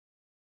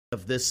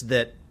of this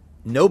that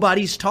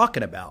nobody's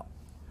talking about.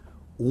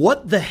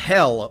 What the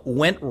hell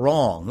went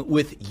wrong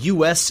with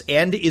U.S.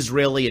 and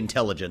Israeli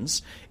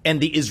intelligence and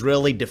the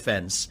Israeli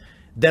defense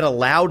that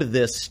allowed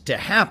this to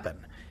happen?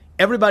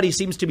 Everybody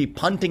seems to be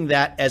punting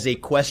that as a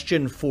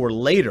question for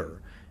later.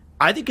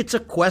 I think it's a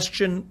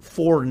question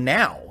for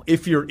now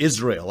if you're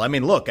Israel. I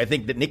mean, look, I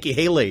think that Nikki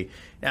Haley,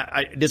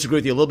 I disagree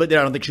with you a little bit there.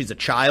 I don't think she's a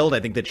child.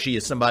 I think that she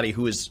is somebody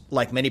who is,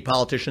 like many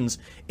politicians,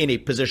 in a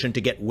position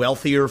to get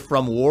wealthier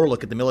from war.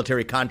 Look at the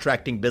military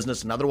contracting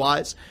business and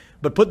otherwise.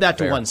 But put that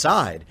to one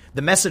side.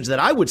 The message that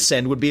I would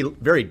send would be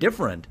very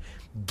different.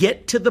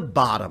 Get to the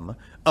bottom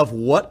of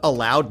what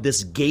allowed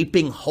this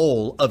gaping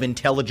hole of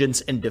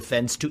intelligence and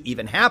defense to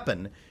even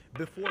happen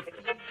before.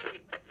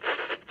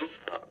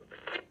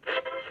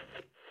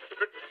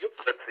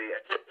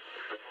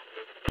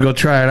 Go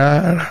try it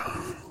out.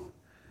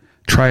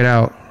 Try it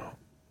out.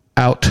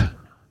 Out.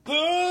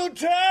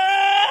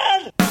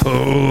 Putin!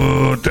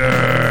 Putin!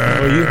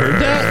 Oh, you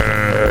heard that?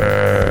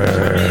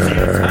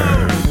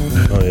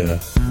 Oh, yeah.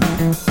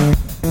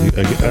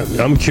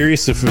 I'm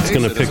curious if it's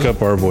going to pick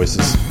up our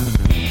voices.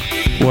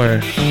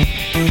 Where?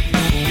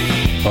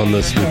 On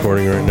this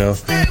recording right now.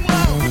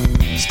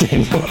 Stay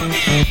woke.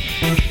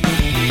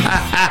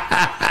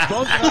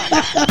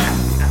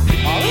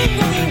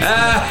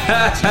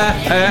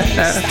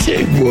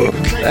 Stay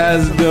woke.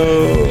 Let's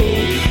go.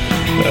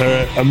 All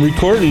right, I'm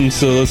recording,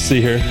 so let's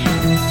see here.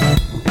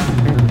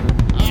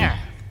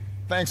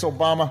 Thanks,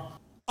 Obama.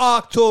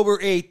 October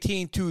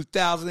 18,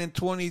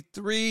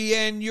 2023,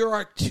 and you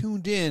are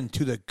tuned in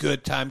to the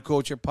Good Time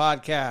Culture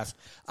Podcast.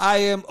 I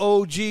am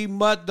OG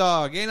Mud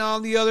Dog, and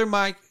on the other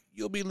mic,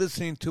 you'll be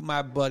listening to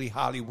my buddy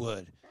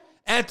Hollywood.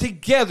 And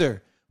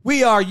together,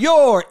 we are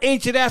your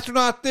ancient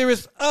astronaut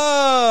theorists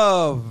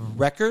of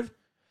record.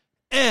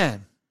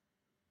 And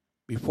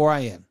before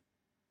I end,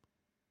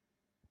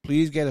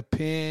 please get a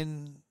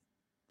pen.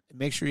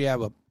 Make sure you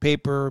have a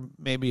paper,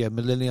 maybe a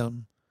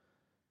Millennium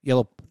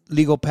yellow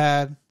legal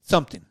pad,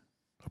 something.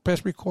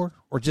 Press record,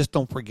 or just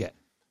don't forget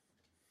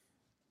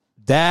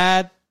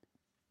that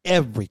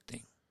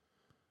everything,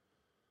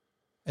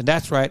 and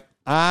that's right,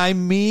 I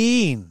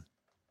mean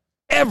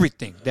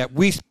everything that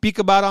we speak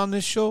about on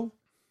this show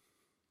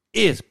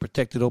is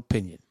protected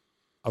opinion.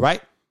 All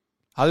right,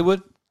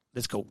 Hollywood,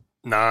 let's go.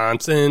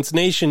 Nonsense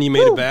Nation, you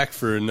made it back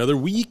for another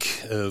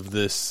week of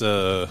this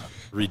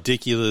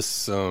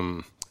ridiculous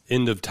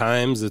end of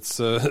times.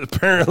 It's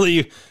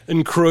apparently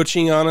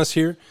encroaching on us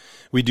here.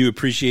 We do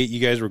appreciate you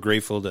guys. We're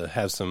grateful to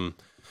have some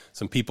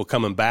people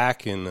coming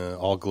back, and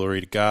all glory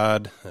to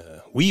God.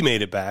 We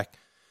made it back.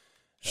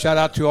 Shout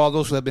out to all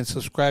those who have been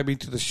subscribing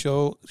to the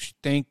show.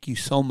 Thank you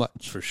so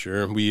much. For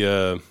sure. We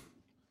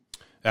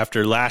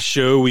after last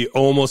show, we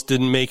almost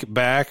didn't make it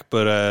back,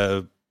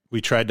 but we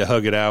tried to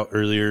hug it out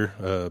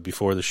earlier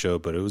before the show,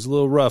 but it was a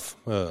little rough.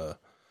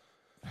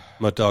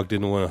 My dog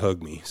didn't want to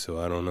hug me, so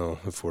I don't know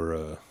if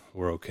we're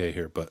okay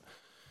here, but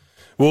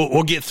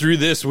we'll get through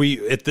this.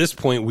 At this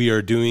point, we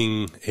are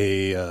doing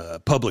a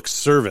public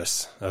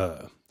service.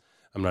 I'm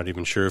not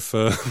even sure if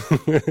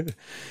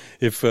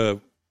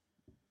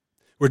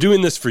we're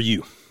doing this for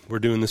you. We're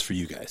doing this for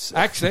you guys.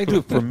 Actually, I do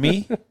it for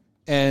me,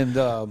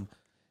 and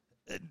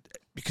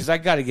because I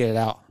got to get it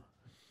out.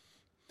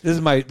 This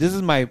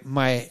is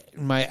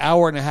my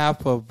hour and a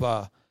half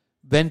of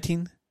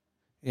venting,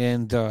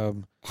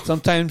 and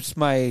sometimes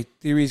my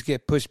theories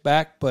get pushed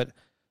back, but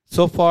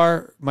so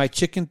far my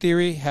chicken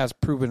theory has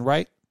proven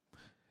right.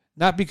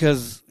 Not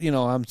because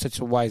I'm such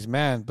a wise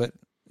man, but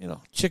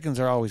chickens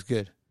are always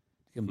good.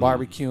 You can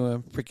barbecue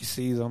them,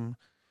 fricassee them.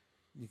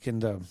 You can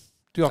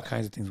do all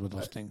kinds of things with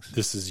those things.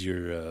 This is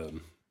your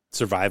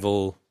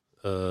survival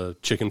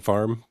chicken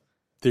farm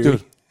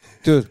theory,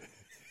 dude,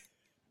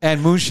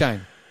 and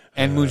moonshine.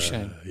 And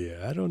moonshine.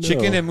 Yeah, I don't know.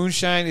 Chicken and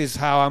moonshine is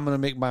how I'm going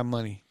to make my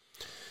money.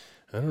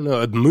 I don't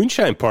know. The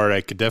moonshine part I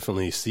could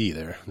definitely see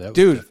there.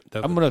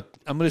 I'm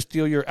gonna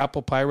steal your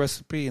apple pie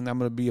recipe, and I'm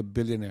going to be a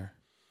billionaire.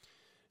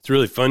 It's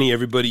really funny.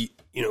 Everybody,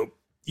 you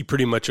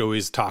pretty much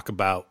always talk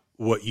about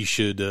what you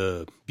should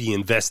be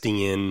investing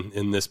in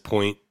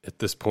at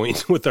this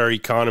point with our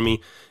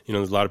economy.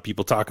 There's a lot of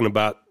people talking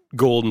about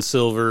gold and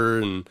silver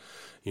and,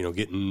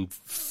 getting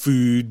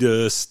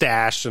food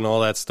stashed and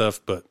all that stuff,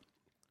 but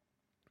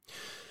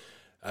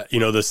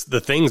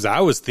the things I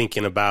was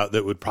thinking about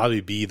that would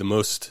probably be the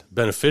most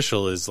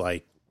beneficial is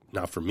like,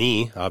 not for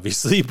me,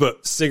 obviously,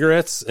 but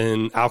cigarettes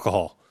and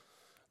alcohol.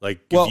 Like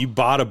if you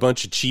bought a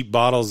bunch of cheap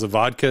bottles of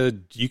vodka,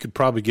 you could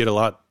probably get a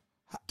lot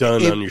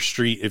done on your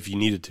street if you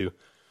needed to.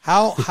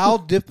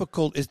 How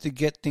difficult is to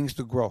get things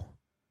to grow?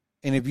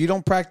 And if you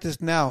don't practice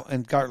now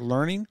and start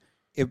learning,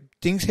 if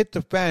things hit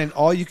the fan and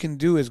all you can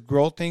do is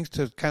grow things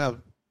to kind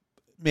of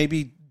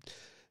maybe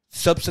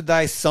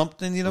subsidize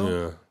something,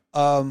 Yeah.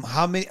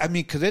 How many? I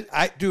mean,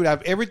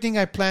 everything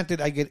I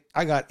planted,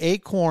 I got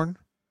 8 corn,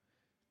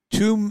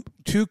 two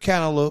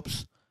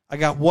cantaloupes. I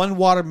got 1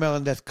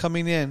 watermelon that's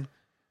coming in,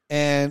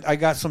 and I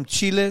got some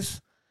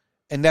chiles,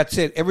 and that's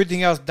it.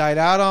 Everything else died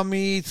out on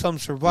me. Some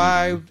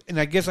survived, and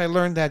I guess I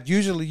learned that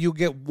usually you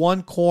get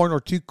 1 corn or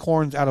 2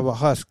 corns out of a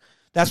husk.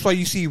 That's why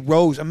you see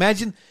rows.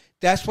 Imagine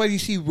that's why you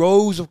see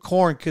rows of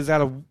corn, because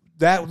out of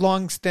that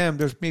long stem,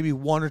 there's maybe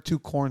 1 or 2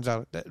 corns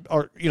out of that,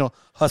 or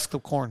husk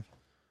of corn.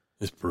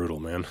 It's brutal,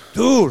 man.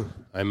 Dude,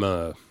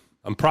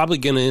 I'm probably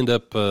going to end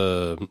up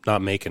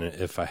not making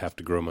it if I have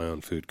to grow my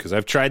own food, because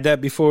I've tried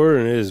that before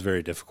and it is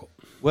very difficult.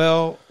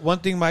 well, one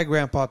thing my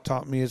grandpa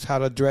taught me is how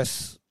to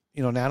dress,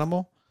 an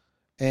animal,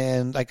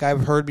 and like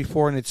I've heard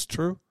before, and it's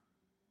true.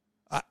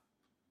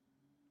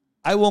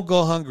 I won't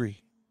go hungry.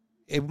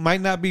 It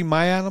might not be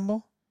my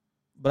animal,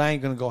 but I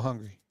ain't gonna go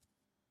hungry.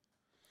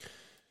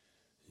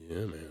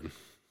 Yeah, man.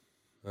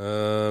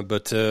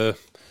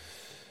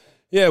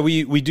 Yeah,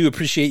 we do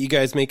appreciate you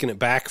guys making it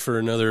back for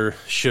another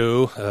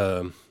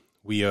show.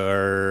 We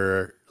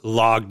are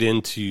logged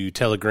into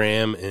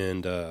Telegram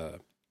and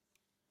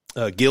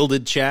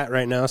Gilded chat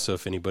right now, so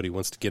if anybody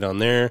wants to get on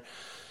there,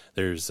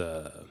 there's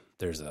a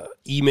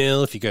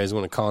email if you guys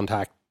want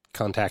to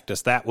contact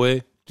us that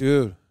way.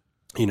 Dude.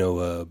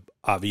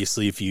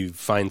 Obviously, if you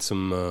find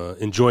some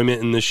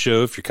enjoyment in this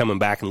show, if you're coming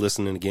back and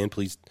listening again,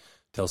 please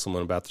tell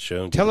someone about the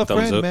show. And tell a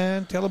friend, up.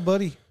 man. Tell a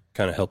buddy.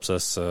 Kind of helps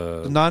us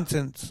the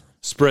nonsense.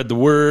 Spread the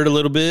word a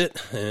little bit.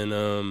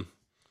 And,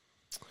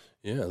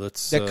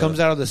 let's... That comes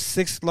out of the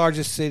 6th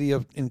largest city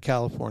in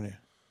California.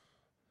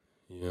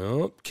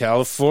 Yep,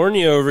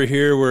 California over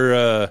here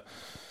where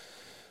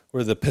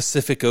the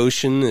Pacific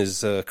Ocean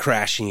is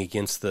crashing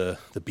against the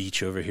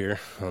beach over here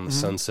on the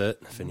sunset,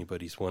 if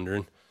anybody's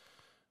wondering.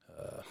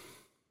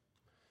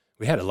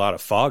 We had a lot of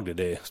fog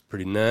today. It was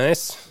pretty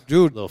nice.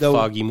 Dude. A little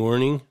foggy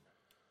morning.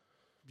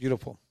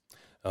 Beautiful.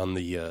 On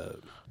the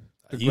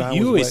you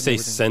always say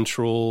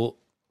central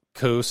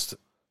coast.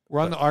 We're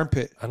on the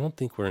armpit. I don't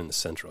think we're in the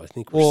central. I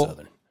think we're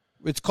southern.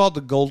 It's called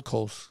the Gold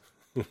Coast.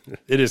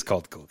 It is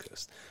called the Gold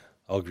Coast.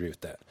 I'll agree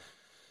with that.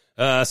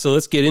 So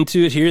let's get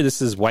into it here.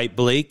 This is White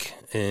Blake,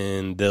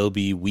 and they'll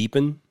be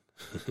weeping.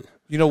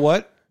 You know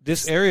what?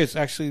 This area is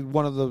actually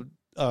one of the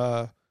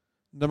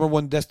number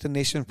one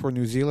destination for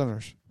New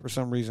Zealanders for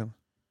some reason.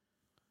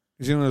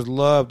 New Zealanders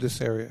love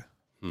this area.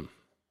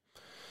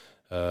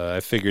 I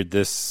figured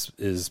this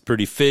is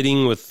pretty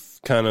fitting with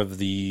kind of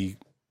the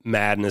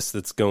madness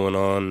that's going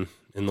on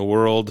in the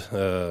world,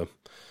 the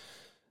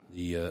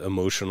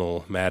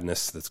emotional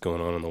madness that's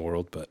going on in the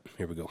world. But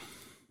here we go.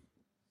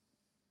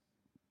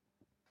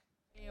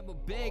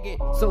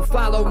 So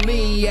follow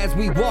me as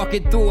we walk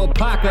it through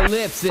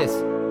apocalypsis.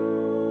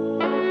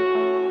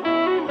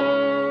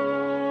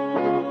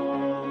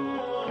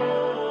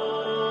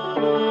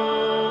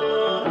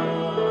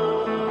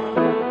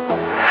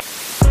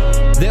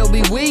 They'll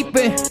be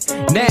weeping,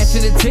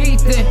 gnashing the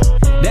teeth, and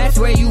that's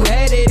where you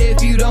headed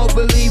if you don't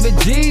believe in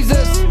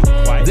Jesus.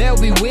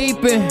 They'll be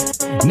weeping,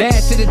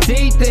 gnashing the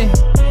teeth, and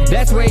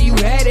that's where you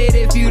headed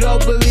if you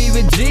don't believe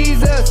in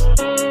Jesus.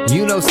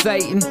 You know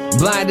Satan,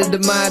 blinded the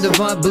mind of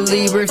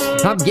unbelievers.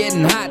 I'm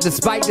getting hot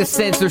despite the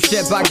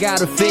censorship, I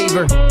got a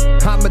fever.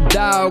 I'm a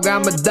dog,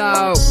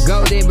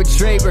 golden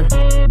retriever.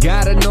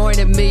 God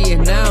anointed me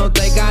and I don't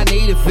think I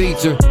need a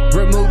feature.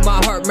 Remove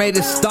my heart made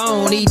of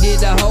stone, he did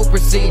the whole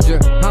procedure.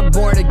 I'm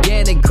born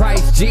again in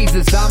Christ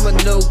Jesus, I'm a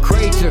new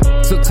creature.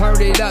 So turn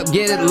it up,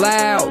 get it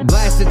loud,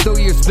 blast it through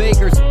your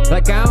speakers.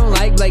 Like I don't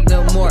like Blake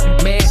no more,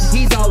 man,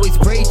 he's always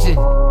preaching.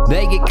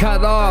 They get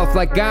cut off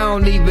like I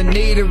don't even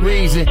need a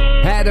reason.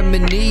 Adam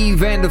and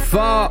Eve and the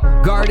fall,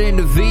 Garden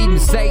of Eden.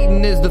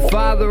 Satan is the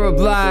father of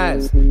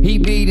lies, he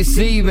be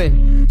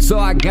deceiving. So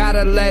I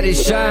gotta let it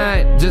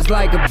shine, just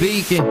like a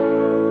beacon.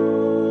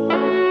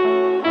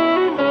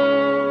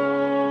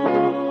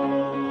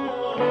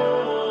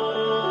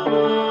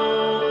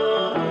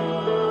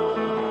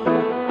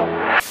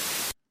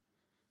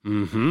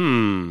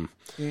 Mm-hmm.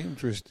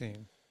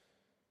 Interesting.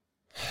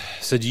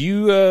 So do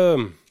you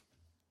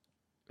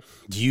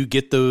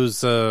get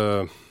those,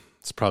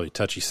 it's probably a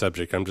touchy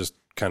subject, I'm just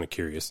kind of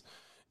curious.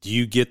 Do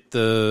you get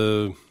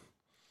the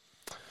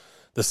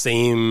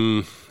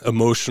same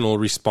emotional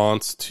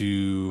response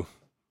to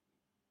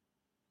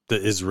the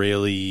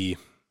Israeli,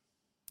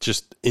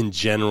 just in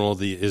general,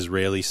 the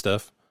Israeli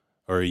stuff?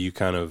 Or are you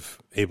kind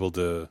of able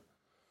to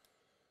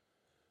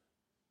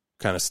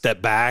kind of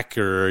step back,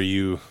 or are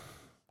you,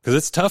 because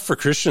it's tough for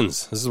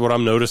Christians. This is what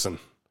I'm noticing.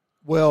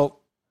 Well,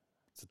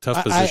 it's a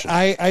tough position.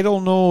 I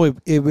don't know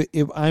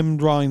if I'm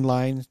drawing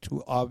lines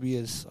to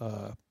obvious,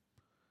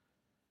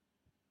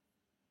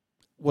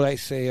 what I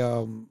say,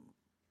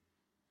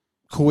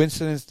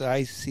 coincidence that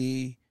I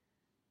see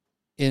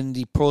in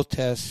the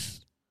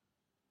protests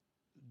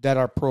that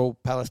are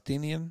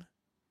pro-Palestinian.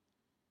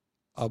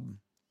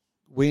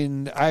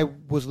 When I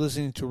was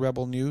listening to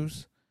Rebel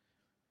News,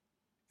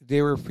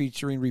 they were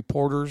featuring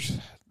reporters.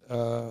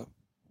 One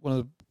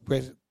of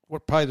the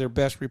probably their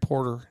best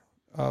reporter,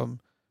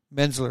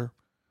 Menzler,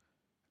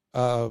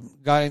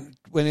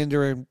 went in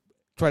there and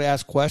tried to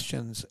ask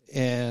questions,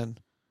 and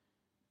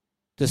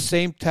the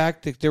same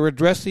tactic they were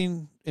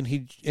addressing, and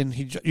he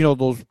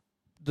those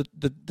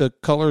the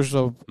colors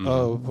of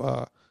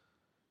the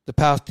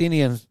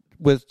Palestinians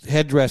with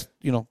headdress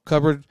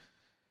covered,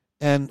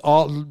 and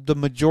the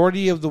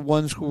majority of the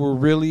ones who were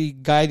really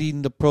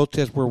guiding the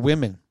protest were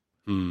women.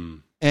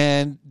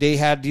 and they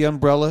had the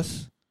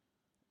umbrellas,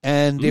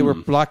 and they were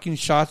blocking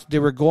shots. They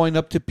were going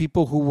up to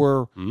people who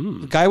were.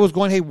 The guy was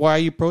going, "Hey, why are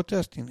you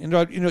protesting?" And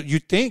you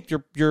think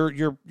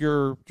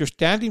you're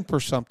standing for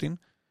something,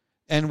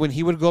 and when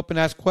he would go up and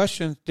ask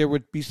questions, there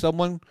would be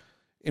someone.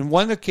 In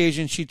one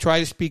occasion, she tried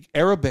to speak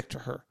Arabic to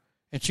her,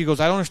 and she goes,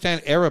 "I don't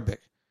understand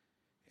Arabic."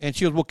 And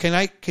she goes, "Well,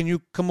 can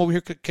you come over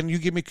here? Can you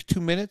give me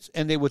 2 minutes?"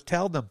 And they would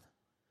tell them,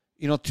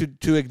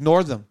 to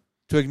ignore them,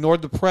 to ignore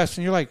the press.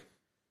 And you're like,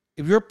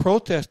 if you're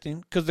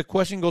protesting, because the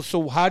question goes,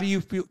 so how do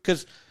you feel?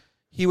 Because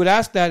he would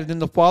ask that, and then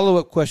the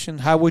follow-up question,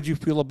 how would you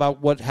feel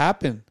about what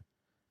happened?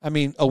 I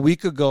mean, a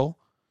week ago,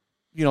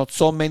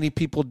 so many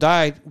people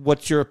died.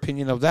 What's your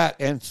opinion of that?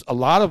 And a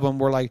lot of them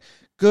were like,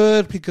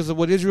 good, because of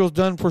what Israel's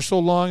done for so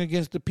long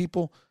against the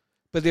people.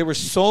 But there were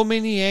so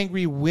many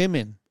angry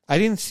women. I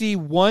didn't see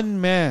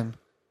one man.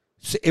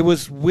 It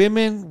was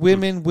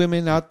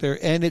women out there,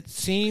 and it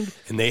seemed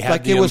and they had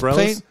like the it was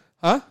umbrellas? plain.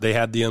 Huh? They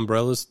had the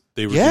umbrellas.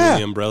 They were doing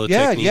the umbrella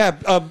technique.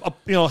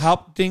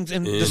 Help things,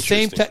 and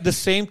the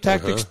same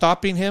tactic,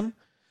 stopping him,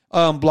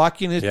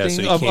 blocking his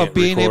thing so of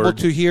being record. able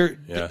to hear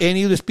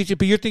any of the speech.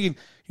 But you're thinking,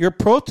 you're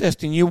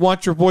protesting. You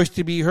want your voice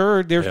to be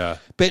heard.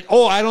 But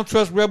I don't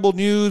trust Rebel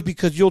News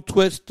because you'll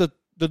twist the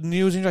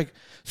news. And you're like,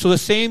 so the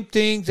same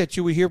things that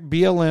you would hear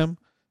BLM,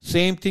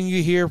 same thing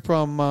you hear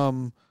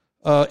from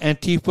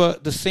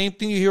Antifa, the same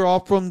thing you hear all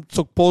from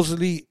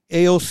supposedly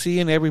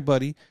AOC and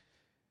everybody.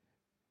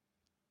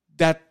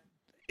 That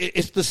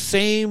it's the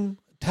same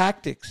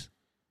tactics.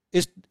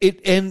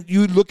 And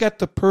you look at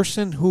the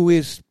person who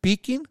is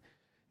speaking,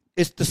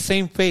 it's the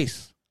same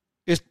face,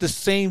 it's the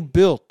same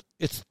build,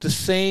 it's the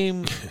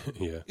same.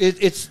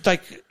 It's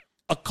like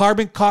a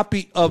carbon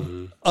copy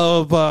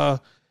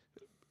of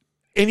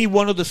any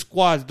one of the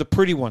squads, the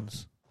pretty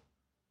ones,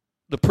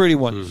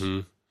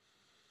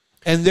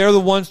 and they're the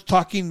ones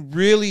talking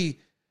really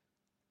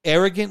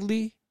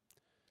arrogantly.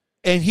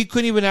 And he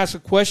couldn't even ask a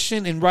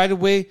question, and right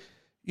away,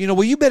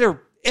 well, you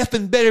better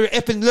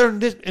effing learn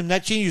this. And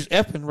that she used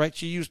effing, right?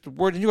 She used the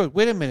word, and you go,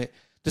 wait a minute.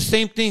 The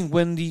same thing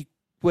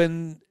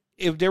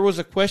if there was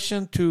a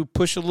question to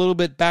push a little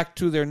bit back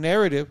to their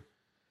narrative,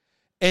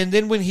 and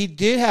then when he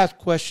did have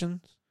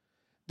questions,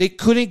 they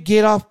couldn't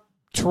get off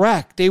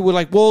track. They were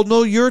like, well,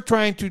 no, you're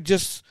trying to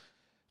just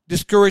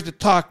discourage the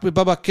talk, blah,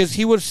 blah, blah. Because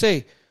he would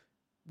say,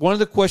 one of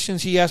the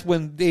questions he asked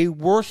when they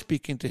were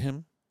speaking to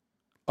him,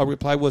 a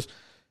reply was,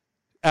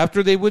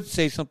 after they would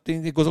say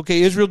something, he goes,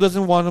 okay, Israel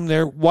doesn't want them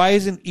there. Why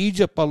isn't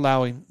Egypt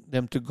allowing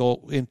them to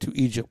go into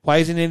Egypt? Why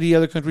isn't any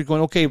other country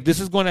going, okay, if this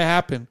is going to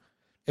happen,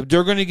 if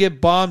they're going to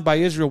get bombed by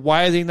Israel,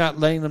 why are they not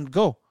letting them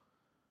go?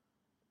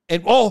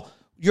 And,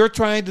 you're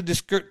trying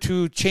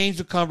to change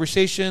the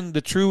conversation.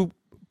 The true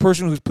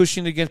person who's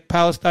pushing against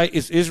Palestine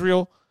is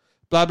Israel,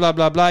 blah, blah,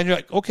 blah, blah. And you're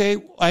like, okay,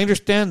 I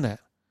understand that.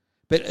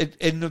 But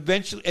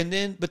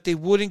but they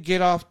wouldn't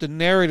get off the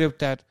narrative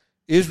that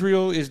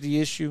Israel is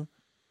the issue.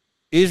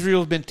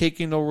 Israel's been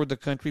taking over the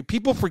country.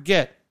 People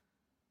forget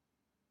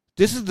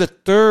this is the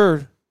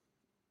third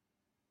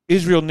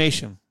Israel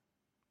nation.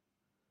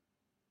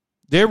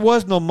 There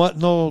was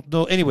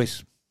no.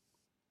 Anyways,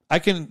 I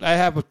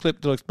have a clip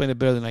to explain it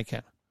better than I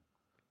can.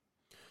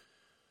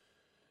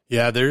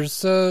 Yeah,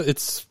 there's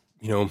it's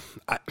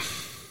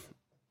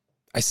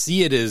I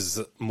see it as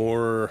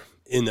more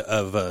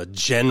of a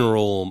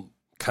general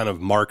kind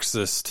of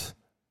Marxist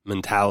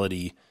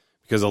mentality,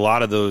 because a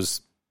lot of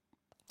those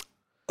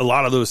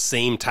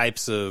same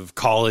types of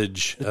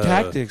college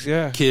tactics,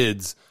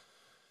 kids,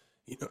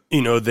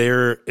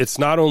 it's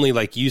not only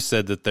like you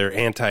said that they're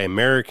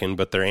anti-American,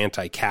 but they're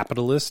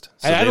anti-capitalist.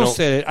 So I don't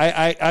say it.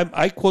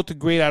 I quote the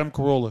great Adam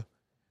Carolla,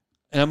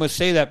 and I'm going to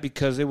say that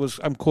because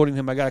I'm quoting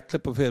him. I got a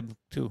clip of him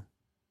too,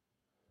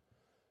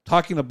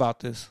 talking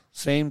about this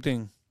same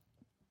thing.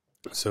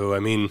 So I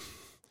mean,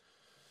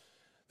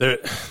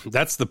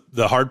 that's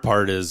the hard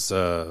part is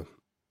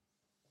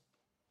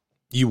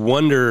you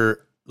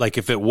wonder, like,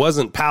 if it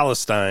wasn't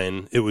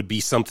Palestine, it would be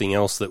something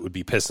else that would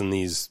be pissing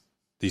these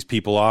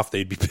people off.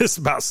 They'd be pissed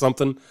about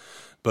something.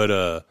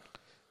 But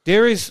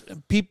there is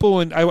people,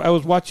 and I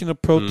was watching a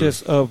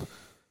protest of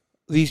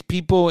these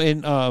people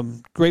in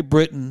Great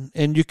Britain,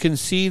 and you can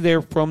see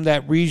they're from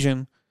that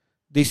region.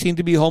 They seem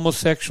to be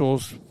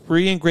homosexuals,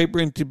 free in Great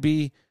Britain to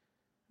be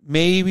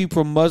maybe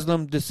from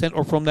Muslim descent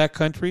or from that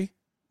country,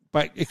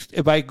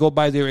 if I go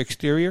by their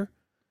exterior,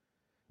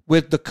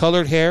 with the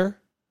colored hair,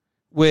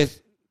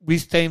 we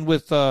staying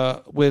with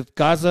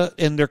Gaza,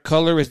 and their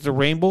color is the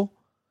rainbow.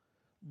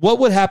 What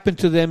would happen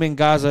to them in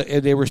Gaza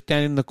if they were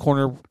standing in the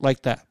corner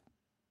like that?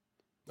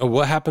 Oh,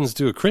 what happens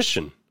to a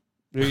Christian?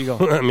 There you go.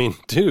 I mean,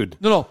 dude.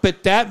 No,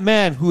 but that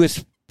man who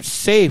is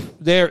safe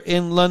there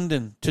in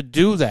London to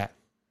do that,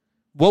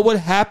 what would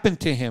happen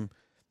to him?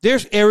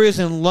 There's areas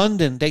in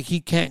London that he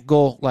can't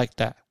go like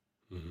that.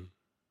 Mm-hmm.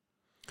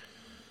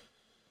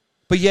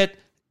 But yet,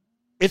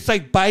 it's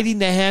like biting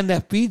the hand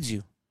that feeds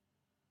you.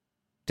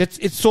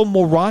 It's so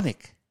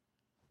moronic.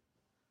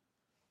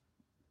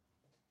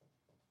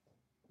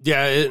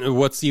 Yeah,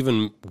 what's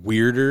even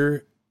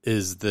weirder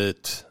is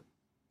that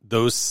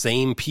those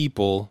same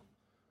people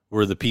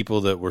were the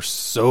people that were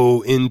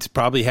so into,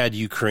 probably had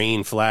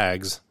Ukraine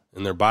flags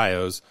in their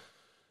bios,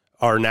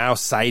 are now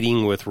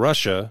siding with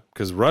Russia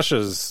because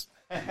Russia's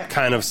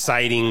kind of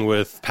siding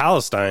with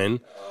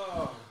Palestine.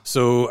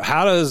 So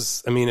how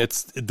does, I mean,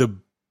 it's the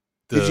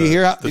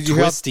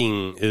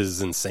twisting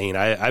is insane.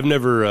 I've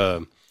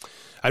never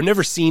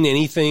seen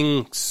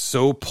anything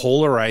so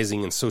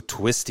polarizing and so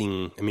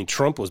twisting. I mean,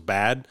 Trump was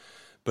bad,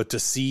 but to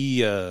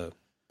see the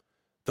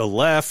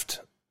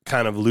left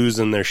kind of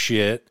losing their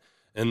shit,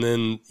 and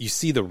then you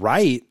see the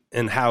right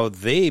and how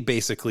they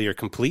basically are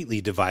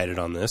completely divided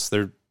on this.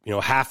 They're,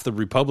 half the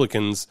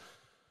Republicans,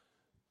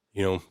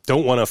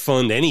 don't want to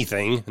fund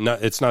anything.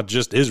 It's not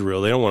just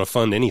Israel. They don't want to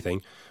fund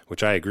anything,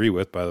 which I agree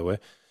with, by the way.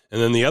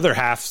 And then the other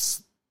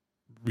half's,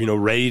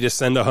 ready to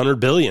send $100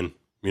 billion,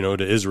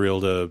 to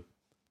Israel to.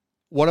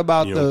 What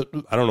about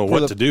I don't know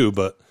what to do,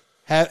 but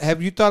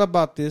have you thought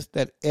about this?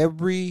 That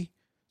every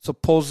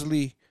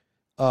supposedly,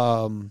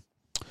 what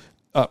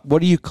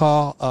do you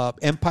call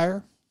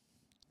empire,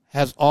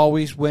 has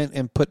always went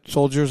and put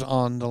soldiers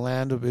on the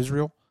land of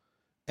Israel,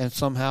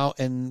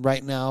 and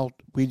right now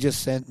we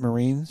just sent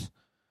Marines,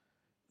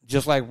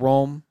 just like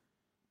Rome,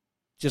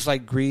 just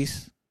like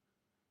Greece,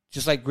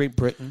 just like Great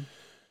Britain,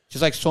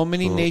 just like so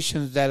many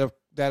nations that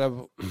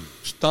have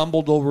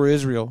stumbled over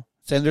Israel,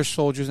 send their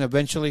soldiers, and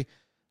eventually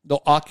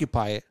they'll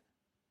occupy it.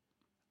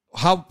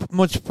 How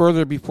much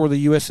further before the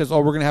U.S. says,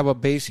 we're going to have a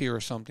base here or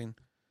something?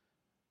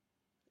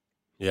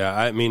 Yeah,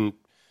 I mean,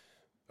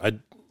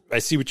 I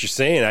see what you're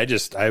saying.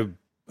 I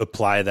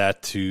apply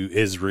that to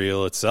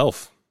Israel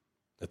itself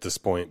at this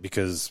point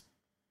because,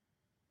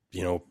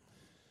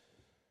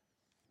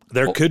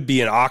 there could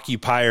be an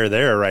occupier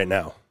there right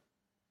now.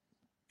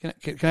 Can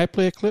I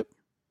play a clip?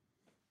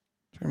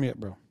 Turn me up,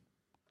 bro.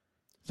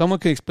 Someone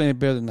could explain it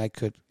better than I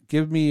could.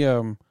 Give me,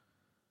 all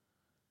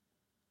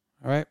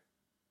right,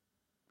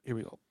 here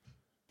we go.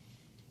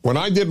 When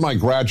I did my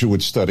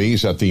graduate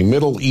studies at the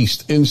Middle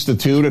East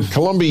Institute at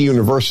Columbia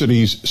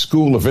University's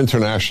School of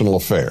International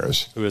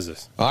Affairs, who is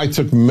this? I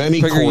took many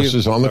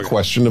courses on the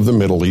question of the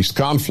Middle East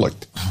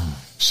conflict.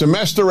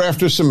 Semester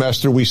after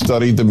semester, we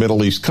studied the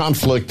Middle East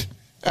conflict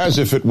as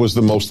if it was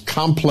the most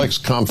complex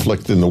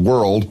conflict in the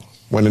world,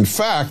 when in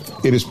fact,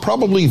 it is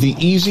probably the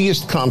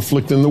easiest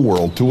conflict in the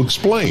world to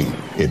explain.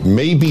 It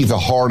may be the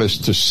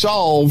hardest to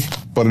solve,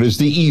 but it is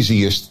the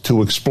easiest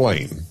to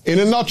explain. In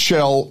a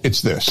nutshell,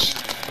 it's this.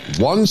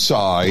 One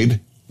side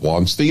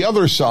wants the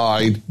other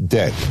side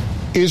dead.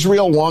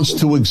 Israel wants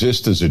to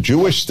exist as a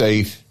Jewish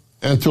state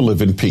and to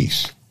live in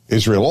peace.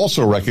 Israel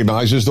also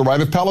recognizes the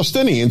right of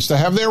Palestinians to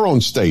have their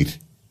own state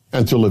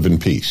and to live in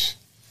peace.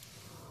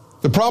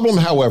 The problem,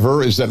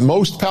 however, is that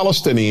most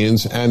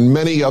Palestinians and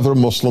many other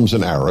Muslims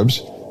and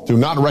Arabs do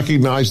not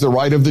recognize the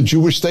right of the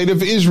Jewish state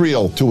of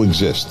Israel to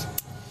exist.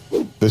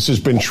 This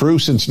has been true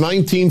since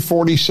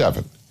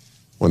 1947,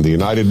 when the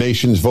United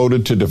Nations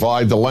voted to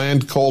divide the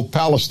land called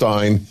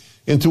Palestine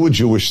into a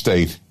Jewish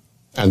state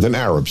and an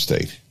Arab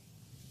state.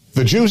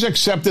 The Jews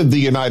accepted the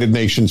United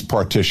Nations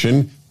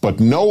partition, but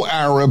no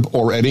Arab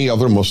or any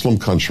other Muslim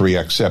country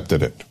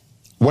accepted it.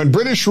 When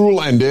British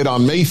rule ended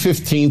on May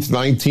 15,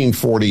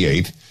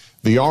 1948,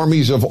 the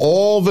armies of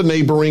all the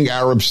neighboring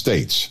Arab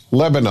states,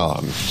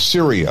 Lebanon,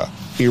 Syria,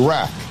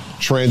 Iraq,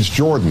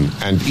 Transjordan,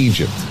 and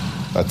Egypt,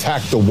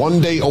 attacked the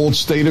one-day-old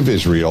state of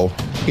Israel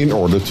in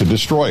order to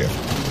destroy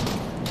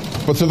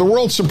it. But to the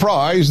world's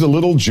surprise, the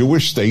little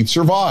Jewish state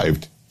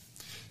survived.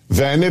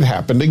 Then it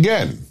happened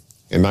again.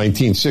 In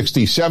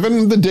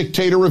 1967, the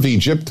dictator of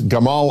Egypt,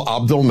 Gamal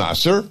Abdel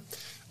Nasser,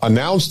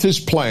 announced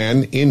his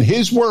plan, in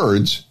his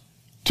words,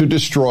 to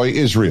destroy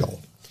Israel.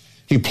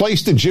 He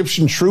placed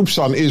Egyptian troops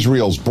on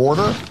Israel's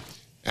border,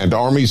 and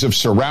armies of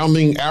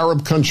surrounding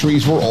Arab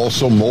countries were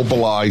also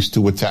mobilized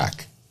to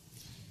attack.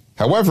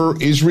 However,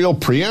 Israel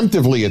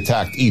preemptively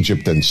attacked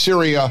Egypt and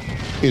Syria.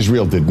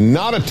 Israel did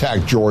not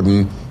attack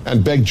Jordan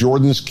and begged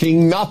Jordan's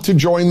king not to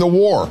join the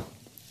war.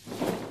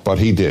 But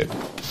he did.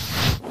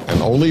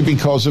 And only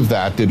because of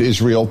that did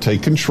Israel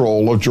take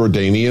control of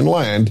Jordanian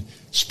land,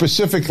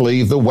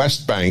 specifically the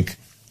West Bank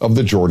of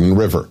the Jordan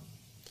River.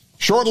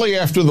 Shortly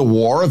after the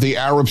war, the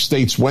Arab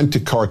states went to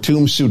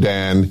Khartoum,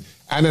 Sudan,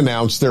 and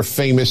announced their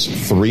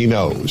famous three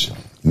no's: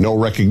 no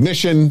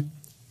recognition,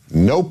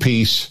 no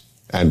peace,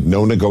 and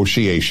no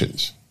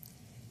negotiations.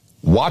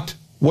 What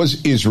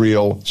was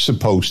Israel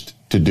supposed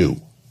to do?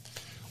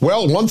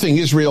 Well, one thing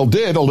Israel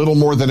did a little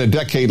more than a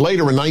decade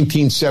later in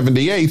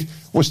 1978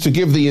 was to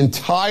give the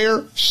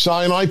entire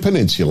Sinai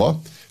Peninsula,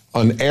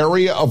 an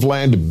area of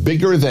land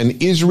bigger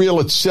than Israel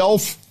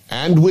itself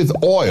and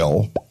with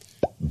oil,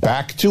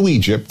 back to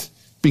Egypt,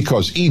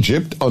 because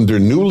Egypt, under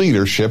new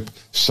leadership,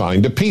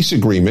 signed a peace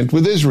agreement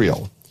with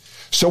Israel.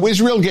 So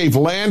Israel gave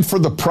land for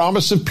the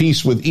promise of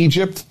peace with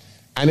Egypt,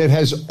 and it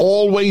has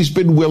always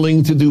been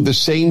willing to do the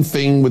same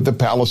thing with the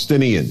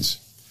Palestinians.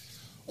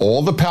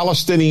 All the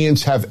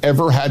Palestinians have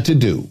ever had to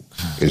do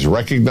is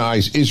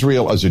recognize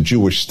Israel as a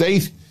Jewish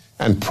state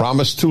and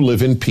promise to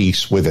live in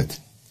peace with it.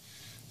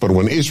 But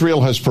when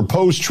Israel has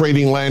proposed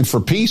trading land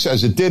for peace,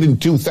 as it did in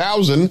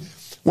 2000,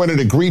 when it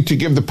agreed to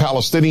give the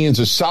Palestinians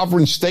a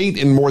sovereign state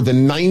in more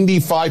than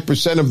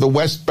 95% of the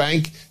West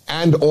Bank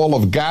and all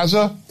of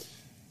Gaza,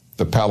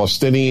 the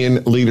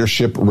Palestinian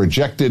leadership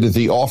rejected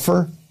the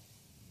offer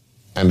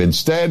and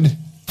instead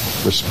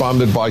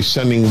responded by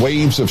sending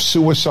waves of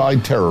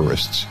suicide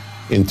terrorists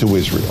into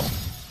Israel.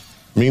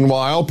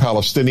 Meanwhile,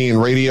 Palestinian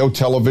radio,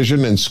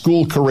 television, and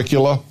school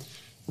curricula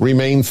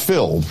remain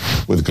filled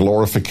with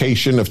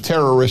glorification of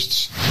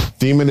terrorists,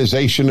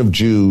 demonization of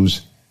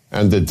Jews,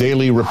 and the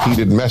daily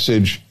repeated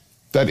message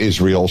that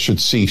Israel should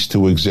cease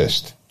to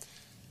exist.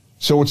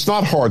 So it's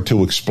not hard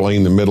to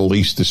explain the Middle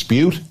East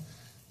dispute.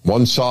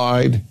 One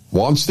side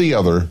wants the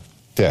other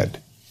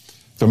dead.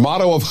 The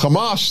motto of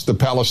Hamas, the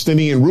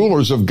Palestinian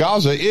rulers of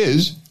Gaza,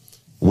 is,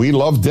 "We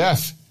love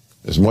death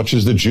as much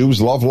as the Jews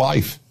love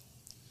life."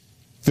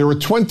 There are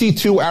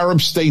 22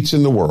 Arab states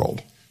in the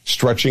world,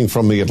 stretching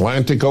from the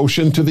Atlantic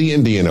Ocean to the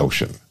Indian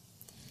Ocean.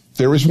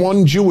 There is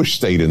one Jewish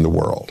state in the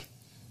world,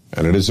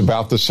 and it is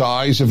about the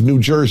size of New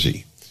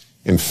Jersey.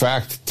 In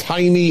fact,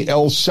 tiny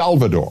El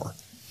Salvador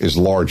is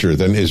larger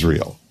than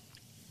Israel.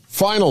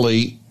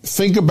 Finally,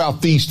 think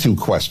about these two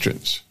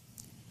questions.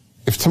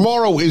 If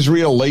tomorrow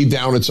Israel laid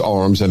down its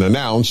arms and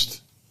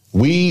announced,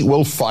 "We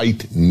will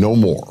fight no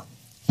more,"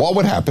 what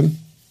would happen?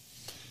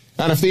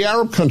 And if the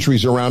Arab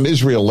countries around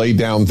Israel laid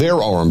down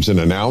their arms and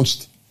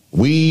announced,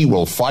 "We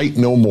will fight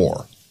no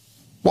more,"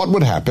 what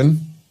would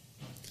happen?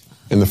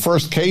 In the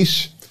first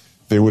case,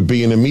 there would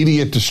be an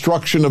immediate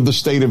destruction of the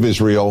state of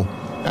Israel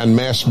and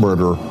mass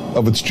murder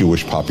of its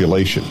Jewish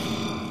population.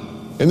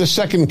 In the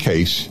second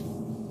case,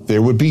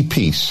 there would be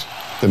peace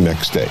the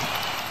next day.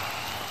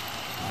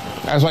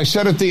 As I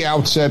said at the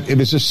outset,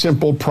 it is a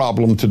simple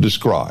problem to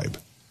describe.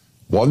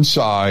 One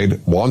side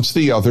wants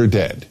the other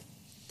dead.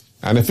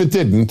 And if it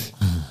didn't,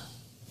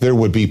 there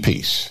would be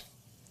peace.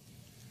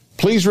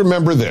 Please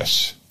remember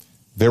this.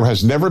 There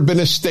has never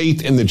been a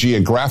state in the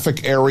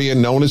geographic area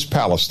known as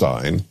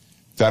Palestine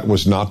that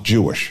was not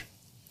Jewish.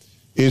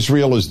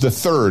 Israel is the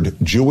third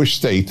Jewish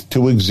state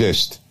to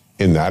exist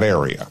in that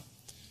area.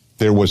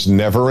 There was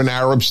never an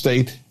Arab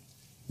state,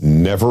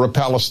 never a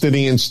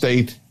Palestinian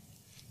state,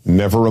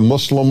 never a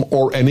Muslim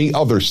or any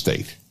other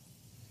state.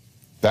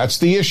 That's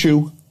the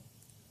issue.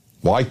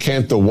 Why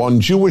can't the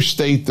one Jewish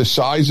state the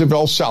size of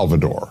El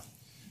Salvador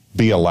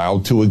be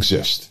allowed to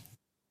exist?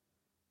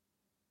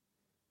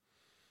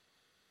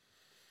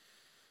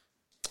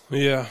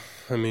 Yeah,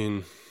 I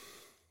mean,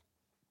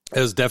 it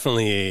was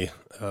definitely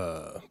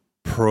a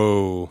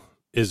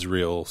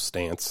pro-Israel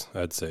stance,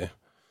 I'd say.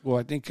 Well,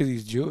 I think because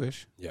he's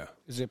Jewish. Yeah.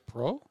 Is it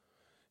pro?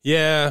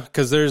 Yeah,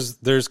 because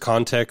there's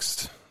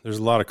context. There's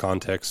a lot of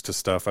context to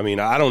stuff. I mean,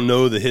 I don't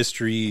know the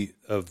history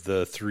of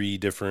the three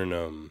different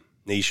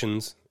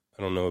nations.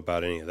 I don't know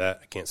about any of that.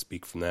 I can't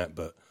speak from that.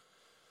 But,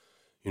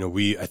 you know,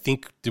 I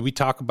think, did we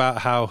talk about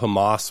how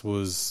Hamas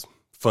was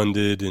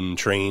funded and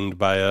trained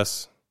by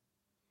us,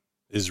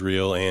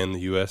 Israel and the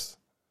U.S.?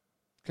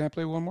 Can I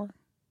play one more?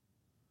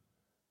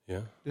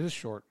 Yeah. This is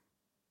short.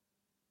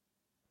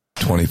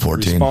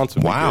 2014.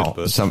 Wow.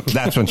 Good, so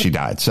that's when she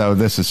died. So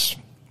this is...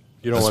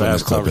 You don't want to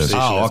have a conversation.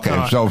 Oh,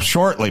 okay. So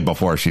shortly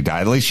before she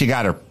died, at least she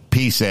got her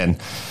piece in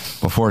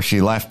before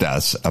she left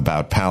us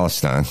about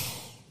Palestine.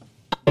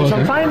 So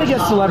I'm trying to get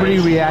celebrity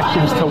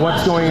reactions to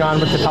what's going on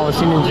with the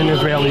Palestinians and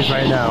Israelis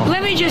right now.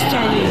 Let me just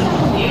tell you,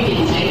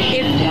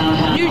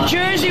 if New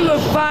Jersey were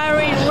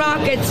firing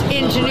rockets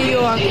into New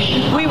York,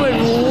 we would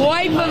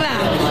wipe them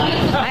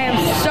out. I am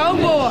so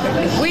bored.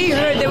 If we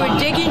heard they were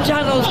digging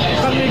tunnels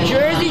from New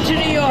Jersey to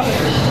New York,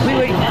 we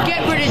would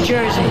get rid of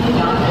Jersey.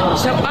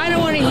 So I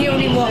don't want to hear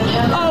anymore.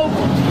 Oh,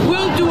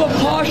 we'll do a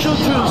partial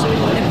truce.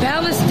 The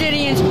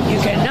Palestinians, you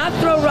cannot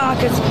throw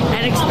rockets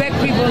and expect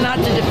people not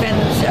to defend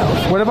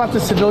themselves. What about the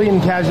civilian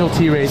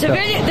casualty rate?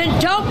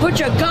 Then don't put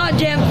your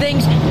goddamn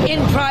things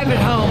in private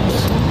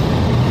homes.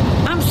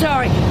 I'm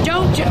sorry.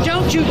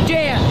 Don't you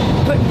dare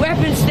put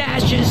weapon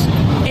stashes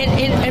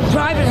in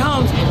private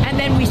homes and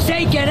then we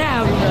say get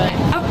out.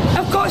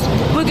 Of course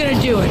we're going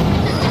to do it.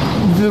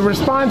 The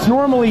response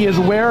normally is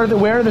where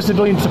are the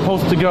civilians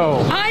supposed to go?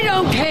 I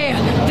don't care.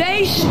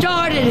 They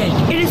started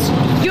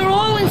it. You're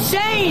all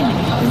insane.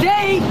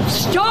 They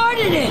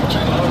started it.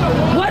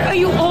 What are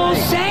you all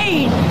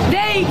saying?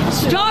 They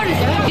started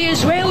it. The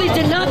Israelis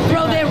did not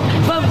throw their...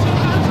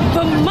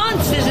 For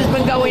months this has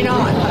been going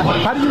on.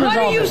 How do you resolve What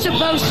are you it?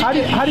 supposed to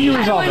do? How do you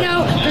resolve it? I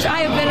know, because I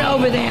have been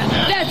over there.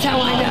 That's how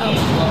I know.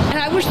 And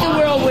I wish the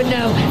world would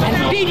know. And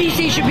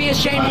BBC should be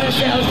ashamed of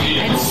themselves.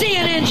 And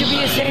CNN should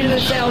be ashamed of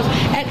themselves.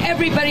 And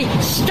everybody,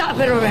 stop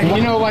it already.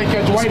 You know, like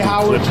Dwight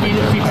Howard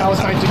tweeted Free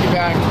Palestine, took it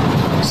back.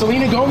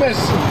 Selena Gomez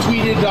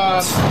tweeted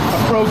a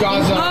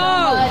pro-Gaza.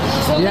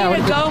 Oh, Selena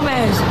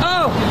Gomez.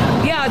 Oh,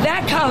 yeah,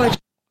 that college.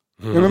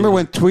 Remember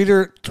when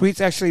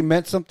tweets actually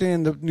meant something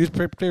and the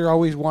newspaper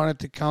always wanted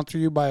to counter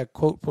you by a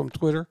quote from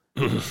Twitter?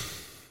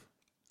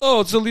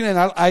 Oh,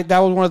 Selena, and that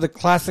was one of the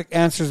classic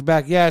answers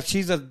back. Yeah,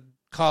 she's a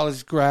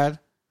college grad.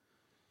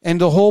 And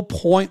the whole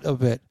point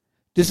of it,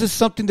 this is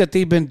something that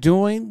they've been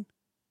doing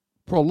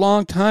for a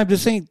long time.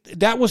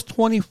 That was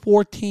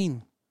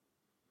 2014.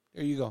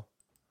 There you go.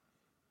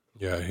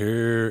 Yeah,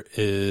 here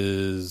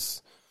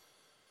is,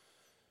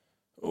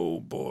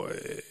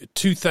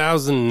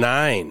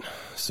 2009.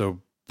 So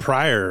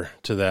prior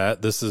to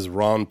that, this is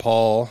Ron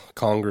Paul,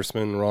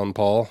 Congressman Ron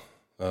Paul,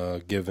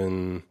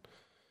 given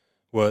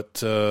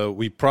what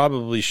we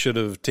probably should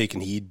have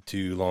taken heed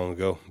to long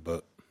ago,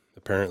 but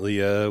apparently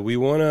we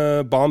want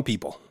to bomb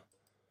people.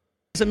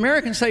 As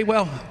Americans say,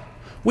 well,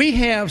 we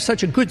have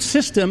such a good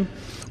system,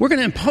 we're going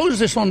to impose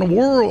this on the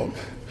world.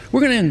 We're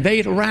going to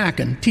invade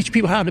Iraq and teach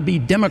people how to be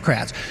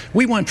Democrats.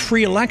 We want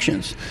free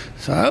elections.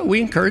 So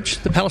we encourage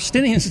the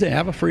Palestinians to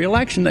have a free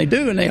election. They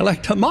do, and they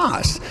elect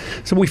Hamas.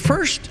 So we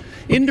first,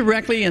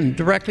 indirectly and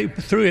directly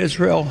through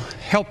Israel,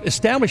 help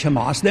establish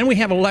Hamas. Then we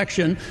have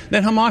election.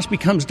 Then Hamas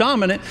becomes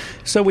dominant,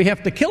 so we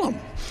have to kill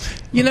them.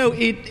 You know,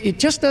 it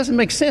just doesn't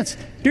make sense.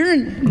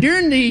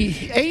 During the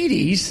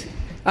 80s,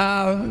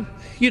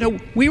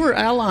 we were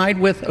allied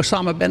with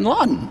Osama bin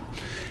Laden.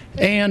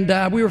 And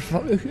we were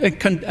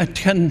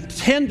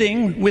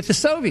contending with the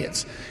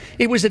Soviets.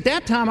 It was at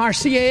that time our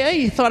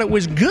CIA thought it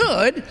was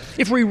good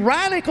if we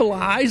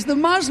radicalized the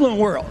Muslim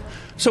world.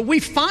 So we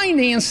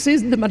financed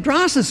the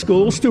madrasa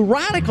schools to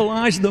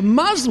radicalize the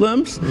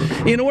Muslims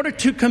in order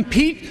to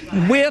compete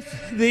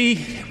with the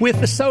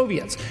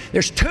Soviets.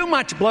 There's too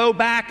much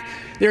blowback.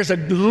 There's a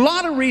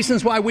lot of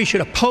reasons why we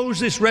should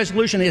oppose this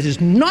resolution. It is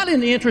not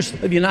in the interest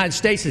of the United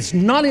States. It's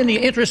not in the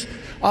interest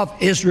of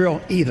Israel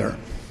either.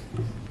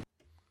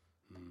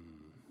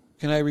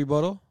 Can I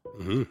rebuttal?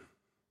 Mm-hmm.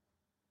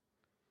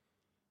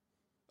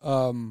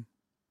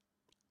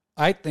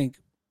 I think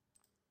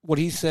what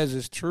he says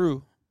is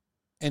true.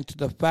 And to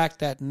the fact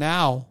that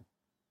now,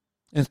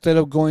 instead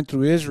of going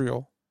through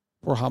Israel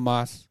for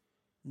Hamas,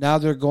 now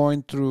they're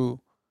going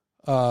through,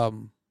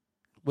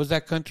 what's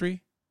that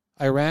country?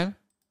 Iran?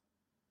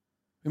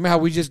 Remember how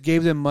we just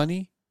gave them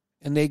money?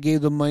 And they gave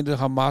the money to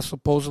Hamas.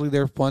 Supposedly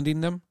they're funding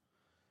them.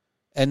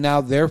 And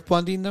now they're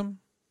funding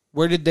them.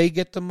 Where did they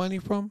get the money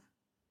from?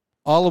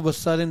 All of a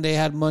sudden, they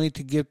had money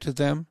to give to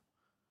them,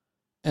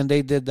 and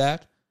they did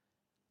that.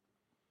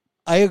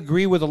 I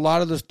agree with a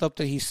lot of the stuff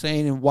that he's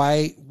saying and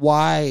why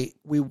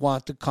we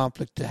want the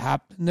conflict to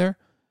happen there.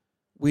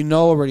 We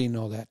already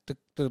know that.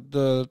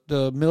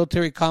 The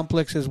military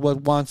complex is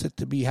what wants it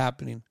to be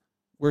happening.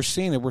 We're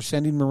seeing it. We're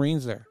sending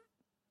Marines there.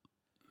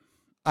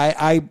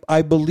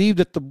 I believe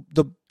that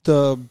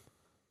the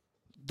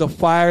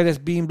fire that's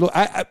being blown.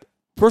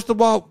 First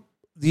of all,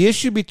 the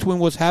issue between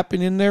what's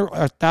happening there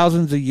are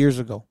thousands of years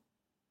ago.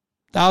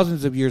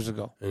 Thousands of years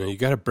ago. And you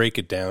got to break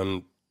it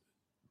down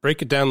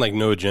like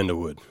No Agenda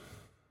would.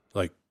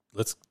 Like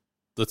let's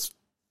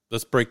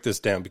break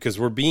this down because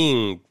we're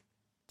being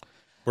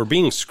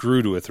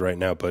screwed with right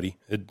now, buddy.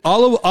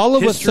 All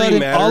of a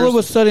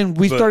sudden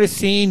we started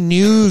seeing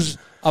news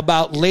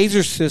about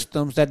laser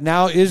systems that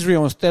now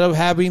Israel, instead of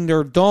having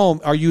their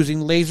dome, are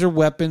using laser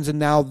weapons, and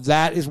now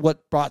that is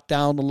what brought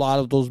down a lot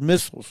of those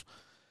missiles.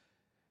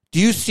 Do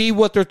you see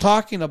what they're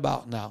talking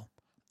about now?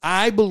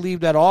 I believe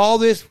that all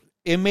this,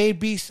 it may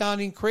be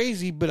sounding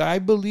crazy, but I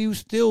believe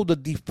still the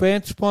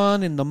defense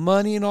fund and the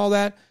money and all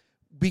that,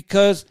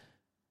 because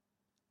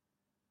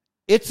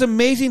it's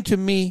amazing to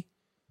me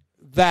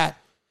that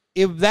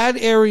if that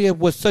area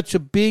was such a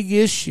big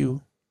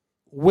issue,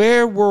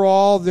 where were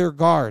all their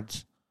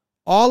guards?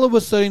 All of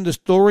a sudden, the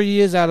story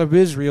is out of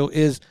Israel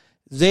is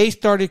they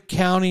started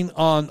counting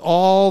on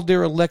all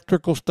their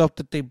electrical stuff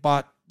that they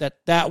bought,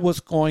 that was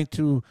going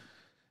to,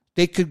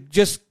 they could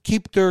just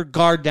keep their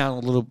guard down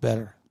a little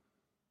better.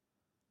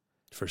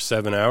 For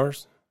 7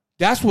 hours?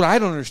 That's what I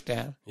don't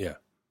understand. Yeah.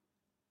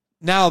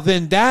 Now,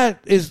 then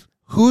is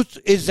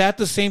that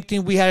the same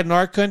thing we had in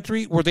our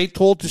country? Were they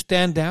told to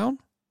stand down?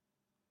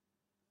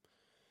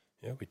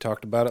 Yeah, we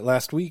talked about it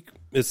last week.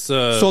 It's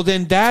so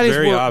then that is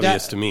very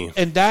obvious to me.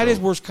 And that is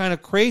where it's kind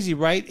of crazy,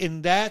 right?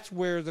 And that's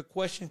where the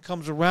question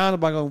comes around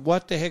about going,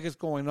 what the heck is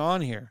going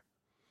on here?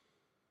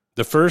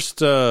 The first,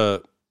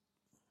 the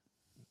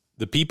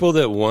people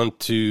that want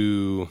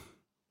to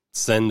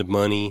send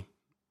money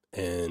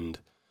and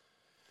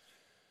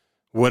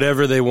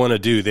whatever they want to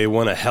do, they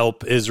want to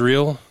help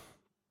Israel,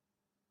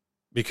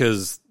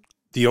 because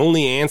the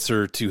only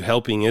answer to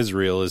helping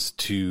Israel is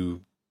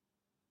to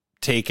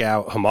take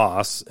out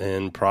Hamas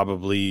and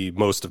probably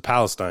most of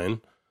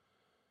Palestine.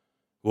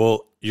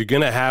 Well, you're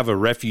going to have a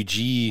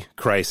refugee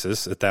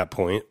crisis at that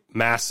point,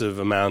 massive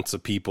amounts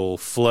of people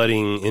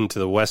flooding into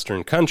the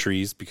Western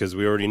countries because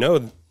we already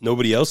know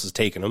nobody else is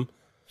taking them.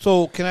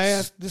 So can I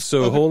ask this?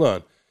 So hold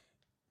on.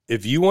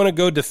 If you want to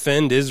go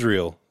defend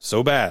Israel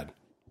so bad,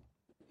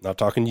 not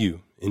talking to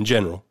you, in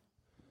general,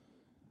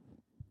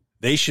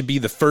 they should be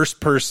the first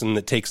person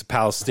that takes a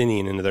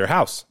Palestinian into their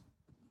house.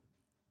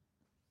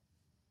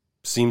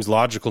 Seems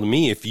logical to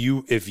me. If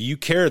you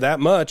care that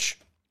much,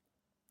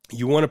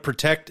 you want to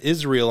protect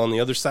Israel on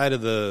the other side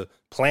of the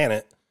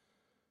planet,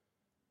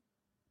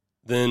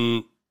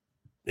 then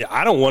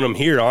I don't want them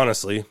here,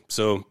 honestly.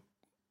 So,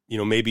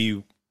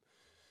 maybe,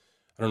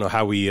 I don't know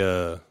how we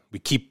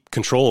keep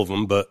control of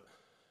them, but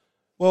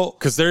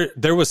because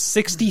there was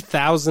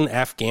 60,000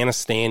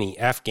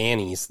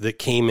 Afghanis that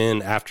came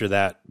in after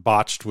that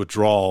botched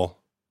withdrawal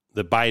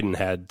that Biden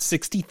had,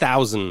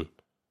 60,000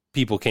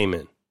 people came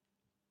in.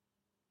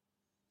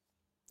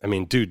 I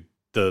mean, dude,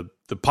 the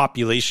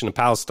population of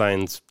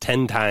Palestine's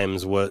 10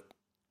 times what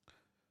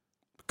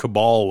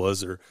Kabul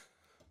was, or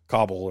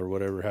Kabul, or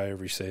whatever,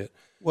 however you say it.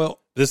 Well,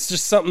 this is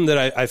just something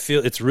that I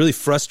feel it's really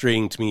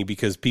frustrating to me,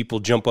 because people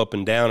jump up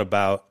and down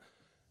about,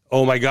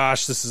 oh my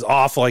gosh, this is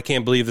awful. I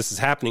can't believe this is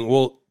happening.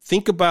 Well,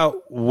 think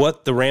about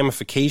what the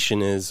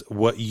ramification is,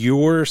 what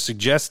you're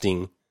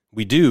suggesting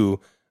we do,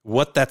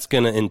 what that's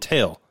going to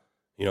entail.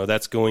 You know,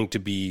 that's going to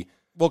be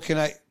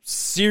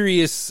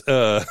serious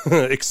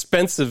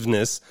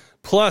expensiveness.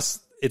 Plus,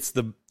 it's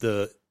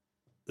the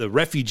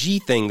refugee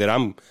thing that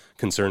I'm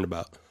concerned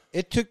about.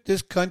 It took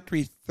this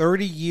country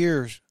 30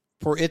 years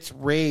for its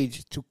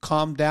rage to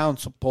calm down,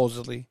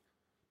 supposedly,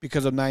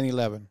 because of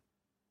 9/11.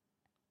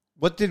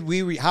 What did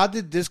how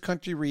did this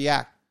country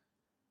react?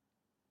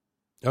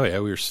 Oh, yeah,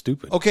 we were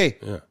stupid. Okay,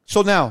 yeah.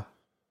 So now,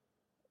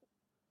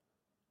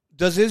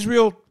 does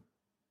Israel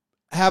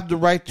have the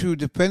right to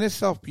defend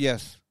itself?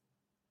 Yes.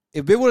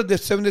 If it would have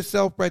defended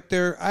itself right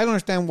there, I don't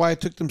understand why it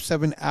took them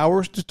 7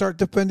 hours to start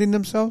defending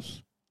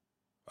themselves.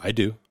 I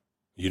do.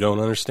 You don't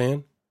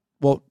understand?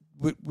 Well,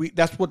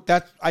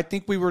 I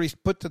think we already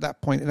put to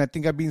that point, and I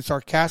think I'm being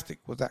sarcastic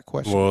with that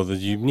question. Well,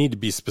 you need to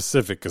be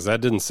specific, because that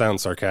didn't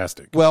sound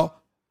sarcastic.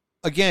 Well,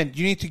 again,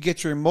 you need to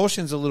get your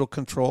emotions a little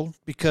controlled,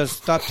 because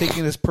stop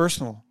taking this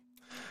personal.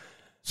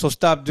 So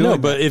stop doing that.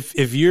 No, but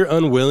if you're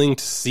unwilling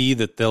to see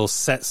that they'll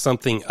set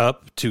something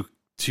up to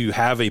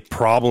have a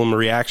problem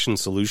reaction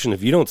solution,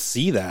 if you don't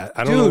see that,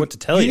 I don't know what to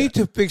tell you. You need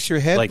to fix your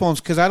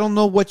headphones, because I don't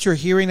know what you're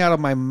hearing out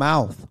of my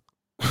mouth.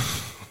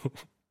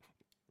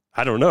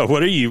 I don't know.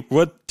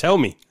 What? Tell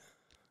me.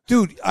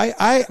 Dude,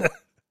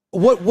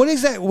 what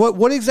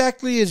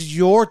exactly is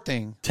your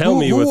thing? Tell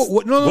me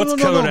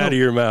what's coming out of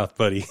your mouth,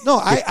 buddy.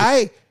 No,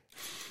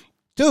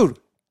 dude,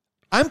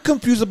 I'm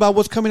confused about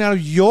what's coming out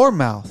of your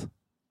mouth.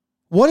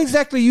 What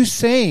exactly are you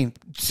saying?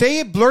 Say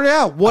it, blurt it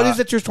out. What is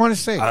it you're trying to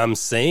say? I'm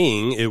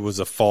saying it was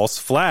a false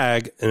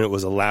flag, and it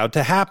was allowed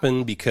to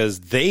happen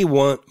because they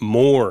want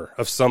more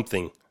of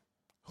something.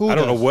 I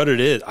don't know what it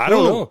is. I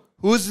don't know.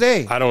 Who's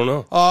they? I don't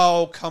know.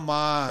 Oh, come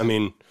on. I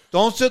mean,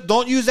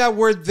 don't use that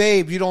word they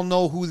if you don't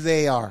know who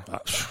they are.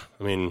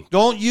 I mean,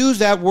 don't use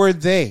that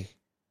word they.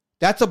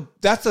 That's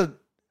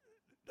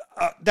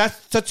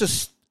such a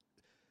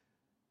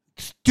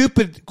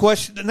stupid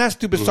question. Not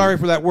stupid. Sorry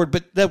for that word,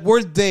 but that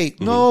word they.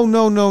 No.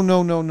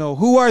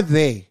 Who are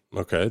they?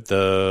 Okay,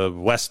 the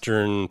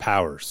Western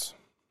powers.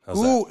 How's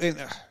who?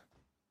 that?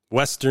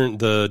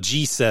 The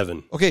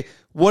G7. Okay,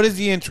 what is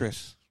the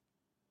interest?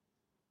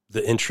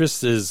 The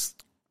interest is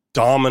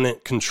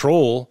dominant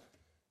control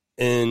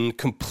and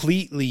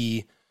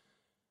completely.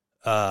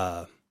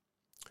 They're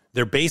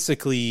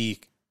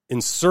basically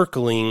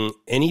encircling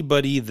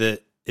anybody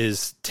that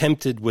is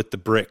tempted with the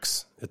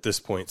BRICS at this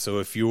point. So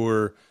if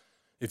you're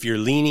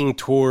leaning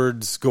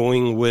towards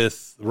going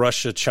with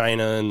Russia,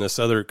 China, and this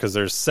other, because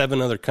there's 7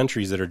 other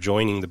countries that are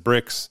joining the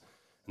BRICS,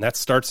 and that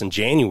starts in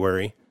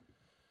January.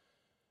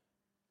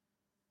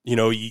 You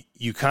know,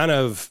 you kind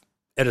of,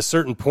 at a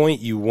certain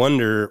point, you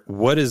wonder,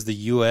 what is the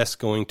U.S.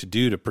 going to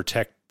do to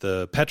protect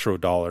the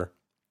petrodollar?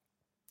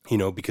 You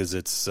know, because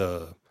it's,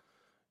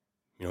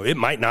 it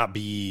might not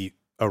be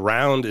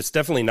around. It's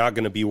definitely not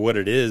going to be what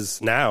it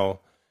is now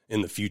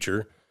in the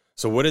future.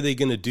 So what are they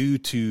going to do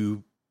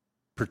to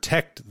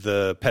protect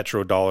the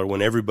petrodollar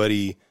when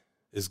everybody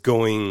is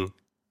going,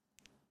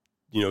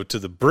 to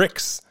the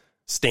BRICS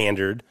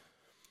standard?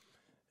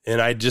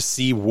 And I just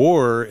see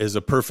war as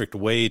a perfect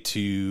way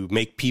to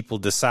make people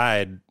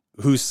decide,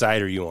 whose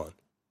side are you on?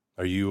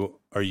 Are you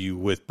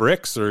with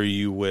BRICS, or are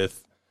you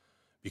with,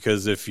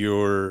 because if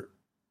you're,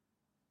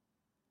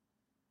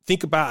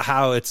 think about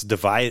how it's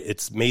divided,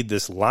 it's made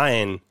this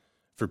line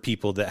for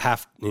people that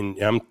have, and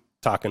I'm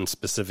talking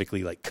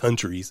specifically like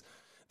countries,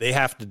 they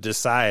have to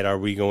decide, are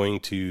we going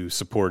to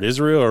support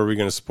Israel, or are we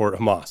going to support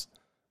Hamas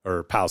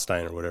or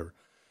Palestine or whatever?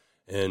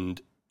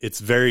 And it's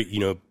very,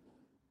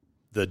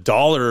 the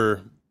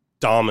dollar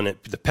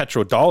dominant, the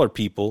petrodollar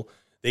people,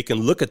 they can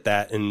look at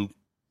that and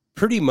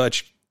pretty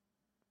much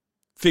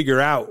figure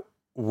out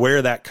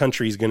where that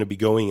country is going to be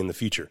going in the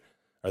future.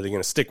 Are they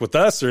going to stick with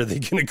us, or are they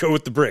going to go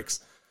with the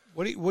BRICS?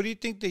 What do you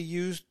think they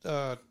used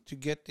to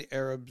get the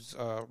Arabs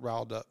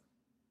riled up?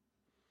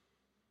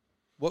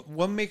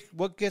 What makes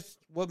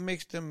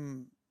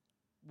them?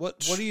 What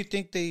do you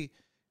think you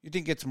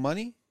think it's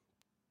money?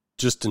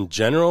 Just in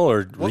general,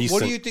 or recent?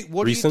 What do you think?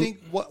 What do you think?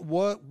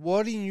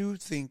 What do you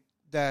think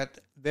that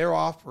they're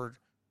offered?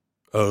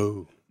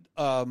 Oh.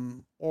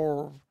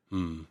 Or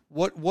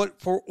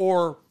what for?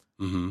 Or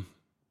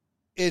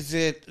is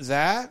it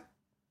that?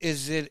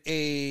 Is it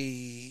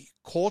a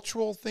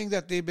cultural thing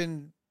that they've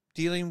been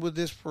dealing with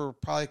this for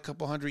probably a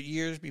couple 100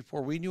 years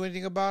before we knew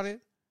anything about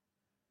it?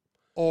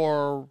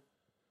 Or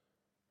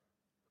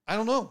I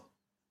don't know.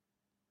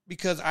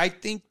 Because I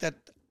think that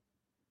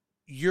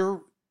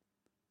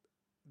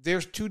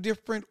there's 2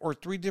 different or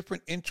 3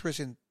 different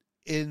interests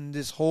in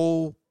this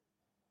whole,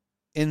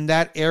 in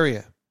that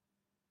area.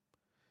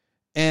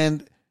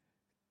 And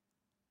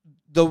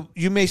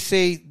you may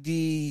say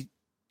the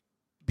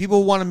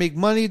people who want to make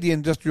money, the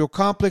industrial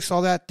complex,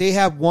 all that, they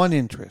have one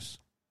interest.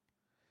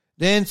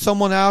 Then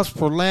someone else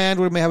for land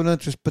may have an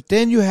interest. But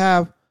then you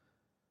have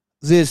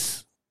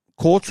this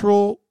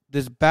cultural,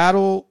 this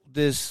battle,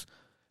 this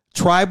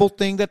tribal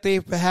thing that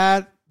they've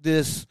had,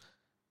 this,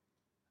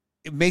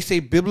 it may say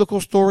biblical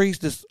stories,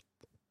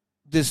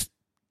 this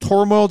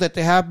turmoil that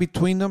they have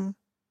between them.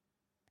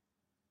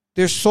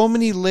 There's so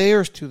many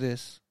layers to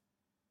this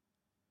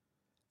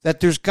that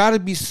there's got to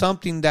be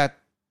something that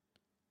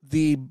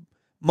the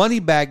money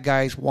bag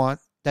guys want,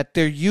 that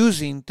they're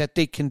using, that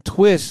they can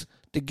twist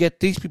to get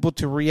these people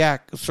to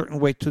react a certain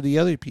way to the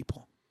other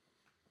people.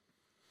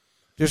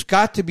 There's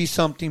got to be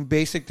something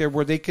basic there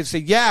where they can say,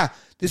 yeah,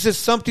 this is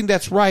something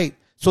that's right,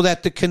 so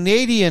that the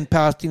Canadian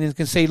Palestinians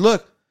can say,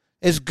 look,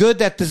 it's good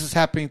that this is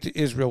happening to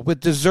Israel. It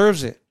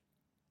deserves it.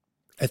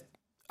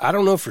 I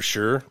don't know for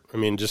sure. I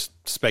mean, just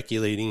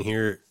speculating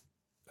here,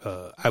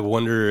 I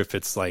wonder if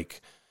it's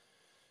like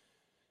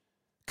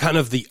kind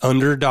of the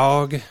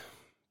underdog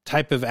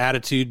type of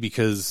attitude,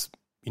 because,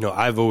 you know,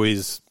 I've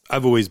always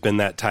been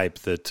that type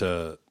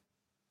that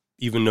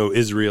even though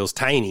Israel's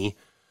tiny,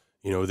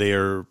 you know, they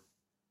are,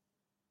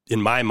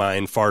 in my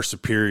mind, far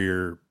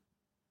superior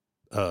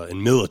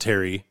in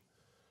military,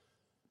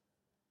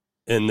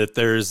 and that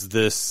there's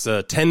this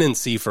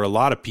tendency for a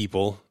lot of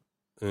people,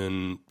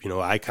 and, you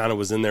know, I kind of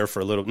was in there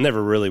for a little,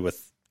 never really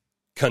with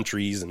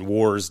countries and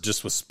wars,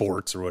 just with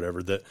sports or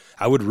whatever, that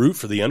I would root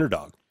for the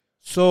underdog.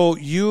 So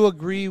you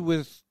agree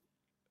with,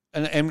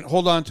 and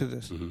hold on to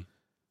this. Mm-hmm.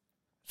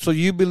 So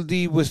you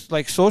believe with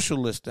like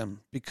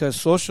socialism, because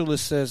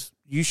socialist says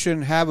you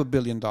shouldn't have $1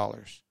 billion.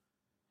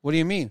 What do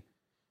you mean?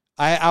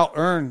 I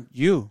out-earned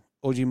you,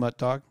 OG Mutt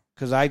Dog,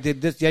 because I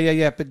did this.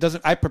 Yeah. But it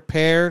doesn't. I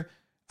prepared.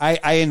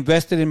 I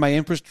invested in my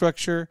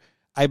infrastructure.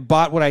 I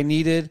bought what I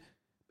needed,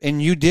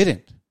 and you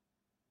didn't.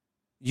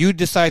 You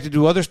decided to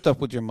do other stuff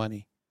with your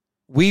money.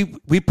 We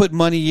put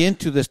money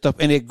into this stuff,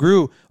 and it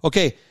grew.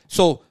 Okay,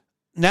 so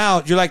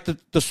now you're like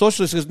the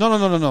socialist says,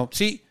 no.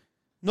 See,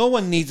 no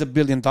one needs $1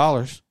 billion.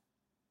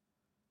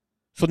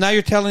 So now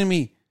you're telling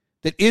me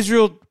that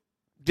Israel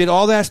did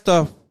all that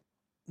stuff.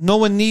 No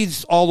one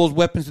needs all those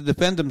weapons to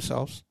defend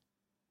themselves.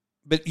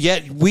 But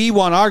yet we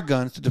want our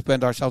guns to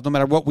defend ourselves no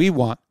matter what we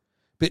want.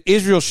 But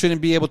Israel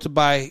shouldn't be able to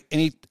buy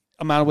any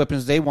amount of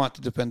weapons they want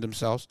to defend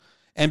themselves.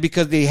 And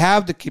because they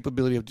have the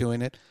capability of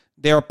doing it,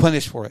 they are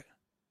punished for it.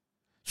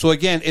 So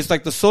again, it's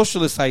like the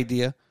socialist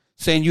idea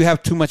saying you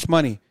have too much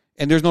money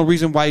and there's no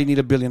reason why you need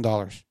 $1 billion.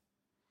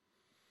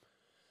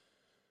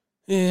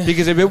 Yeah.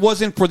 Because if it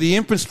wasn't for the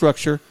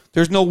infrastructure,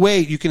 there's no way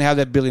you can have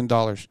that $1 billion.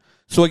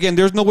 So again,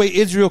 there's no way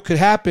Israel could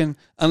happen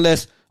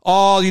unless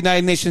all the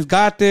United Nations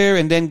got there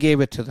and then gave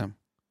it to them.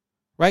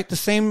 Right? The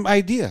same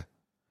idea.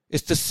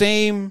 It's the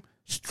same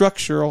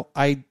structural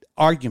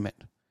argument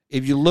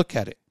if you look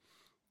at it.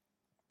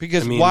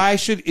 Because why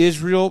should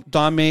Israel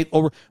dominate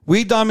over...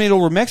 We dominate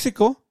over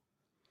Mexico.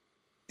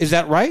 Is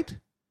that right?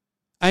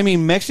 I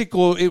mean,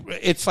 Mexico,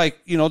 it's like,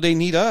 you know, they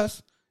need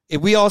us.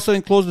 If we also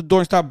close the door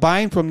and start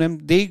buying from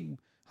them,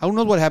 I don't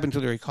know what happened to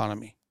their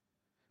economy.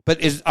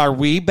 But are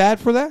we bad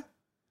for that?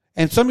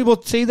 And some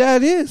people say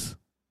that it is.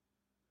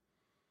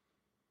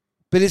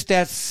 But it's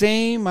that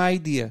same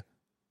idea.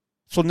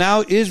 So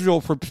now Israel,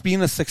 for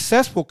being a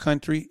successful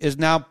country, is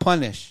now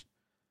punished.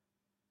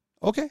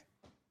 Okay.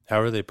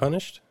 How are they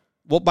punished?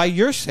 Well, by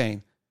your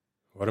saying.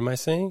 What am I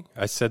saying?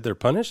 I said they're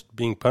punished,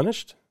 being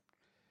punished?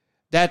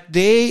 That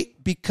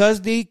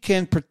because they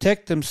can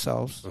protect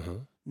themselves,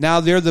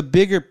 now they're the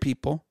bigger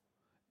people,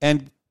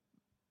 and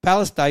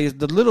Palestine is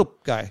the little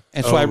guy.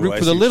 And so I root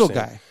for the little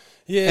guy.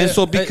 Yeah. And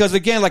so because,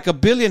 again, like a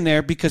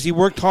billionaire, because he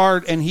worked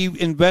hard and he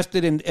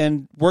invested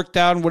and worked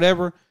out and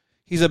whatever,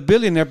 he's a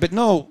billionaire. But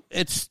no,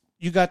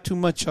 you got too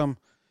much, you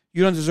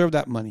don't deserve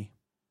that money.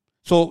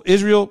 So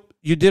Israel,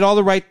 you did all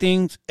the right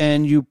things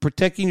and you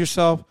protecting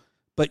yourself,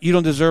 but you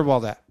don't deserve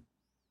all that.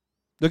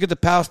 Look at the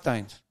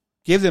Palestinians.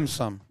 Give them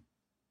some.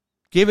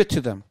 Give it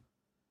to them.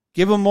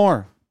 Give them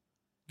more.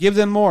 Give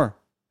them more.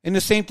 And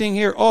the same thing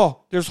here.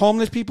 Oh, there's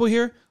homeless people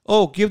here.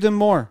 Oh, give them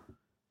more.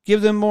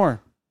 Give them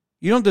more.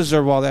 You don't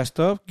deserve all that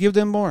stuff. Give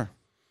them more.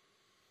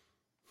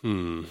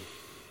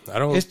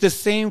 It's the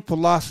same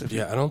philosophy.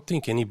 Yeah, I don't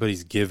think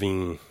anybody's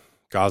giving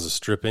Gaza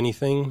Strip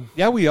anything.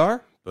 Yeah, we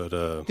are.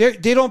 But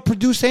they don't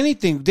produce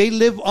anything. They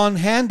live on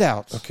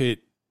handouts. Okay,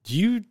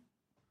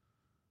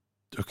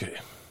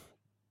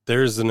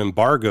 there's an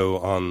embargo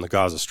on the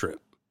Gaza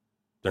Strip.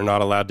 They're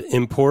not allowed to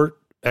import,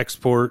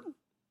 export,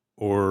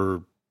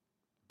 or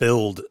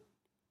build.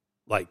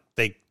 Like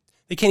they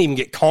can't even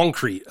get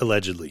concrete,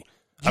 allegedly.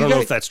 I don't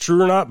know if that's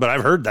true or not, but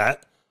I've heard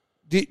that.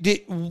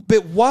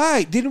 But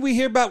why? Didn't we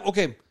hear about...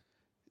 Okay,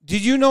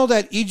 did you know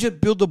that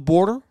Egypt built a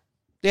border?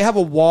 They have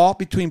a wall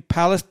between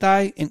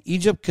Palestine and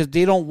Egypt because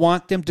they don't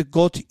want them to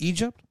go to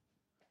Egypt?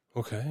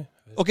 Okay.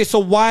 Okay, so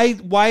why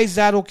is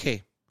that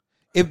okay?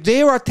 If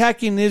they are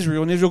attacking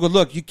Israel and Israel goes,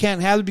 look, you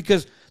can't have it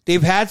because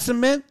they've had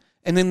cement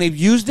and then they've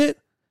used it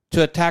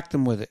to attack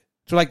them with it.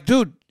 So like,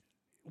 dude,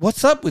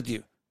 what's up with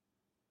you?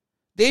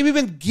 They've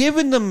even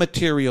given them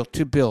material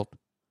to build.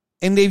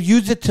 and they've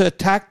used it to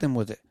attack them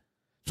with it.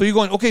 So you're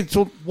going, okay,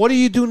 so what do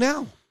you do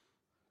now?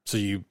 So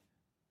you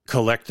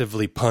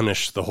collectively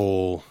punish the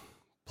whole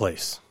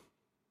place,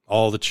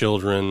 all the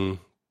children,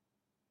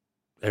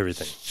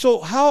 everything. So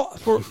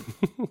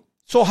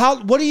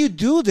what do you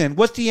do then?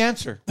 What's the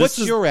answer? What's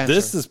your answer?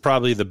 This is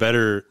probably the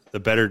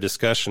better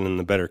discussion and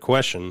the better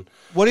question.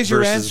 What is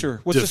your answer?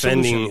 What's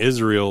defending the solution?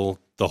 Israel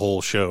the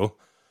whole show?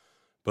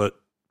 But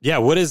yeah,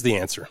 what is the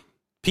answer?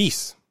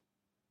 Peace.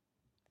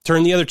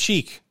 Turn the other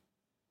cheek.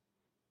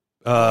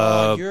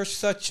 You're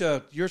such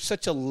a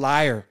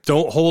liar.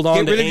 Don't hold on to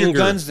anger. Get rid of your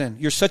guns then.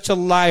 You're such a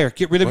liar.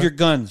 Get rid of your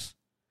guns.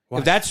 Why?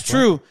 If that's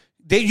true,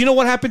 you know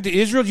what happened to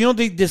Israel? You know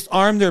they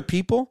disarmed their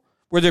people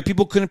where their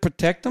people couldn't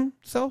protect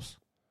themselves?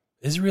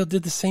 Israel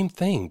did the same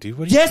thing, dude.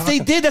 What are yes, they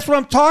did. That's what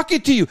I'm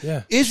talking to you.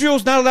 Yeah.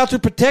 Israel's not allowed to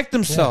protect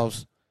themselves.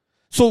 Yeah.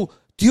 So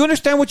do you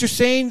understand what you're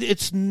saying?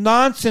 It's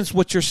nonsense.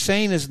 What you're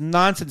saying is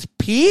nonsense.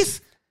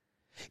 Peace?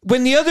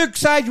 When the other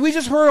side, we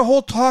just heard a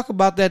whole talk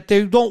about that.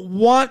 They don't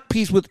want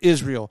peace with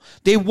Israel.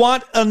 They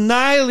want to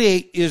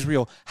annihilate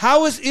Israel.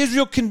 How is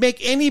Israel can make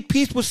any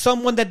peace with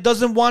someone that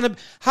doesn't want to?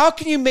 How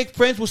can you make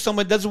friends with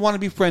someone that doesn't want to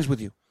be friends with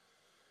you?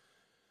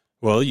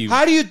 Well,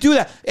 how do you do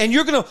that? And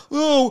you're going to,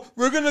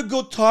 we're going to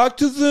go talk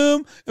to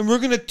them and we're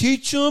going to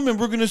teach them and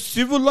we're going to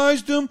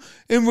civilize them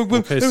and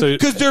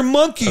because they're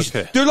monkeys.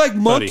 Okay. They're like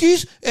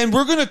monkeys and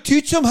we're going to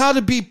teach them how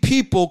to be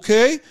people,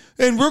 okay?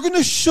 And we're going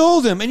to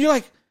show them. And you're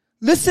like,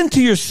 listen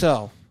to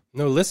yourself.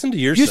 No, listen to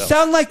yourself. You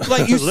sound like these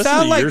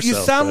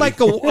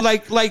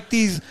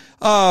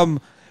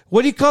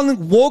what do you call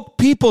them? Woke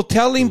people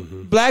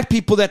telling black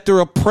people that they're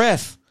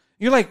oppressed.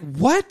 You're like,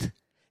 what?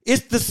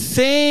 It's the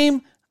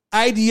same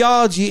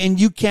ideology and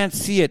you can't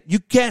see it. You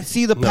can't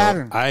see the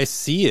pattern. I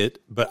see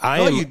it, but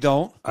you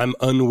don't. I'm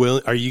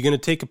unwilling. Are you going to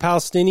take a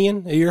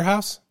Palestinian at your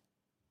house?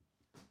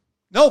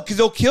 No, because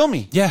they'll kill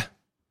me. Yeah.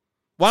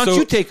 Why don't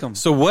you take them?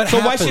 So what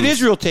happens? Why should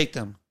Israel take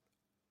them?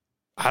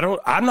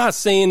 I'm not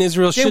saying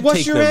Israel should take them.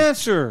 What's your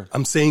answer?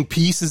 I'm saying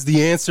peace is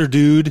the answer,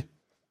 dude.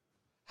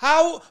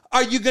 How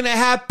are you going to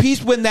have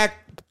peace when that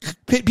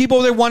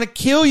people that want to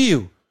kill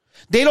you?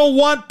 They don't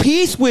want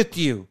peace with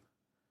you.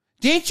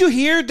 Didn't you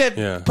hear that,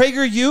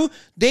 PragerU?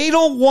 They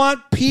don't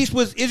want peace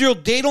with Israel.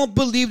 They don't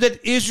believe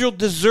that Israel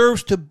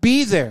deserves to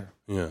be there.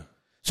 Yeah.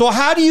 So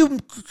how do you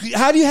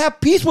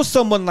have peace with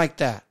someone like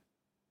that?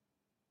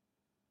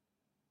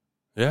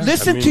 Yeah.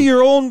 Listen to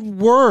your own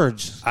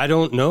words. I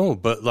don't know,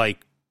 but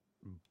like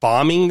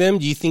bombing them,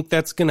 do you think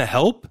that's going to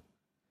help?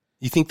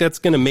 You think that's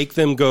going to make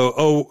them go,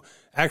 oh,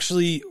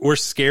 actually, we're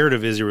scared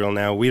of Israel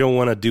now. We don't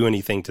want to do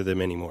anything to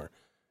them anymore.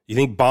 You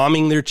think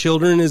bombing their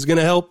children is going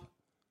to help?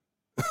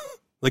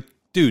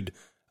 Dude,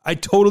 I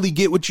totally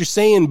get what you're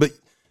saying, but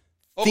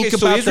think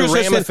about the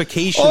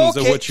ramifications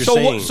of what you're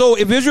saying. So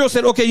if Israel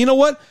said, okay, you know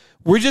what?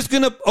 We're going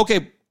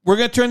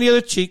to turn the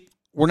other cheek.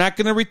 We're not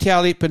going to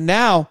retaliate, but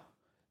now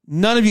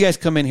none of you guys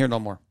come in here no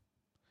more.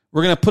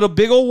 We're going to put a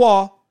big old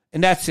wall,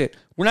 and that's it.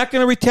 We're not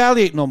going to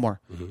retaliate no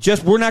more.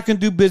 Just we're not going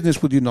to do business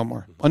with you no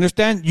more.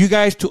 Understand? You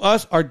guys, to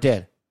us, are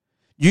dead.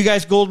 You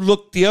guys go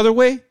look the other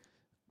way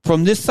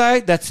from this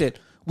side, that's it.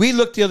 We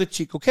look the other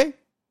cheek, okay?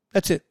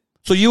 That's it.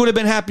 So you would have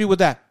been happy with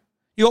that.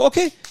 You go,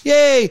 okay,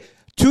 yay,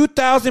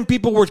 2,000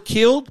 people were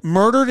killed,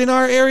 murdered in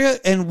our area,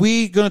 and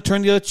we going to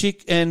turn the other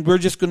cheek, and we're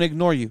just going to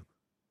ignore you.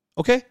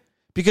 Okay?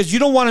 Because you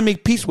don't want to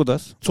make peace with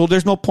us, so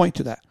there's no point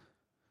to that.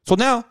 So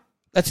now,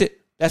 that's it.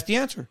 That's the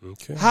answer.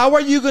 Okay. How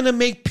are you going to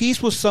make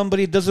peace with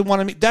somebody that doesn't want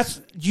to make...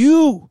 That's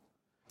you.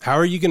 How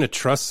are you going to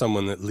trust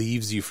someone that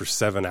leaves you for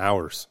 7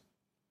 hours?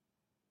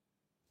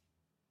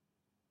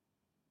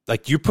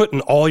 Like, you're putting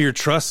all your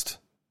trust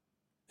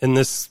in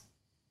this...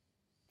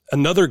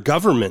 another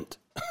government.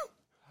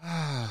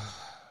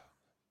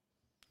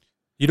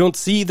 You don't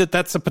see that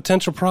that's a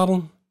potential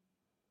problem?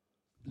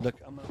 Look,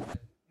 you want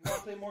to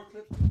play more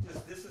clips?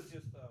 This is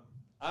just...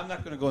 I'm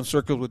not going to go in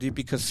circles with you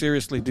because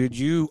seriously, dude,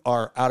 you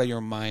are out of your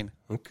mind.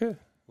 Okay.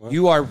 Well,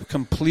 you are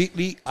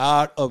completely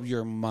out of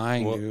your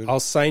mind, dude.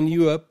 I'll sign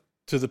you up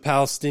to the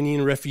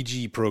Palestinian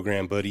refugee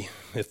program, buddy,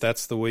 if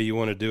that's the way you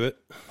want to do it.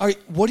 All right,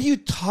 what are you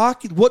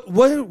talking? What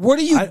are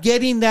you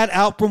getting that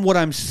out from what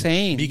I'm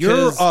saying?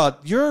 Because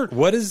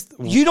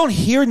you don't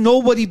hear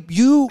nobody.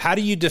 How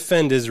do you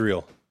defend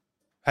Israel?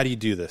 How do you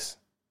do this?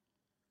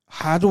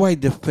 How do I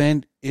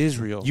defend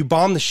Israel? You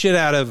bomb the shit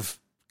out of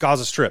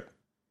Gaza Strip.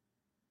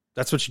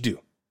 That's what you do.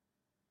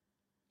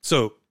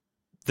 So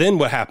then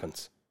what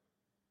happens?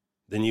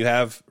 Then you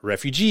have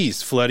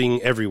refugees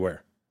flooding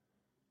everywhere.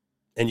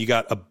 And you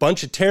got a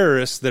bunch of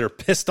terrorists that are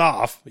pissed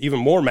off, even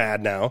more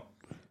mad now.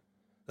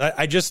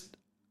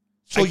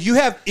 So you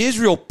have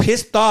Israel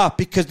pissed off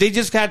because they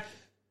just had...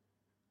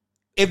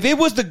 If it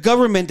was the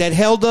government that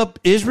held up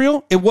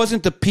Israel, it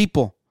wasn't the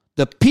people.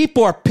 The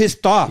people are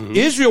pissed off. Mm-hmm.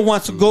 Israel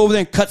wants to go over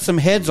there and cut some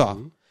heads off.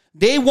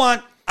 They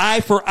want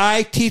eye for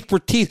eye, teeth for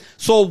teeth.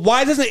 So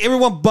why doesn't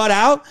everyone butt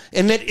out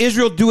and let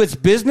Israel do its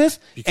business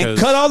and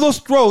cut all those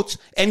throats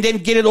and then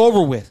get it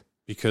over with?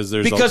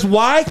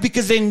 Why?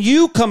 Because then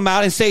you come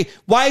out and say,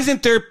 why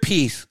isn't there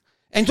peace?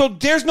 And so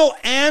there's no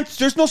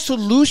answer, there's no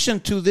solution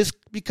to this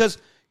because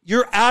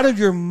You're out of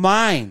your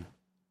mind.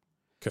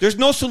 There's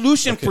no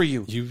solution for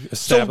you.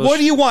 So what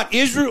do you want?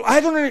 Israel? I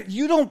don't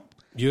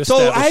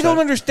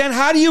understand.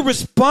 How do you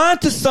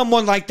respond to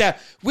someone like that?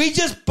 We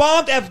just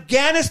bombed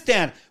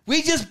Afghanistan.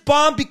 We just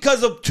bombed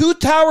because of 2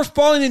 towers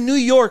falling in New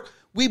York.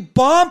 We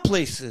bomb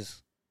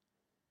places.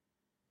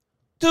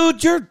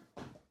 Dude, you're...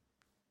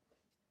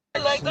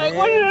 You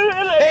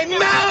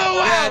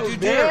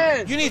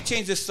need to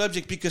change the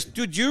subject because,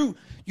 dude, you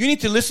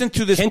need to listen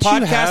to this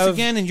podcast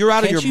again, and you're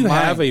out of your mind. Can't you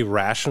have a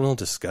rational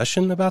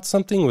discussion about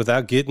something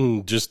without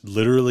getting just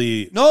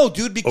literally no,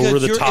 dude?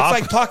 Because it's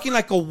like talking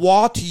like a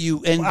wall to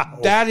you, and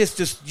that is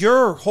just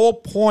your whole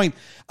point.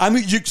 I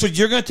mean, so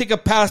you're going to take a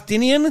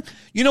Palestinian?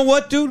 You know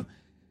what, dude?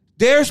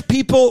 There's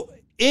people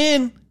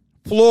in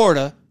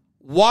Florida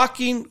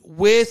walking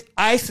with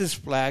ISIS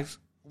flags,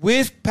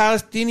 with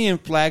Palestinian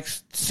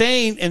flags,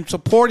 saying and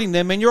supporting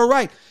them, and you're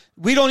right.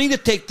 We don't need to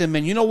take them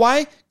in. You know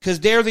why? Because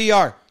there they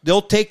are.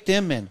 They'll take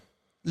them in.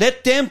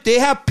 Let them, they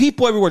have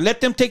people everywhere.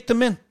 Let them take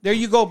them in. There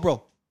you go,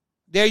 bro.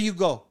 There you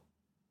go.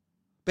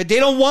 But they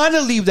don't want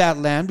to leave that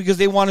land because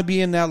they want to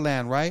be in that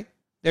land, right?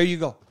 There you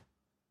go.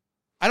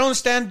 I don't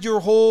understand your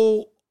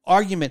whole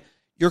argument.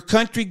 Your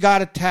country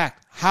got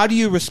attacked. How do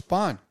you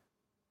respond?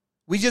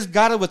 We just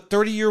got a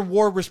 30-year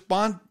war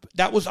respond.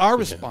 That was our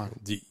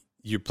response.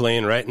 You're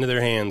playing right into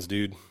their hands,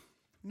 dude.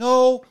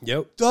 No.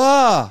 Yep.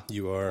 Duh.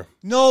 You are.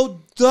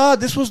 No, duh.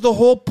 This was the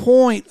whole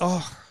point.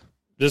 Oh.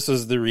 This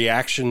is the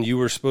reaction you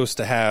were supposed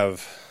to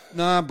have.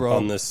 Nah, bro.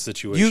 On this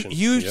situation.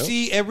 You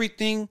see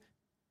everything.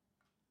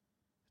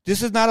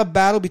 This is not a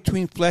battle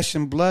between flesh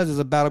and blood. It's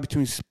a battle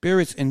between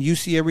spirits, and you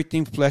see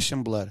everything flesh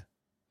and blood.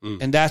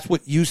 And that's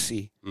what you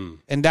see.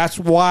 And that's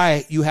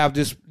why you have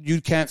this.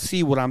 You can't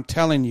see what I'm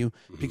telling you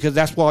because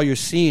that's why you're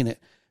seeing it.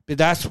 But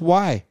that's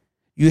why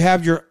you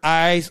have your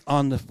eyes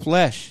on the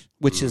flesh,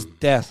 which is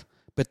death.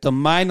 But the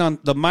mind on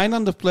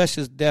the flesh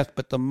is death,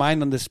 but the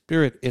mind on the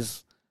spirit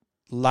is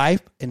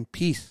life and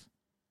peace.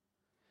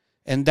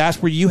 And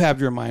that's where you have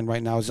your mind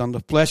right now, is on the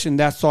flesh, and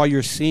that's all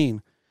you're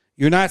seeing.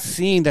 You're not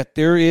seeing that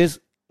there is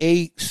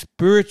a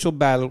spiritual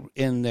battle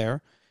in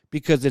there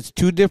because it's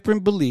 2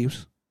 different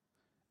beliefs,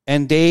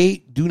 and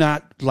they do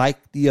not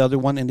like the other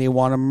one, and they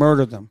want to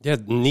murder them. Yeah,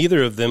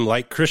 neither of them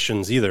like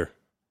Christians either.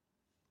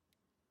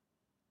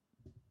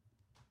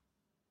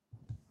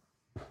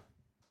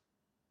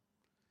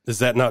 Is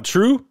that not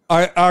true?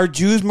 Are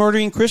Jews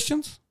murdering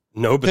Christians?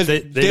 No, but they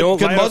don't.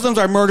 Because Muslims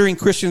are murdering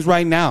Christians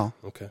right now.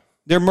 Okay.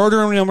 They're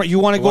murdering them. You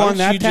want to go on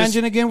that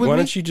tangent again with me? Why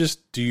don't you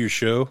just do your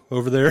show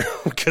over there?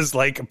 Because,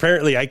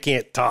 apparently I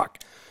can't talk.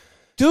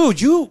 Dude,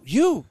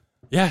 you.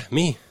 Yeah,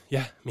 me.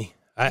 Yeah, me.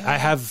 I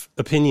have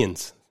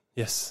opinions.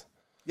 Yes.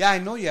 Yeah, I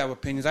know you have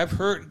opinions. I've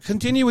heard.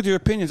 Continue with your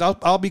opinions.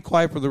 I'll be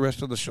quiet for the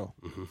rest of the show.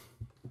 Mm-hmm.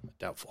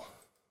 Doubtful.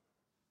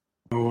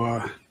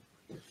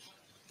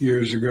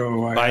 Years ago,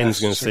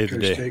 Biden's going to save the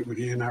day. State when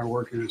he and I were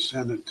working in the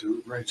Senate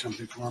to write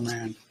something for a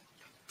man.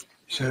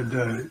 He said,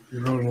 he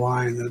wrote a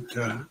line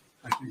that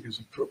I think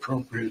is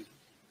appropriate.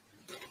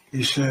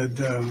 He said,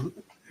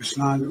 it's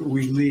not,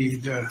 we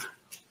lead,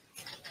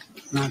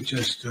 not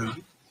just,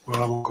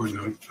 well, I won't go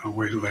into it. I'll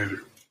wait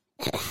later.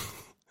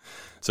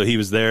 So he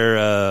was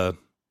there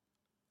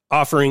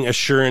offering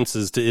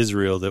assurances to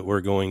Israel that we're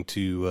going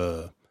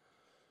to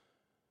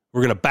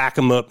back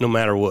them up no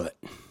matter what.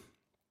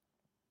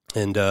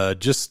 And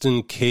just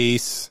in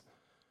case,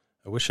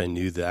 I wish I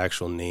knew the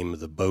actual name of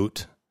the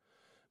boat,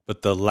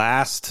 but the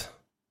last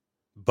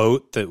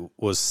boat that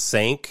was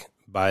sank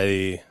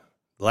the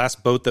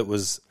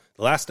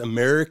last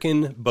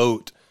American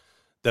boat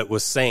that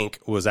was sank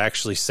was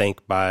actually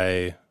sank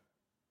by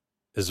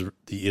the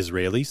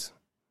Israelis.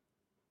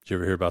 Did you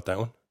ever hear about that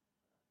one?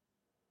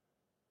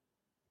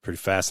 Pretty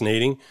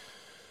fascinating.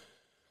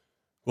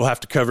 We'll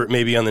have to cover it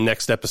maybe on the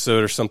next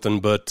episode or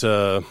something, but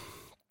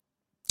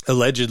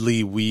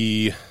allegedly,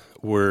 we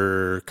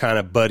were kind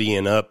of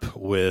buddying up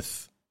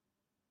with,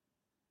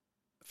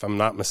 if I'm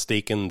not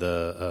mistaken,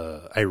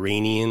 the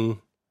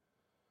Iranian,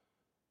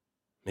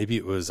 maybe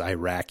it was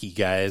Iraqi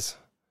guys,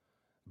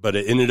 but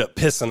it ended up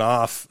pissing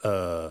off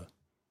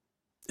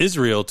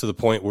Israel to the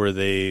point where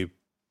they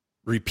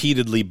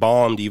repeatedly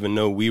bombed, even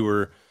though we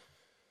were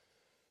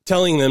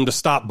telling them to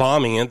stop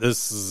bombing it.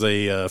 This is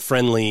a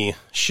friendly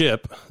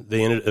ship.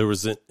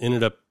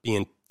 Ended up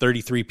being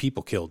 33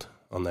 people killed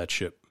on that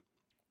ship.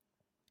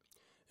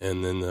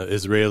 And then the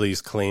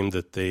Israelis claimed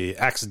that they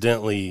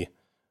accidentally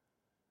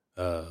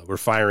were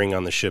firing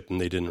on the ship and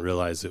they didn't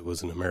realize it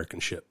was an American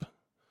ship.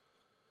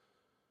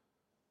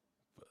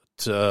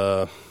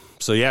 But,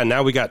 so yeah,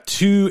 now we got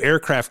 2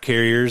 aircraft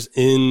carriers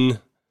in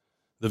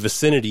the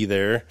vicinity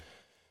there,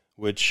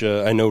 which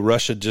I know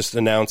Russia just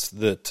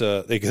announced that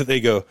they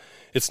go,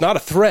 it's not a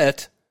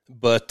threat,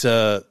 but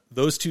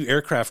those 2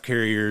 aircraft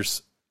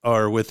carriers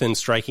are within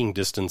striking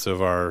distance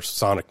of our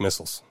sonic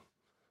missiles.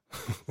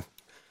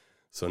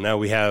 So now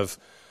we have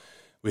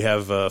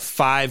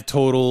 5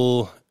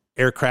 total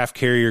aircraft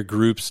carrier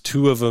groups.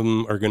 2 of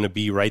them are going to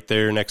be right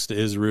there next to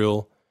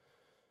Israel.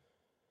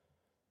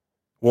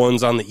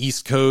 One's on the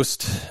East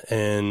Coast,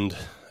 and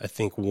I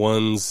think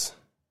one's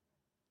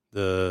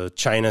the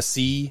China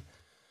Sea.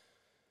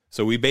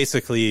 So we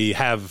basically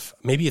have,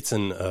 maybe it's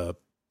in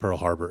Pearl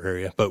Harbor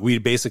area, but we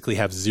basically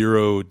have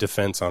zero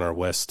defense on our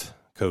west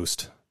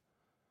coast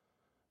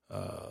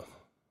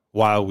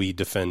while we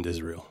defend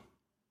Israel.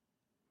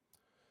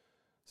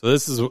 So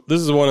this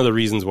is one of the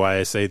reasons why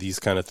I say these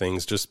kind of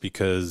things, just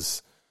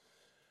because,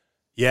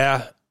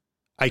 yeah,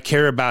 I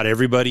care about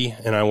everybody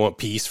and I want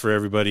peace for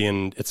everybody,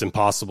 and it's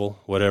impossible,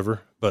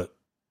 whatever. But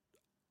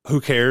who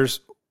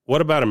cares?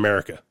 What about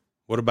America?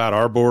 What about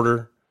our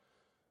border?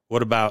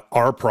 What about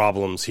our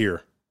problems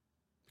here?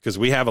 Because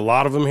we have a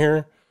lot of them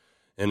here.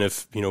 And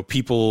if,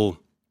 people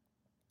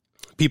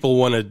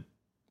want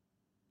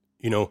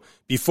to,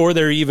 before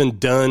they're even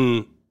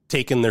done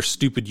taking their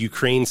stupid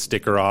Ukraine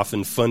sticker off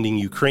and funding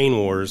Ukraine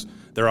wars,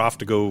 they're off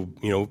to go,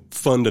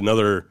 fund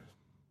another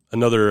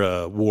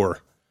war.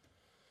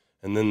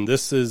 And then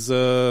this is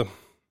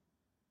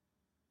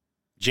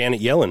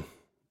Janet Yellen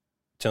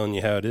telling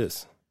you how it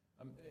is.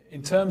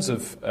 In terms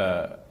of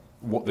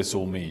what this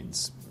all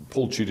means,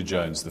 Paul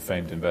Tudor-Jones, the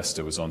famed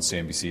investor, was on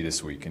CNBC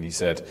this week, and he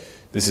said,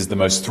 "This is the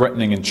most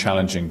threatening and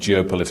challenging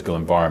geopolitical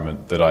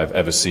environment that I've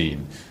ever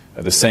seen.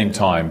 At the same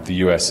time, the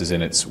US is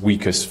in its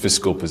weakest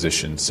fiscal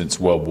position since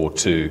World War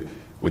II,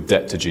 with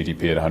debt to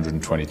GDP at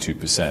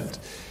 122%.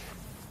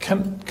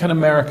 Can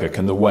America,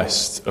 can the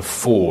West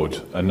afford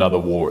another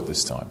war at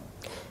this time?"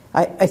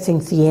 I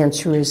think the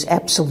answer is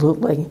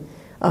absolutely.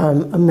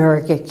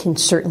 America can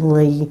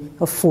certainly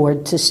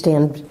afford to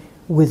stand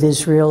with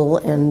Israel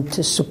and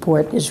to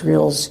support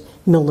Israel's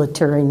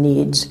military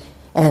needs.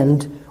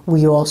 And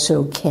we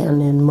also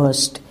can and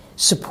must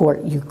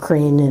support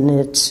Ukraine in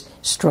its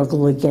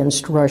struggle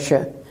against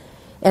Russia.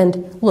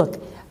 And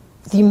look,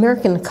 the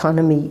American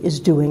economy is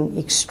doing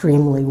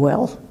extremely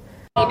well.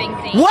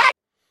 What?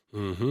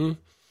 Mm-hmm.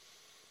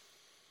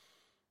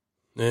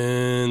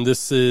 And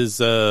this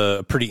is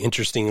a pretty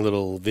interesting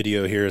little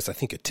video here. It's, I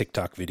think, a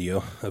TikTok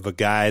video of a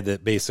guy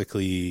that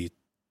basically,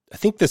 I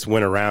think this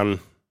went around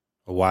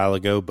a while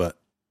ago, but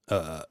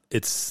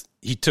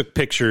he took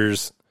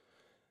pictures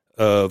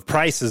of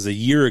prices a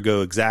year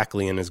ago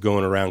exactly and is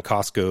going around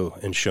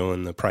Costco and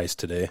showing the price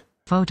today.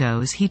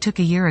 Photos he took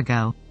a year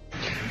ago.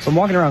 So I'm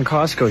walking around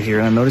Costco here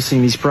and I'm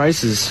noticing these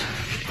prices.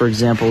 For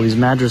example, these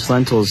Madras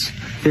lentils,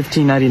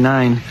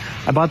 $15.99.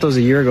 I bought those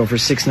a year ago for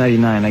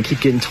 $6.99. I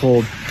keep getting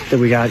told that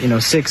we got,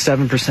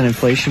 6-7%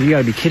 inflation. You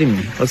gotta be kidding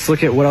me. Let's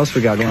look at what else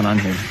we got going on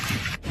here.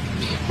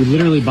 We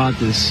literally bought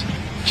this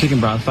chicken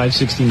broth,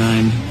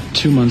 $5.69,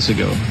 2 months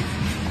ago.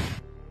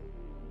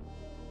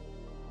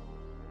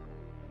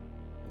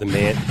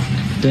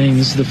 Dang,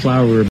 this is the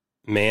flour we were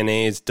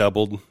mayonnaise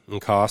doubled in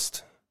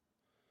cost.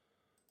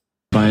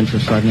 Buying for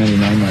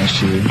 $5.99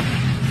 last year.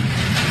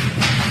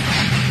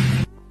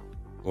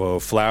 Well,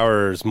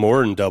 flour's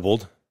more than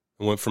doubled.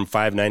 It went from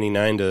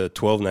 $5.99 to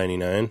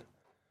 $12.99.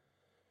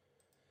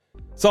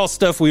 It's all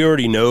stuff we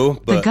already know,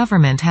 but the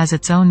government has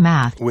its own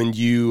math. When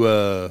you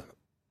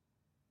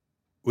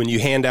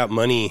hand out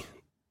money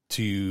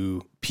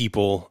to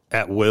people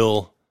at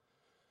will,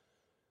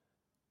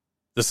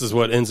 this is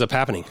what ends up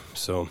happening.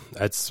 So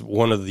that's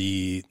one of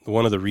the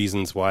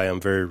reasons why I'm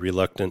very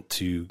reluctant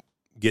to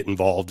get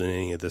involved in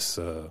any of this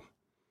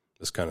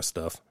kind of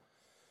stuff.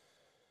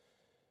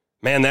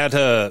 Man,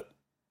 that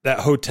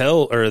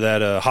hotel or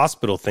that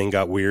hospital thing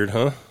got weird,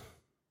 huh?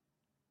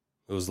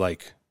 It was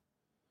like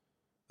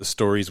the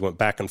stories went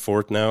back and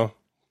forth now.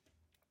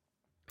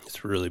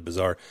 It's really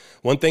bizarre.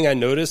 One thing I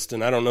noticed,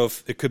 and I don't know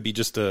if it could be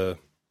just a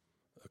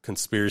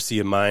conspiracy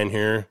of mine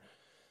here,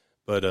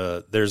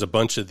 but there's a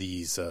bunch of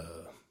these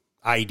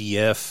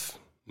IDF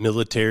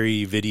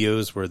military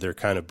videos where they're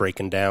kind of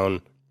breaking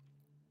down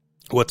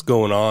what's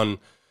going on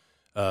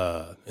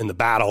in the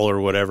battle or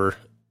whatever,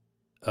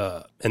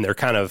 and they're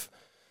kind of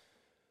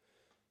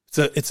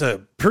it's a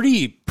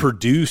pretty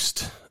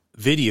produced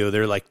video.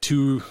 They're like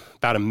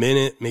about a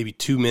minute, maybe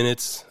 2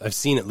 minutes. I've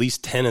seen at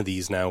least 10 of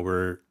these now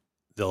where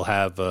they'll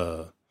have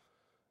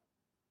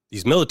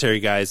these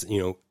military guys,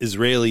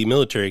 Israeli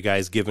military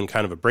guys, giving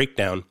kind of a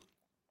breakdown.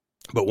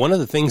 But one of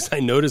the things I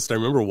noticed, I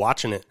remember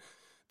watching it,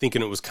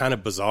 thinking it was kind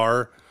of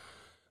bizarre.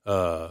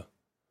 I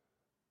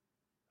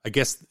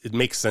guess it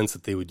makes sense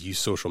that they would use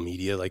social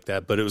media like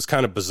that, but it was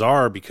kind of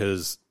bizarre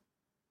because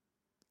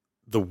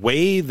the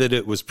way that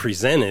it was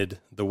presented,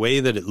 the way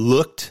that it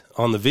looked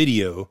on the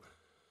video,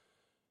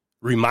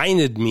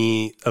 reminded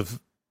me of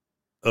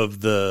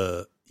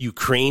the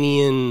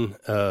Ukrainian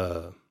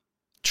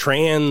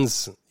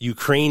trans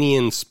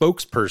Ukrainian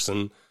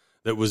spokesperson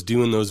that was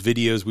doing those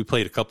videos. We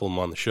played a couple of them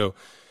on the show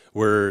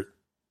where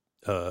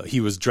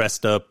he was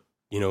dressed up,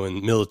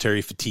 in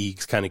military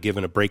fatigues, kind of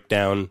giving a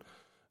breakdown.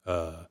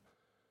 It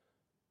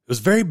was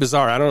very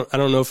bizarre. I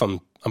don't know if I'm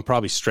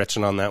probably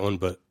stretching on that one,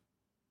 but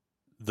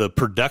the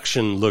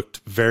production looked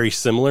very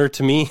similar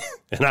to me,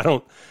 and I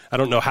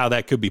don't know how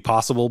that could be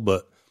possible,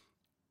 but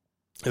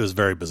it was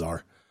very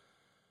bizarre.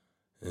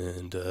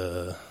 And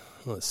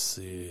let's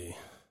see.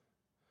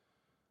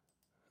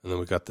 And then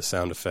we got the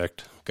sound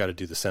effect. Got to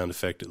do the sound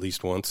effect at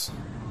least once.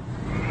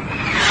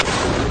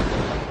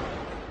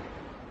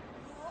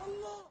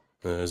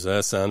 There's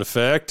that sound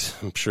effect.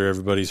 I'm sure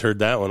everybody's heard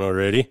that one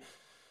already.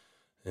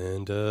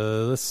 And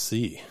let's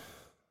see.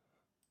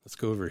 Let's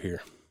go over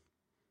here.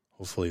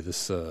 Hopefully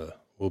this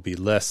will be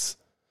less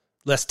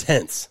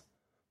tense.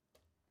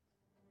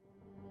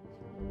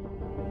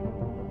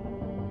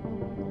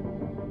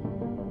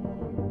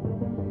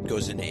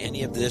 Goes into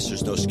any of this.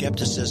 There's no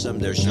skepticism.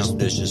 There's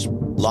just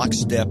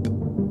lockstep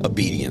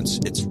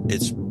obedience.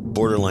 It's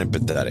borderline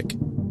pathetic.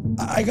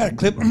 I got a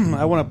clip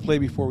I want to play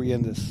before we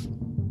end this.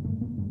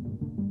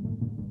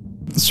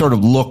 Sort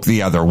of look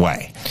the other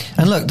way.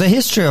 And look, the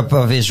history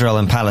of Israel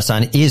and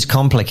Palestine is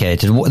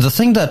complicated. The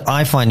thing that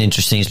I find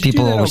interesting is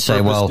people always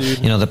say, well,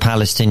 you know, the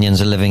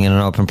Palestinians are living in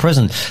an open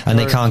prison and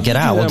they can't get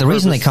out. Well, the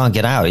reason they can't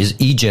get out is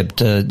Egypt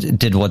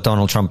did what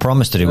Donald Trump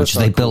promised to do, which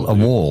is they built a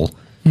wall.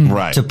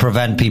 Right. To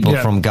prevent people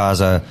from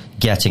Gaza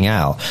getting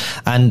out.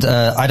 And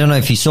I don't know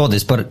if you saw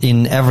this, but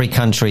in every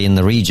country in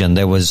the region,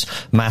 there was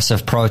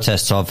massive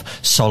protests of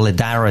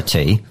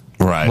solidarity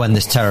when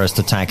this terrorist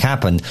attack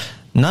happened.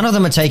 None of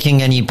them are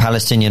taking any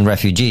Palestinian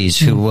refugees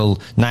who will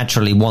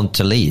naturally want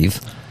to leave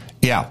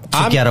to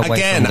get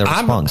away from the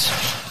response.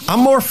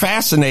 I'm more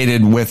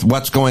fascinated with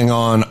what's going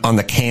on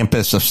the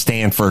campus of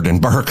Stanford and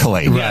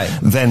Berkeley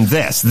than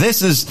this.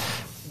 This has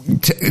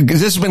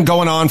been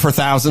going on for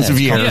thousands of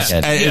years.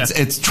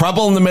 It's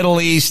trouble in the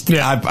Middle East.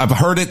 I've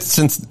heard it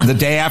since the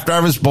day after I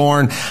was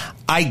born.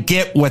 I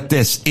get what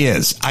this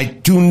is. I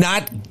do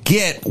not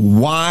get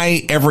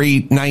why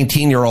every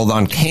 19-year-old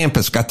on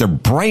campus got their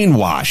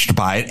brainwashed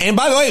by it. And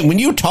by the way, when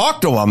you talk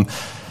to them,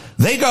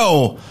 they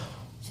go,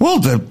 well,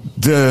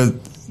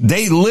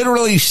 they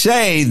literally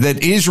say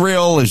that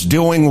Israel is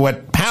doing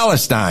what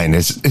Palestine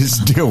is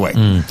doing.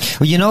 Well,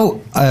 you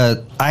know,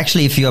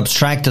 actually, if you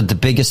abstract at the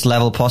biggest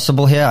level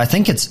possible here, I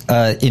think it's,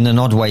 in an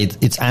odd way,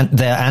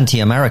 they're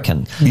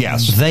anti-American.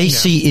 Yes. They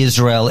see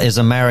Israel as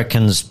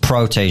Americans'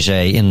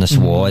 protege in this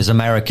war, as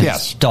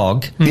Americans'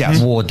 dog,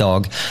 war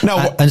dog.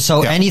 And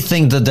so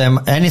anything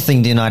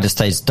the United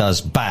States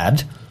does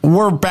bad,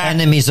 we're back.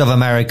 Enemies of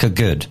America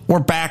good.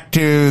 We're back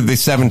to the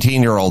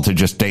 17-year-old who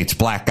just dates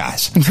black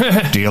guys.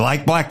 Do you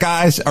like black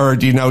guys, or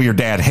do you know your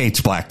dad hates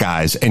black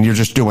guys and you're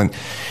just doing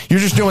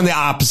the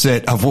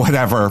opposite of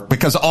whatever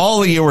because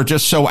all of you are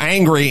just so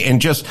angry and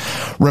just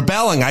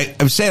rebelling? I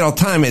say it all the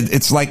time.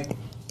 It's like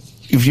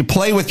if you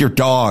play with your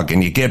dog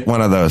and you get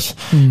one of those,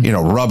 you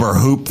know, rubber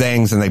hoop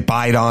things and they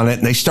bite on it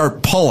and they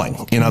start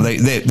pulling. You know,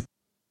 they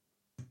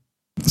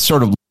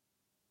sort of.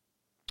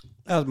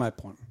 That was my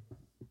point.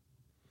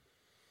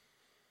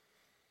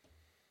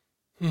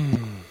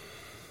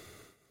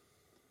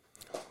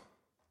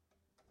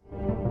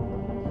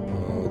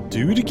 I'll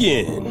do it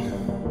again.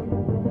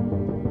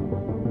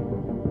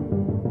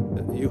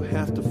 You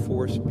have to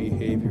force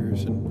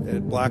behaviors, and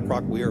at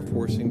BlackRock, we are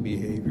forcing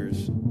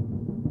behaviors.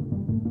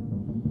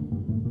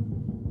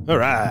 All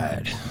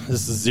right,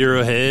 this is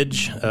Zero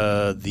Hedge.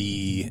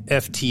 The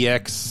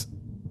FTX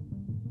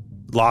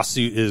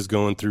lawsuit is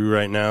going through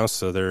right now,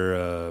 so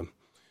they're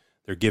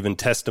giving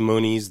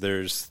testimonies.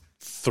 There's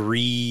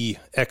 3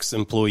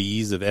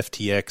 ex-employees of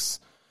FTX,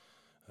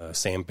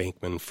 Sam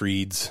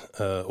Bankman-Fried's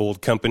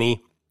old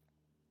company,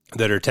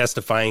 that are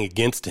testifying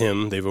against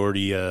him. They've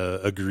already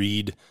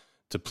agreed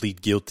to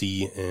plead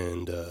guilty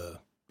and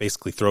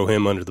basically throw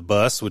him under the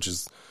bus, which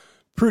is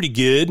pretty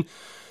good.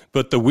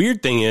 But the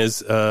weird thing is,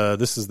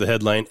 this is the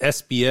headline,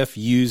 SBF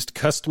used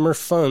customer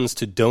funds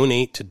to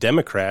donate to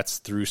Democrats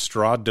through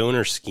straw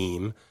donor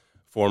scheme.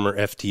 Former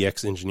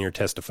FTX engineer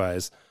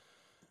testifies.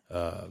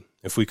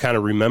 If we kind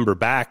of remember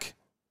back,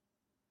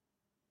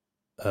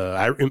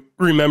 I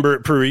remember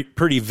it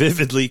pretty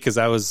vividly because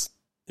I was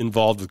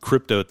involved with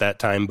crypto at that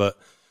time. But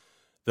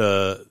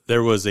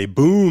there was a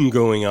boom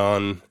going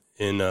on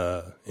in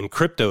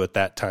crypto at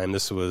that time.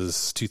 This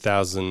was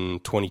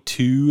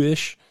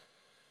 2022-ish,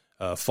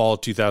 fall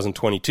of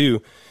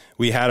 2022.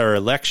 We had our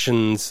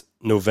elections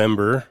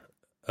November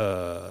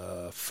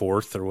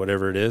 4th or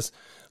whatever it is.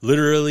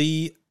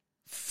 Literally,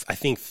 I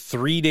think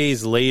 3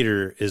 days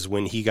later is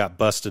when he got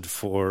busted.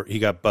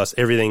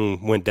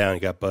 Everything went down.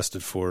 He got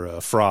busted for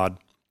fraud,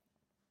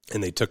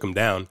 and they took him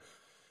down.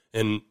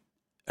 And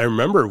I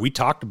remember we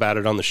talked about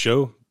it on the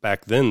show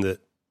back then that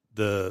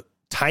the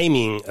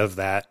timing of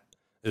that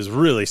is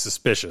really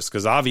suspicious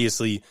because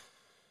obviously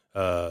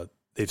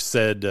they've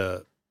said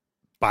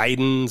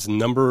Biden's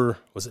number,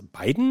 was it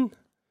Biden?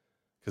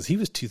 Because he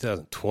was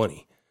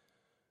 2020.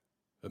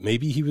 But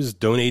maybe he was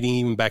donating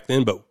even back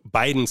then. But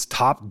Biden's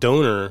top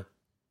donor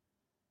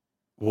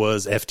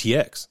was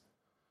FTX.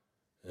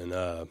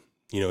 And,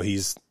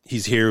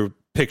 he's here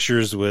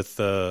pictures with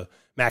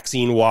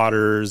Maxine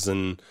Waters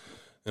and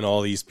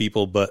all these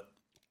people. But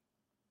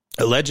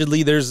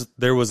allegedly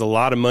there was a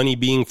lot of money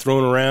being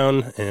thrown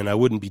around, and I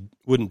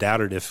wouldn't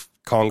doubt it if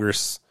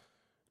Congress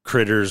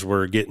critters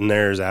were getting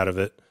theirs out of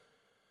it.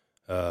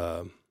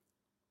 But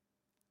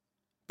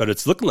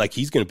it's looking like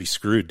he's going to be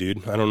screwed,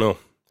 dude. I don't know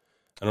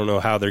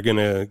how they're going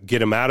to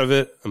get him out of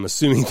it. I'm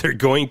assuming they're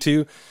going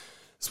to.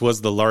 This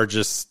was the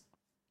largest,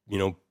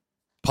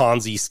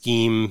 Ponzi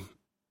scheme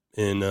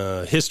in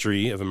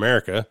history of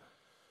America.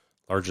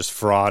 Largest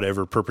fraud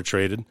ever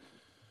perpetrated.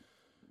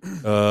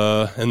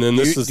 And then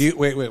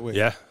wait.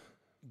 Yeah.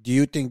 Do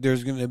you think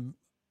there's going to?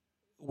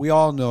 We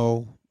all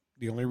know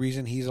the only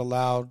reason he's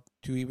allowed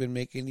to even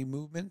make any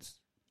movements,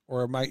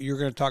 or you're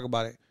going to talk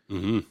about it,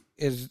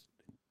 is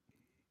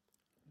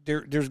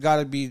there's got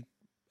to be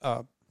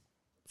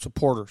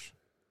supporters,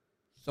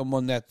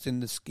 someone that's in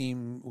the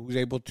scheme who's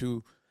able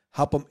to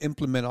help him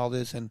implement all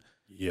this and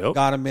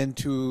got him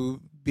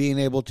into being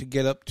able to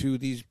get up to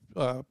these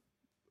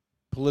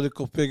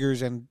political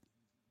figures and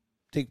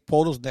take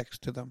photos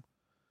next to them.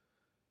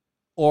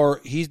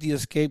 Or he's the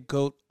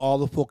scapegoat, all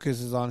the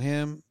focus is on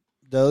him.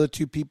 The other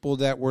two people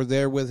that were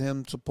there with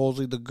him,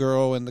 supposedly the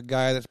girl and the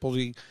guy that's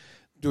supposedly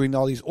doing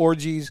all these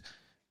orgies,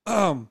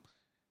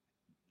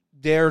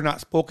 they're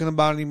not spoken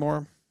about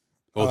anymore.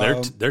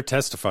 Well, they're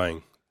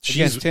testifying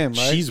against him,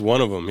 right? She's one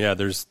of them. Yeah,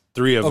 there's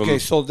 3 of them. Okay,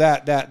 so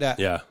that.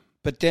 Yeah.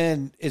 But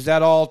then, is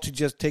that all to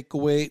just take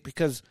away?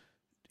 Because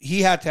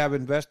he had to have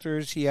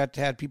investors. He had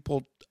to have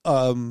people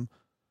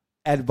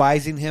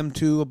advising him,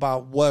 too,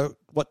 about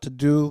what to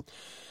do.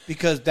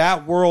 Because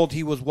that world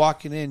he was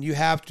walking in, you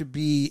have to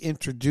be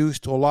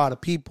introduced to a lot of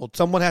people.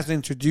 Someone has to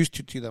introduce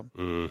you to them.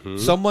 Mm-hmm.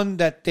 Someone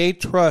that they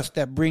trust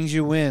that brings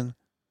you in,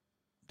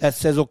 that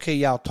says, okay,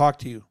 yeah, I'll talk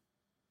to you.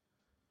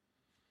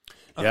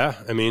 Yeah,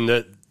 I mean,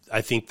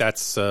 I think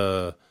that's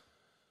how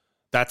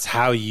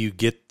you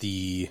get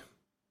the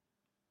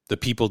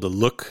people to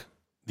look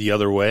the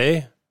other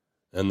way,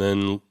 and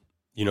then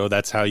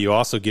that's how you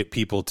also get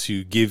people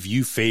to give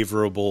you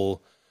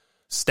favorable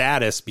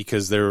status,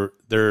 because they're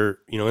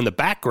in the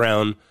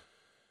background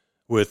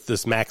with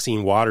this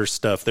Maxine Waters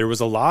stuff. There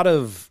was a lot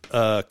of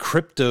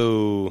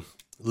crypto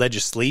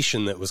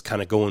legislation that was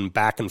kind of going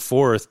back and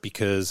forth,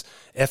 because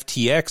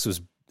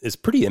FTX is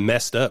pretty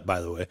messed up,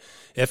 by the way.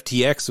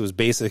 FTX was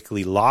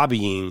basically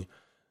lobbying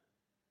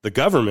the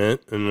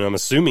government, and I'm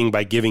assuming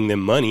by giving them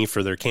money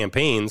for their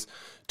campaigns,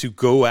 to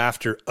go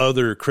after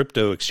other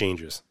crypto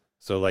exchanges.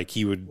 So like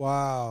he would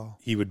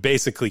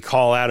basically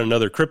call out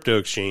another crypto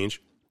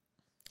exchange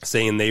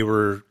saying they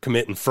were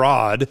committing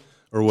fraud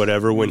or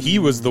whatever, when he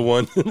was the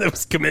one that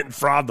was committing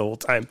fraud the whole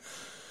time.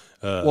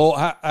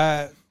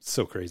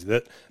 So crazy.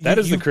 That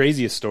is the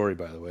craziest story,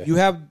 by the way.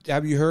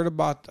 Have you heard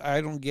about,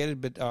 I don't get it,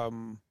 but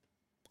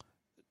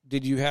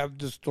did you have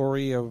the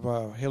story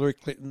of Hillary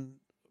Clinton,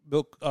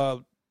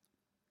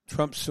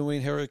 Trump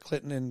suing Hillary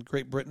Clinton in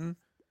Great Britain,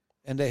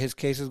 and that his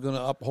case is going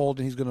to uphold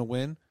and he's going to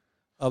win,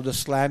 of the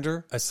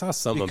slander? I saw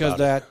something because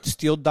about that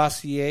Steele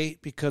dossier,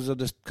 because of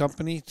this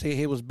company, say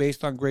it was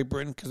based on Great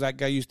Britain, because that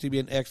guy used to be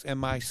an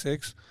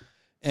ex-MI6,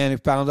 and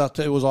it found out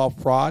that it was all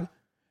fraud,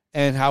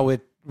 and how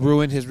it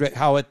ruined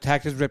how it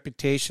attacked his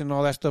reputation and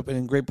all that stuff. And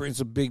in Great Britain,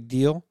 it's a big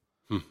deal.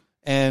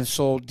 And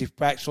so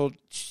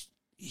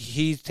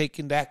he's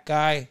taking that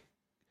guy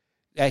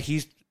that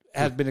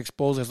has been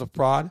exposed as a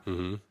fraud,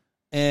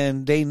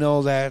 and they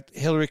know that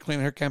Hillary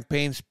Clinton, her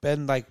campaign,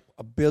 spend like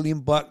 $1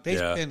 billion. They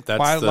spend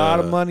quite a lot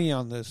of money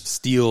on this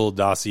Steele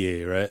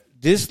dossier, right?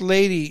 This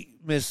lady,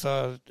 Miss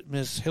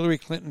Hillary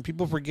Clinton,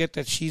 people forget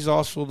that she's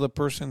also the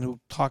person who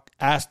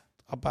asked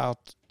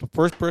about, the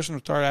first person who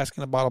started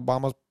asking about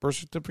Obama's birth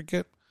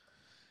certificate.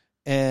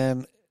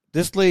 And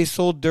this lady's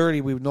so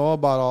dirty. We know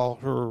about all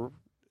her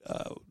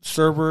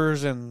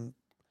servers and.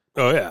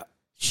 Oh yeah,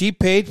 she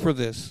paid for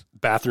this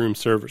bathroom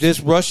servers. This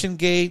Russian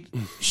gate.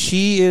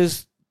 She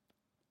is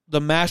the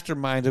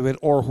mastermind of it,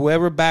 or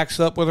whoever backs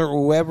up with her,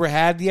 or whoever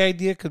had the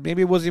idea, because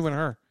maybe it wasn't even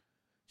her.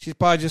 She's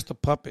probably just a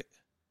puppet.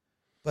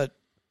 But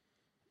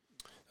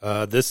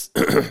this,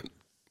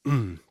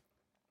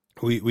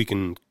 we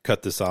can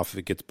cut this off if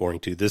it gets boring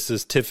too. This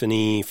is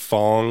Tiffany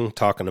Fong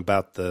talking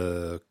about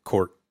the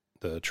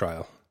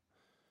trial.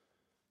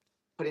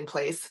 Put in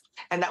place,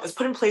 and that was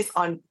put in place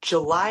on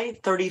July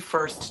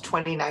 31st,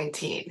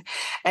 2019.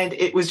 And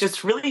it was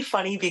just really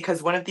funny,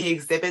 because one of the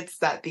exhibits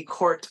that the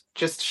court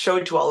just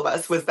showed to all of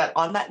us was that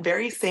on that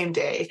very same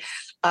day,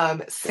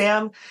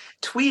 Sam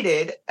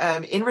tweeted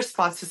in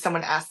response to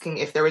someone asking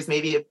if there was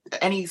maybe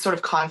any sort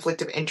of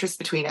conflict of interest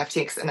between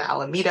FTX and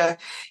Alameda.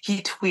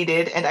 He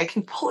tweeted, and I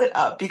can pull it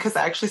up because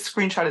I actually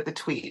screenshotted the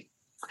tweet.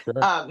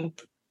 Sure.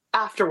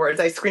 Afterwards,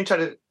 I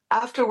screenshotted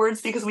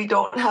afterwards because we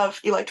don't have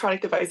electronic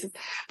devices.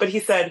 But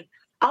he said,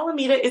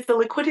 Alameda is the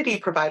liquidity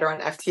provider on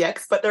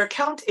FTX, but their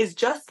account is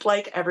just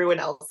like everyone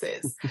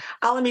else's.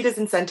 Alameda's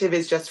incentive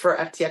is just for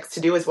FTX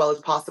to do as well as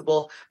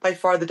possible. By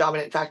far, the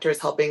dominant factor is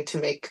helping to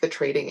make the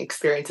trading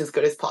experience as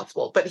good as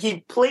possible. But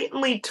he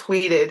blatantly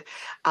tweeted,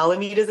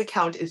 Alameda's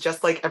account is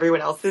just like everyone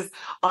else's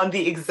on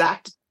the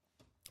exact.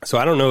 So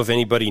I don't know if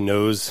anybody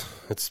knows,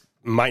 it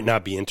might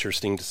not be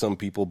interesting to some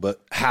people, but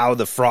how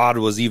the fraud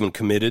was even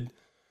committed.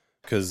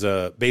 Because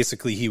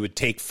basically he would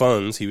take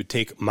funds, he would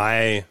take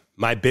my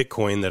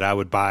Bitcoin that I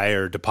would buy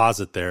or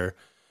deposit there.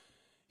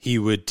 He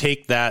would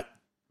take that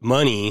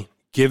money,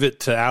 give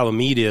it to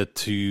Alameda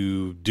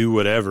to do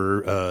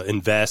whatever,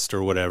 invest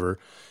or whatever.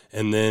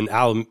 And then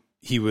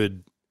he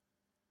would,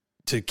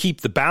 to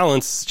keep the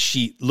balance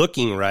sheet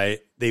looking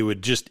right, they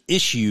would just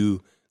issue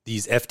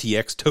these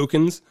FTX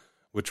tokens,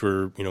 which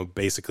were,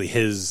 basically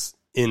his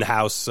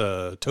in-house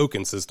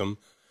token system.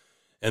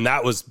 And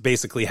that was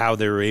basically how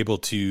they were able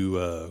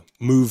to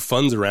move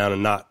funds around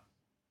and not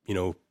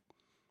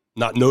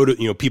notice,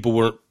 people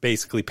weren't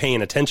basically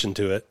paying attention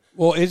to it.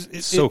 Well,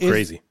 it's so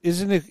crazy.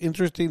 Isn't it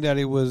interesting that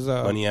it was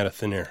money out of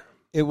thin air?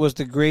 It was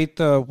the great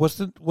what's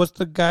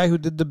the guy who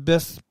did the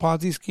best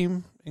Ponzi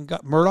scheme and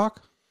got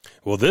Murdoch?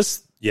 Well,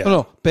 yeah.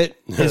 No, but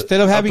instead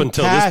of having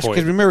cash,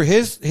 because remember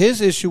his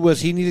issue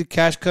was he needed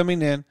cash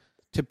coming in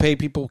to pay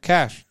people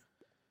cash.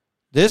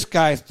 This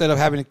guy, instead of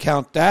having to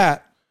count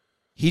that,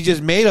 he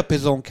just made up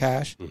his own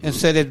cash and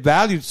said it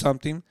valued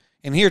something.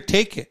 And here,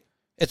 take it.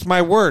 It's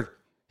my word.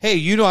 Hey,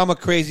 I'm a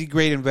crazy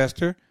great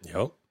investor.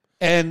 Yep.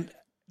 And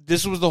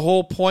this was the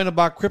whole point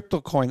about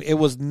crypto coin. It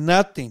was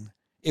nothing.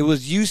 It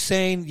was you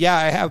saying, yeah,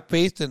 I have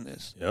faith in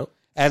this. Yep.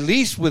 At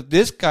least with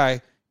this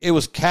guy, it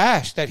was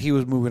cash that he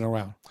was moving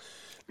around.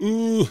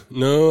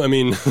 No, I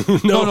mean,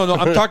 no.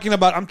 I'm talking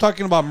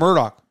about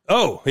Murdoch.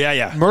 Oh,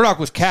 yeah. Murdoch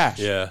was cash.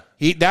 Yeah.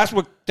 That's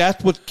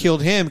what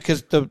killed him,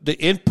 because the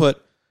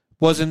input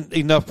wasn't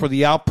enough for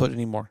the output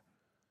anymore.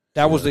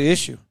 That was the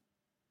issue.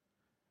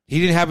 He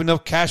didn't have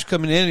enough cash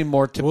coming in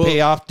anymore to pay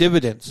off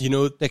dividends.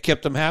 That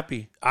kept him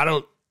happy. I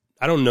don't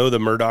know the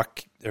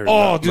Murdoch. Dude,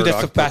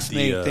 that's a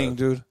fascinating thing,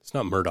 dude. It's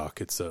not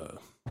Murdoch. It's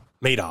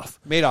Madoff.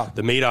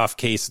 The Madoff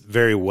case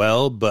very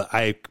well, but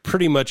I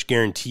pretty much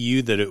guarantee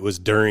you that it was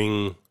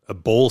during a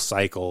bull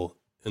cycle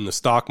in the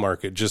stock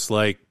market, just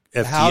like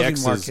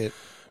FTX's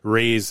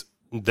raise.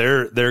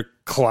 Their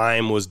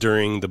climb was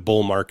during the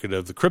bull market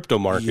of the crypto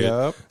market.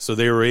 Yep. So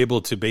they were able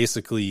to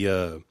basically,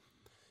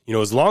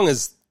 as long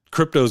as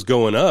crypto's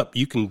going up,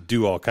 you can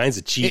do all kinds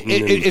of cheating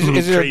and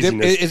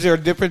craziness. Is there a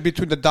difference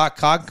between the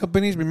 .com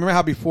companies? Remember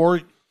how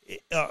before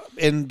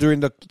and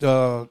during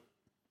the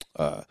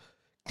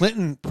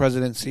Clinton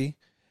presidency,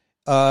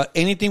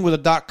 anything with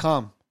a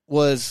 .com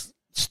was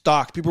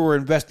stock. People were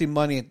investing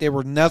money. They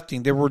were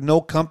nothing. There were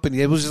no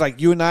company. It was just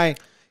like you and I,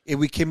 if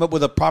we came up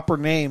with a proper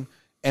name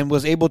and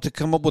was able to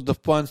come up with the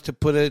funds to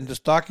put it into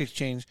stock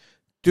exchange,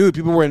 dude,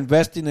 people were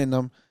investing in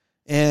them.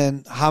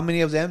 And how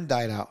many of them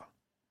died out?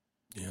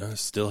 Yeah,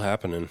 it's still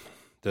happening.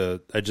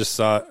 I just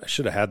saw, I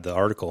should have had the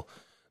article,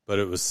 but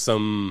it was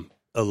some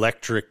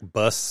electric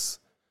bus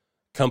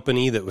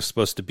company that was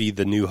supposed to be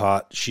the new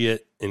hot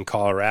shit in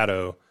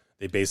Colorado.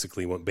 They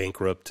basically went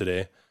bankrupt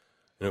today.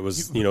 And it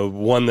was,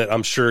 one that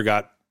I'm sure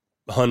got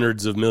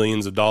hundreds of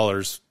millions of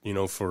dollars,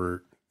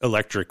 for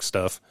electric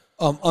stuff.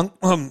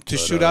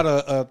 Shoot out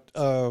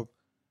a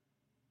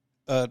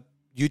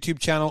YouTube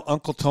channel,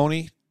 Uncle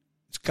Tony.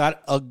 It's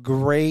got a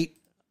great,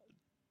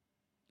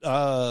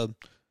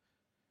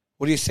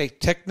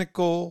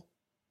 technical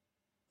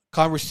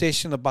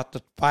conversation about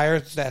the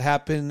fires that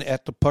happened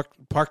at the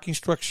parking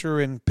structure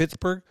in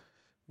Pittsburgh,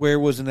 where it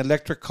was an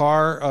electric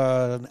car,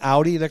 an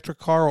Audi electric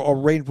car or a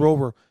Range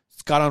Rover.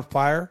 It's got on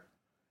fire.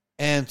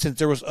 And since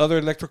there was other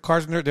electric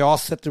cars in there, they all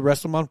set the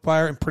rest of them on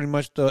fire. And pretty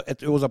much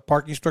it was a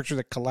parking structure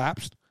that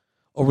collapsed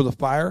over the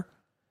fire.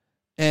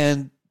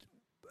 And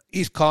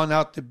he's calling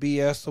out the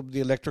BS of the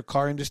electric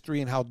car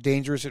industry and how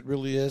dangerous it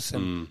really is.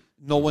 And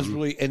no one's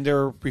really, and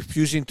they're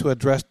refusing to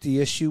address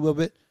the issue of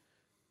it.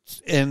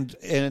 And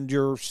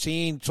you're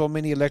seeing so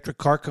many electric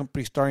car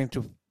companies starting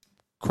to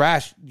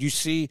crash. You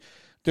see,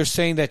 they're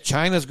saying that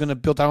China's going to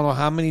build, I don't know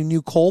how many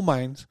new coal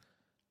mines.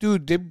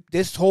 Dude,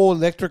 this whole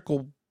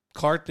electrical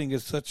car thing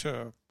is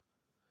I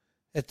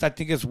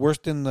think it's worse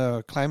than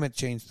the climate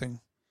change thing.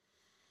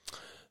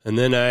 And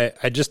then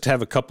I just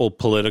have a couple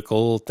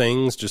political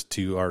things, just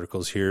 2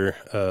 articles here.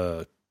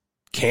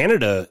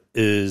 Canada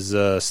is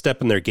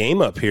stepping their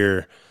game up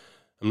here.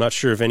 I'm not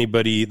sure if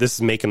anybody, this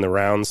is making the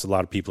rounds. A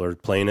lot of people are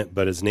playing it,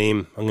 but his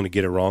name, I'm going to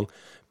get it wrong.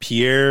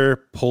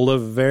 Pierre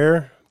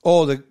Poilievre.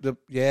 Oh,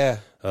 yeah.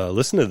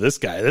 Listen to this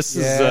guy. This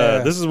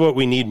is what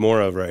we need more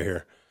of right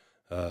here.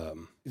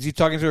 Is he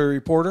talking to a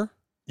reporter?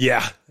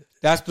 Yeah.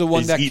 That's the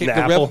one He's that eating kicked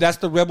the apple.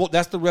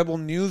 That's the Rebel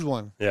News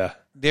one. Yeah.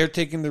 They're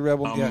taking the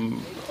Rebel.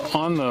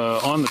 On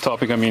the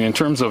topic, I mean, in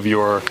terms of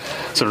your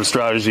sort of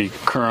strategy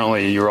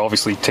currently, you're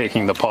obviously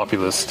taking the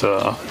populist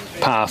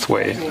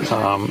pathway.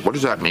 What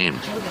does that mean?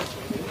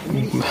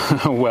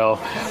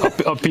 Well,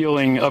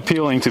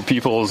 appealing to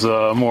people's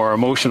more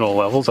emotional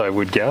levels, I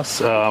would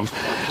guess. I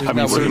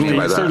mean,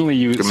 certainly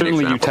you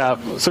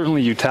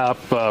tap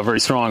very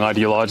strong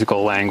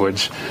ideological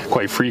language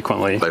quite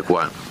frequently. Like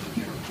what?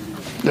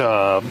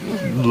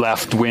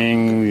 Left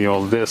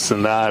wing, this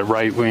and that,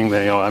 right wing.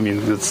 I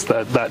mean, it's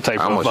that type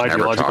of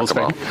ideological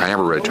thing. I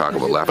never really talk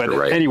about left or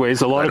right.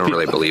 Anyways, I don't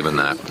really believe in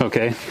that.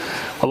 Okay,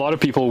 a lot of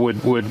people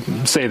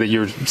would say that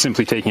you're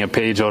simply taking a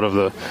page out of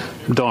the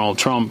Donald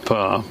Trump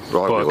book.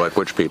 Like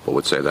which people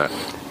would say that?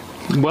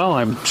 Well,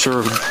 I'm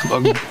sure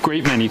a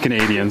great many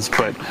Canadians,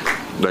 but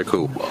like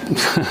who?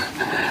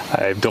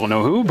 I don't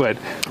know who, but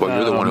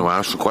you're the one who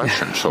asked the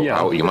question,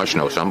 so you must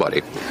know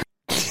somebody.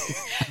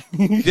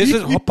 This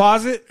is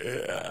pause it.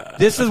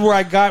 This is where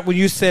I got when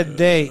you said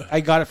they. I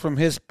got it from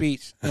his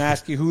speech and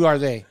asked you who are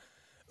they.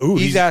 Ooh,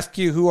 he's asked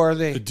you who are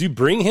they. Do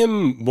bring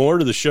him more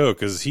to the show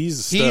because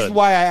he's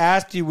why I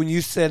asked you when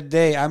you said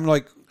they. I'm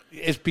like,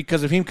 it's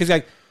because of him.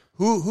 Because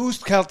who's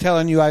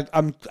telling you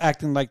I'm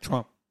acting like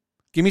Trump?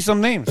 Give me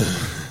some names.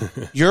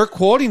 You're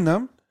quoting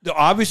them.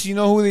 Obviously, you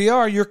know who they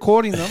are. You're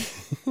quoting them.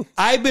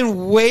 I've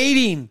been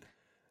waiting.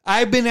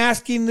 I've been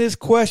asking this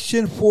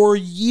question for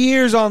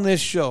years on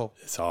this show.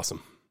 It's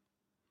awesome.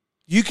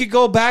 You could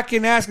go back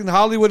and ask in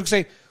Hollywood and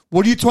say,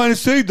 what are you trying to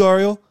say,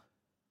 Dario?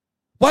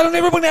 Why don't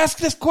everyone ask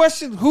this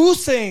question?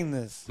 Who's saying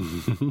this?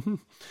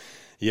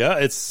 Yeah,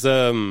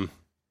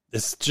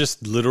 it's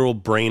just literal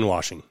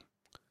brainwashing.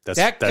 That's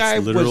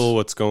literal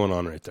what's going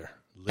on right there.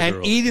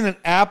 Literal. And eating an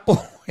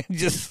apple and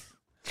just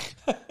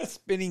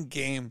spinning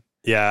game.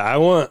 Yeah, I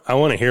want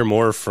to hear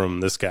more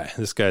from this guy.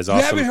 This guy's awesome.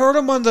 You haven't heard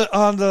him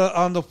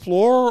on the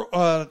floor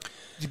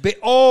debate?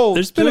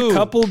 There's been a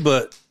couple,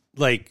 but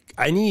like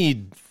I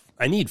need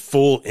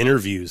full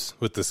interviews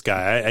with this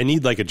guy. I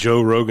need like a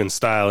Joe Rogan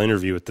style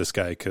interview with this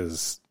guy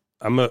because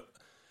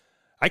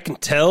I can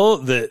tell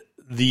that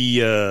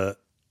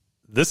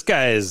this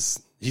guy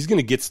he's going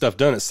to get stuff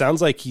done. It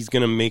sounds like he's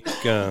going to make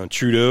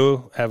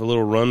Trudeau have a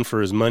little run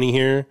for his money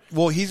here.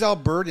 Well, he's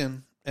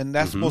Albertan, and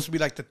that's supposed to be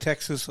like the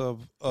Texas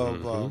of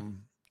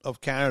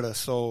Canada.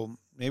 So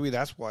maybe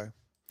that's why.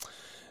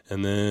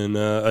 And then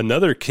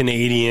another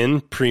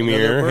Canadian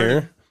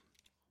premier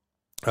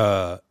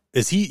here.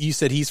 Is he? You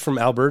said he's from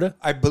Alberta?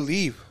 I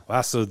believe.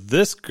 Wow. So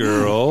this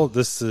girl,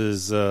 this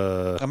is.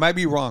 I might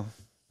be wrong.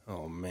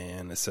 Oh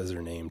man, it says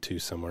her name too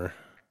somewhere.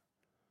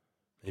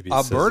 Maybe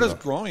Alberta's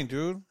growing,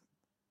 dude.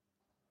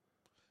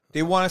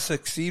 They want to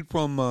succeed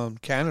from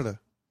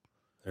Canada.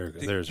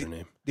 There's her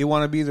name. They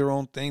want to be their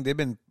own thing. They've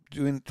been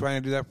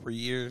trying to do that for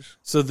years.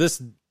 So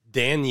this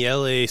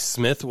Danielle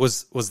Smith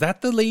was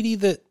that the lady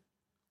that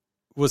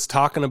was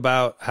talking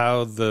about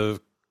how the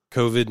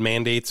COVID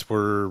mandates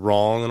were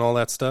wrong and all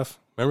that stuff?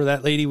 Remember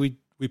that lady we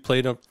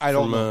played up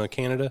from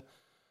Canada?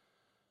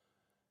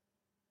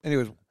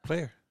 Anyways,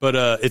 player. But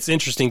it's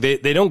interesting.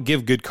 They don't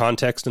give good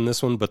context in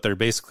this one, but they're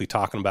basically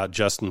talking about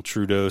Justin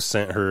Trudeau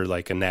sent her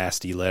like a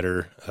nasty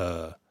letter.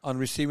 On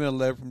receiving a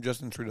letter from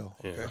Justin Trudeau.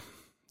 Yeah. Okay.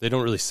 They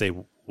don't really say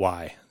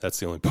why. That's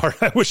the only part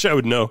I wish I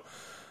would know.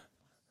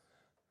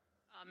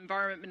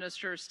 Environment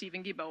Minister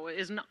Stephen Guilbeault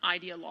is an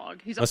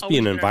ideologue. Must be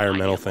an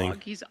environmental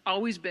thing. He's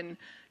always been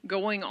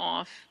going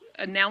off,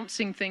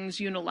 announcing things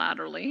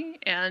unilaterally,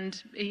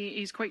 and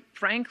he's quite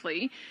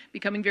frankly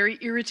becoming very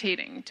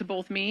irritating to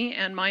both me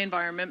and my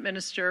Environment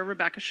Minister,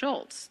 Rebecca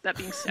Schultz. That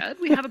being said,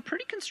 we have a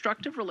pretty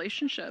constructive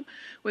relationship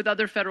with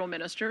other federal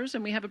ministers,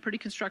 and we have a pretty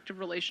constructive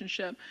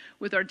relationship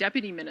with our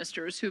deputy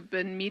ministers who've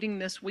been meeting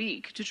this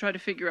week to try to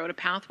figure out a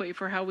pathway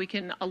for how we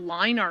can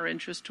align our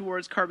interests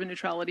towards carbon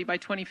neutrality by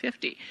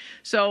 2050.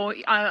 So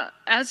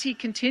as he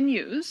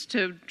continues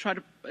to try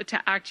to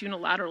act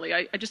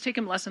unilaterally, I just take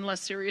him less and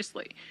less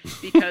seriously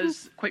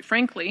because, quite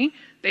frankly,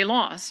 they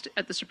lost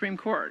at the Supreme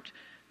Court.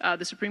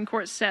 The Supreme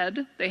Court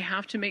said they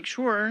have to make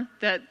sure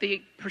that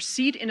they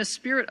proceed in a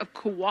spirit of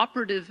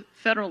cooperative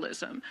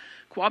federalism.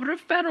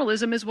 Cooperative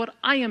federalism is what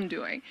I am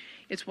doing.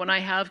 It's when I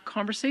have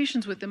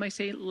conversations with them, I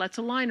say, let's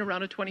align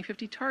around a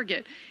 2050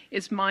 target.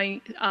 It's my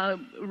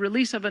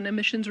release of an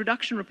emissions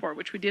reduction report,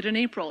 which we did in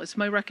April. It's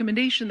my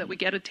recommendation that we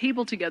get a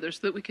table together so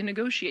that we can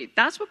negotiate.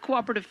 That's what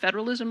cooperative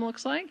federalism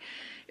looks like.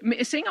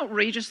 Saying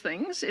outrageous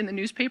things in the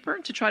newspaper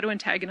to try to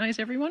antagonize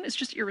everyone is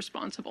just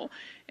irresponsible.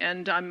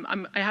 And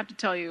I have to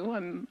tell you,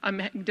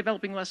 I'm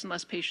developing less and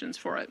less patience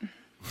for it.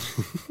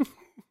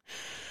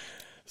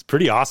 It's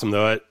pretty awesome,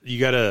 though. You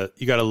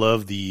gotta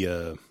love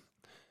the.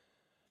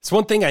 It's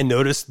one thing I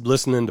noticed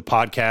listening to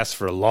podcasts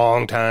for a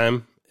long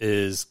time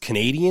is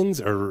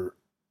Canadians are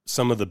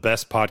some of the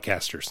best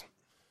podcasters.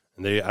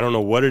 And I don't know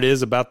what it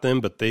is about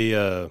them, but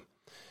they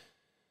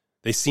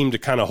seem to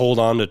kind of hold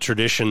on to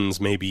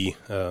traditions maybe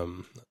a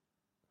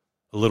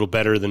little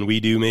better than we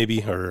do,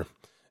 maybe, or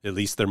at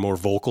least they're more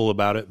vocal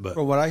about it. But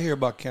from what I hear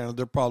about Canada,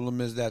 their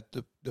problem is that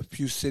the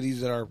few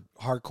cities that are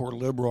hardcore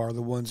liberal are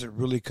the ones that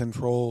really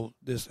control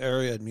this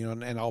area.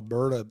 And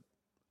Alberta,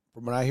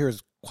 from what I hear,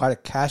 is quite a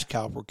cash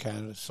cow for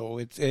Canada. So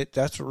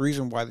that's the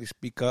reason why they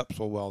speak up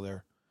so well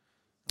there.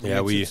 Yeah,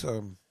 we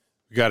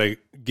got to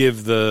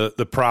give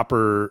the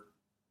proper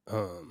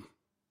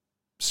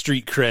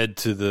street cred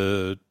to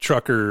the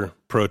trucker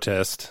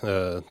protest.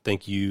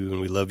 Thank you,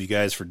 and we love you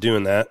guys for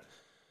doing that.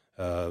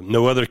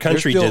 No other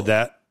country did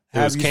that. It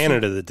was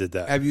Canada that did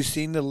that. Have you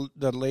seen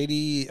the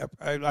lady?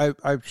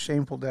 I'm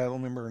shameful that I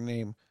don't remember her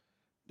name.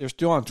 They're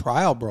still on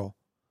trial, bro.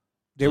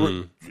 They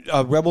were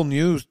Rebel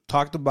News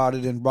talked about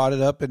it and brought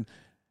it up, and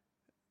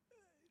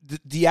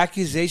the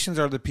accusations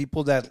are the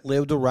people that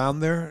lived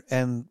around there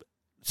and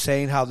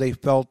saying how they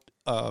felt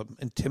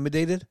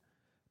intimidated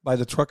by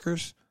the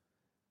truckers.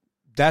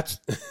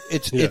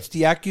 It's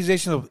the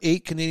accusation of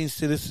 8 Canadian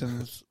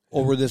citizens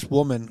over this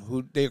woman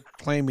who they're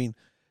claiming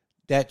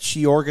that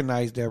she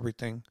organized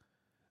everything.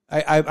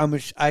 I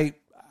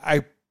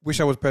wish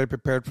I was better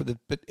prepared for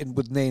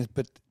with names,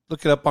 but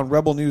look it up on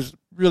Rebel News.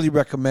 Really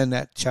recommend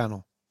that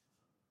channel.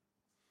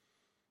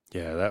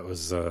 Yeah, that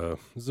was a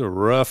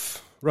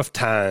rough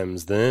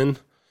times then.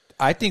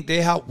 I think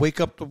they help wake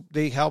up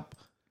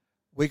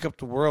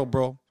the world,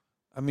 bro.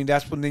 I mean,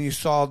 that's when then you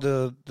saw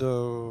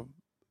the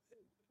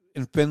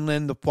in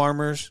Finland, the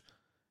farmers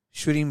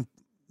shooting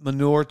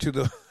manure to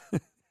the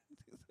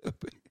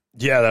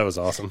Yeah, that was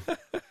awesome.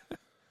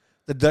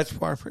 the Dutch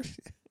farmers.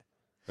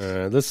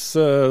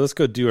 Let's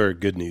go do our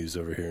good news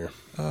over here.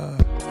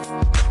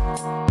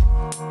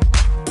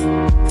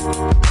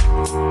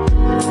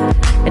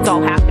 It's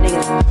all happening.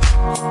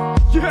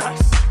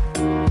 Yes!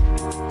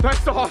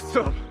 That's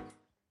awesome!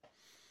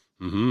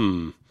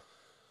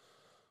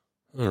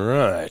 All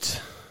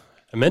right.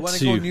 I meant Want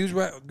to go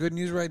good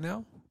news right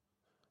now?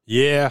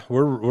 Yeah,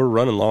 we're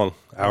running long.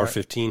 Hour right.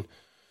 15.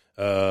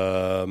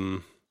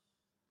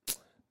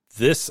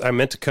 This I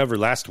meant to cover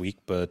last week,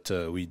 but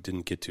we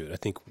didn't get to it. I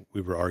think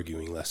we were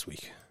arguing last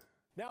week.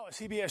 Now a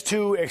CBS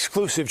 2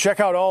 exclusive.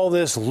 Check out all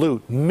this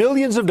loot.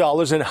 Millions of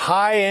dollars in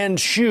high-end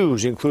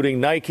shoes,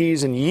 including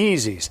Nikes and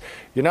Yeezys.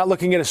 You're not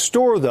looking at a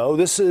store, though.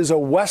 This is a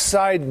West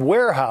Side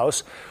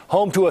warehouse,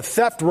 home to a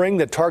theft ring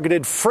that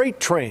targeted freight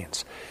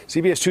trains.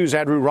 CBS 2's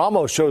Andrew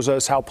Ramos shows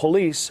us how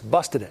police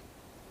busted it.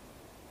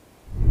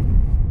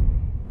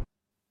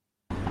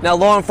 Now,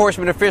 law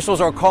enforcement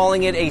officials are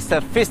calling it a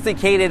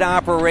sophisticated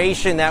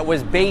operation that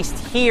was based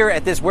here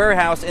at this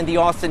warehouse in the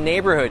Austin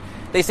neighborhood.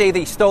 They say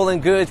the stolen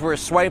goods were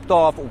swiped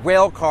off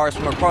rail cars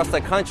from across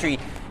the country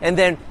and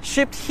then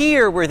shipped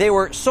here where they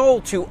were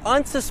sold to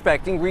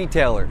unsuspecting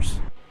retailers.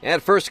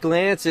 At first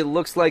glance, it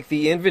looks like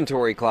the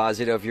inventory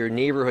closet of your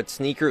neighborhood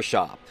sneaker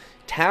shop.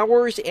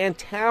 Towers and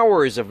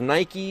towers of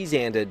Nikes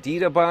and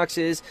Adidas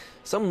boxes,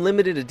 some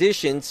limited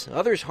editions,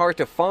 others hard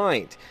to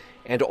find,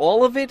 and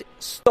all of it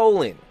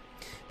stolen.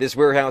 This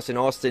warehouse in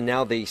Austin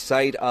now the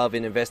site of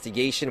an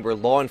investigation where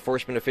law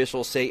enforcement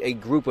officials say a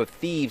group of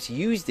thieves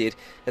used it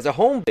as a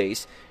home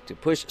base to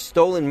push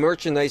stolen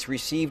merchandise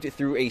received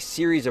through a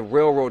series of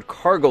railroad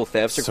cargo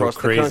thefts across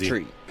the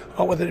country.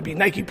 Whether it be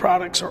Nike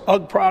products or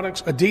UGG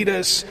products,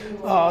 Adidas,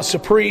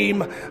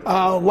 Supreme,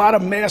 a lot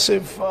of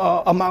massive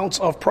amounts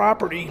of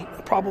property,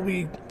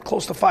 probably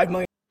close to $5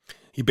 million.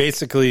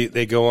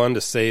 They go on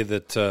to say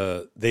that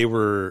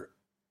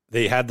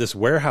they had this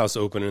warehouse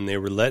open and they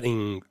were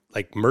letting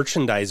like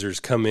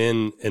merchandisers come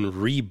in and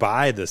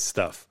rebuy this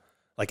stuff,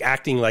 like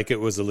acting like it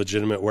was a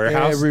legitimate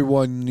warehouse.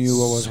 Everyone knew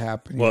what was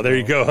happening. Well, there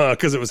you go, huh?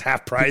 Because it was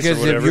half price because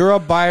or whatever. If you're a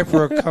buyer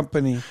for a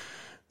company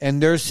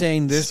and they're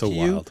saying this to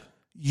you,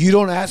 you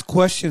don't ask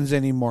questions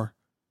anymore.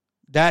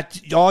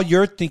 That's all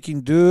you're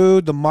thinking,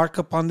 dude. The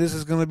markup on this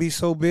is going to be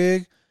so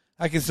big.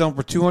 I can sell them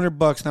for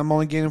 $200 and I'm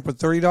only getting them for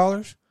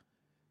 $30.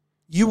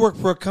 You work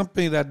for a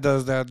company that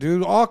does that,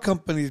 dude. All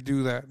companies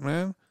do that,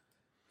 man.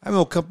 I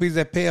know companies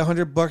that pay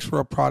 $100 for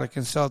a product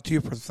and sell it to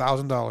you for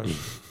 $1,000.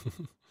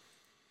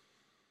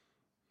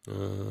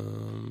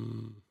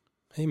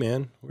 Hey,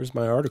 man, where's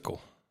my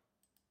article?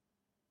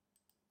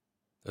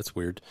 That's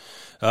weird.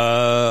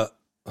 Well,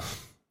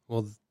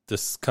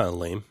 this is kind of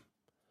lame.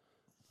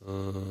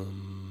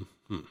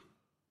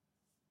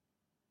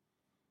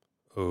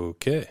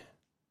 Okay.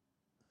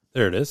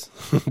 There it is.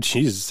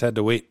 Jesus, had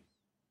to wait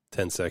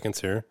 10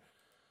 seconds here.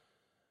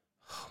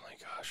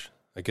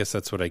 I guess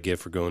that's what I get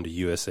for going to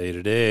USA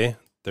Today.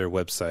 Their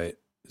website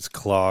is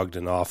clogged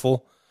and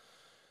awful.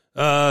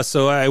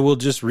 So I will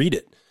just read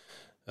it.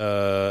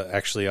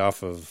 Actually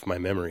off of my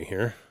memory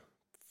here.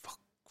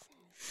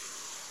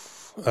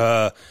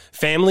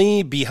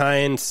 Family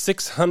behind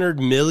 $600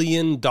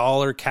 million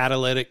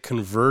catalytic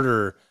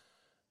converter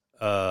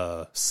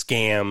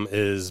scam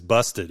is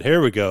busted.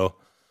 Here we go.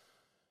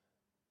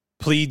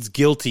 Pleads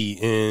guilty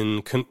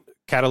in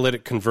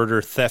catalytic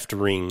converter theft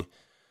ring.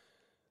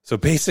 So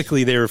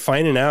basically, they were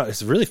finding out.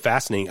 It's really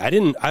fascinating.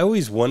 I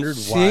always wondered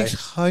why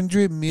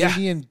 $600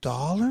 million.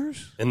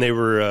 And they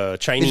were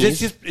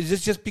Chinese. Is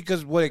this just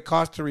because what it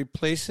costs to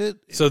replace it?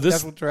 So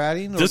that's what they're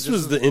adding. This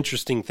was the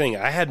interesting thing.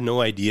 I had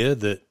no idea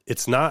that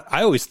it's not.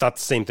 I always thought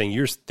the same thing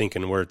you're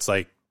thinking, where it's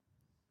like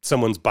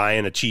someone's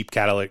buying a cheap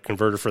catalytic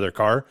converter for their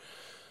car,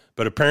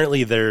 but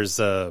apparently there's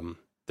a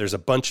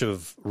bunch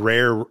of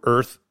rare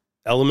earth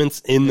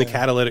elements in the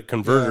catalytic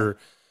converter.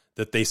 Yeah.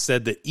 That they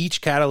said that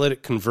each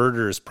catalytic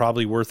converter is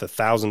probably worth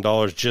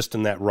 $1,000 just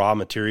in that raw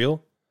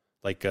material.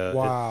 Like,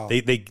 wow.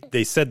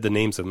 They said the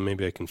names of them.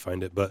 Maybe I can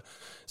find it, but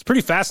it's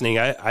pretty fascinating.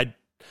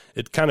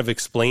 It kind of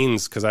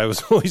explains, because I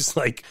was always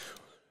like,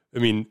 I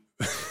mean,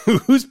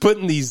 who's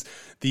putting these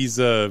these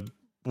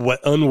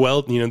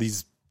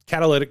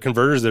catalytic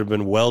converters that have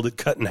been welded,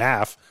 cut in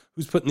half?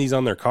 Who's putting these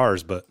on their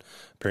cars? But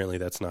apparently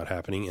that's not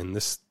happening. And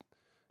this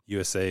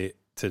USA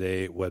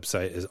Today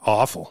website is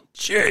awful.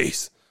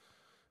 Jeez.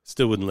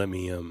 Still wouldn't let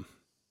me.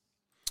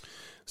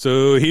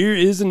 So here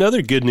is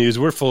another good news.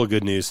 We're full of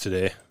good news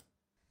today.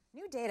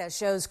 New data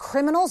shows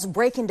criminals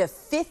break into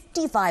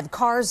 55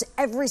 cars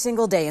every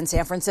single day in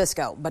San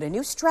Francisco. But a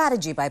new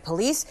strategy by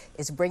police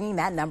is bringing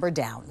that number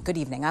down. Good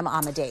evening. I'm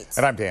Amma Dates.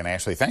 And I'm Dan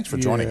Ashley. Thanks for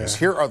joining us.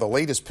 Here are the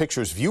latest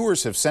pictures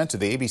viewers have sent to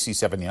the ABC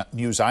 7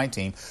 News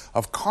I-team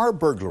of car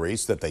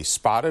burglaries that they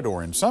spotted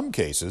or, in some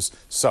cases,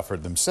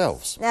 suffered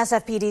themselves.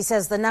 SFPD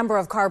says the number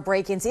of car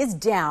break-ins is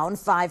down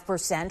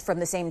 5% from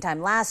the same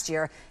time last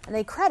year, and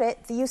they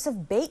credit the use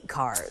of bait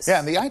cars. Yeah,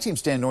 and the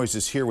I-team's Dan Noyes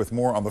is here with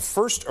more on the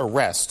first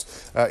arrest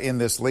in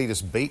this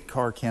latest bait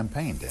car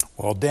campaign, Dan?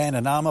 Well, Dan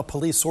and Amma,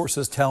 police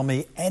sources tell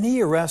me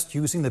any arrest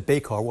using the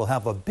bait car will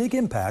have a big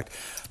impact.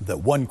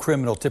 That one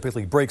criminal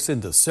typically breaks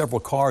into several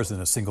cars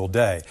in a single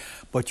day.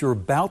 But you're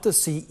about to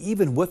see,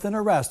 even with an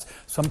arrest,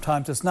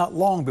 sometimes it's not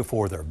long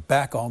before they're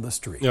back on the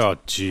street. Oh,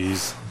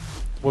 jeez.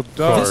 Well,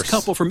 this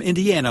couple from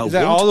Indiana is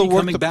that won't all the be work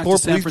coming the back poor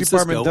to San police Francisco.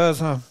 department does,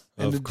 huh?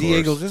 And the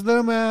DA goes, just let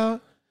them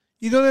out.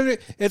 You don't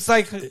it's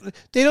like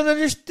they don't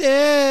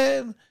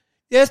understand.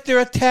 Yes, they're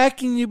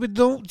attacking you, but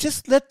don't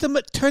just let them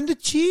turn the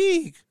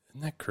cheek.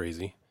 Isn't that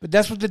crazy? But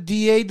that's what the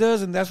DA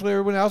does, and that's what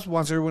everyone else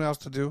wants everyone else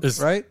to do,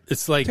 right?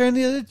 It's like turn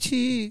the other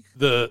cheek.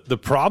 The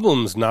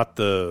problem's not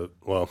I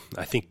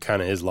think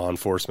kind of is law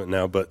enforcement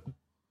now, but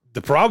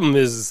the problem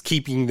is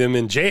keeping them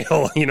in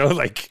jail.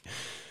 Like,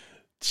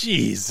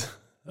 geez.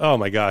 Oh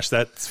my gosh,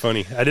 that's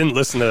funny. I didn't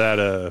listen to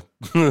that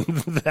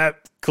that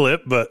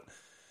clip, but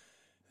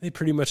they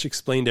pretty much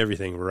explained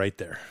everything right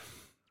there.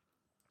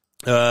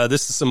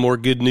 This is some more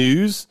good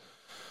news.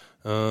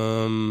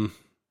 I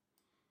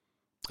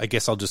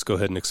guess I'll just go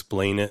ahead and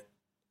explain it.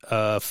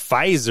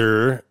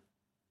 Pfizer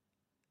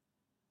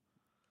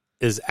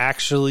is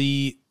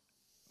actually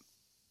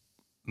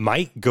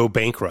might go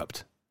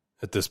bankrupt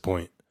at this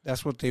point.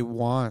 That's what they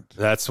want.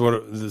 That's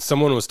what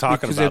someone was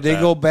talking because about. Because if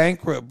they go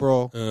bankrupt,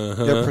 bro,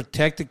 Uh-huh. they're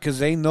protected because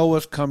they know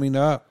what's coming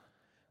up.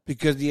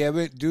 Because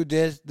dude,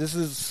 this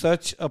is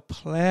such a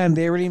plan.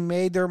 They already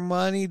made their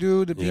money,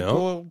 dude. The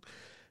people,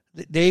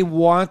 they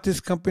want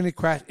this company to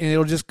crash, and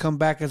it'll just come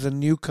back as a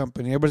new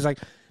company. Everybody's like,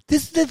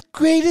 this is the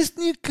greatest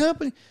new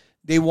company.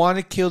 They want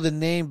to kill the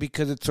name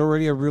because it's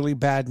already a really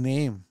bad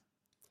name.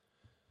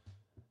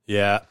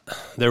 Yeah,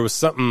 there was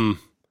something.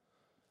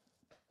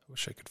 I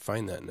wish I could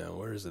find that now.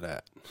 Where is it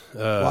at?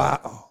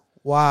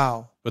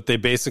 Wow. But they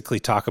basically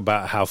talk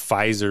about how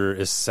Pfizer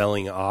is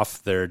selling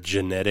off their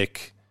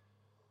genetic...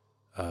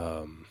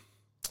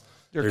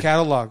 their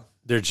catalog.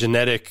 Their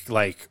genetic,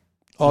 their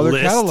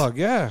list catalog,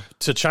 yeah.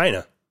 to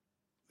China.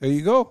 There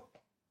you go.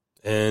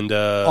 And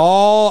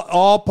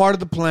all part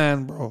of the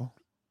plan, bro.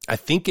 I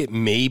think it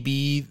may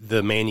be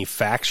the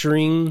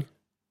manufacturing.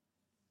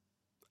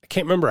 I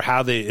can't remember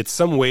how it's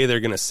some way they're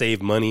going to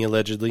save money,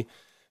 allegedly.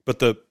 But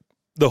the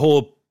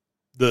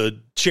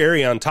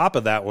cherry on top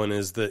of that one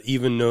is that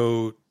even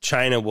though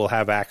China will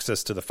have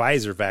access to the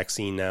Pfizer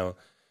vaccine now,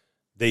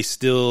 it's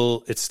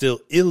still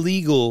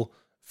illegal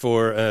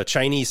for a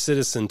Chinese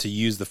citizen to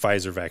use the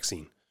Pfizer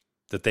vaccine.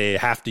 That they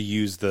have to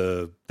use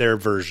their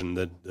version,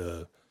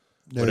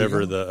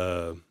 whatever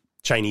the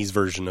Chinese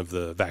version of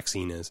the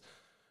vaccine is,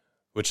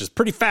 which is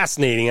pretty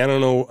fascinating. I don't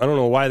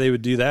know why they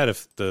would do that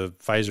if the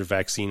Pfizer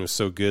vaccine was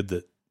so good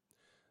that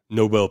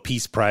Nobel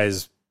Peace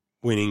Prize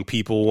winning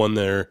people won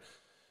their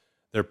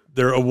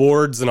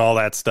awards and all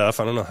that stuff.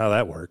 I don't know how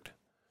that worked.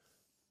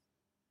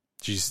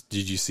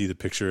 Did you see the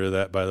picture of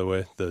that, by the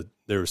way?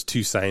 There was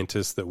 2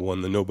 scientists that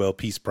won the Nobel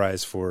Peace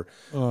Prize for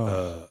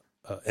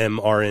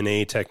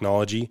mRNA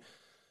technology.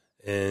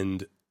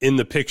 And in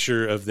the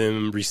picture of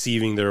them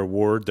receiving their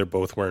award, they're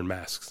both wearing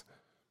masks.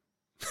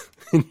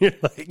 And you're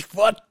like,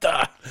 what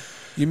the?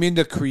 You mean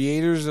the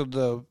creators of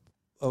the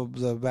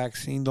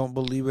vaccine don't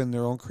believe in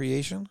their own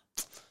creation?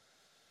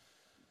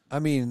 I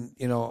mean,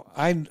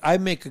 I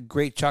make a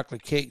great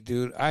chocolate cake,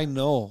 dude. I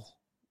know.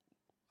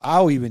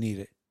 I'll even eat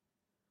it.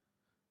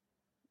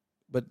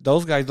 But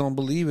those guys don't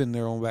believe in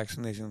their own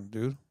vaccination,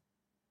 dude.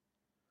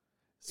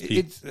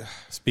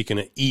 Speaking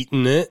of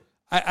eating it.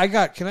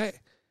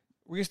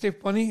 We're going to stay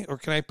funny, or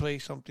can I play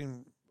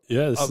something?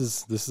 Yeah,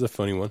 this is a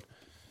funny one.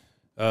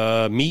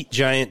 Meat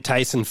giant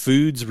Tyson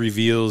Foods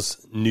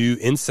reveals new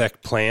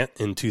insect plant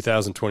in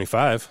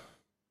 2025.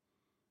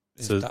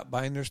 Stop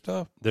buying their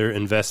stuff. They're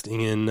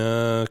investing in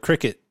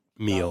cricket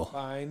meal. Stop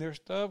buying their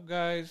stuff,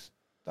 guys.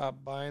 Stop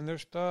buying their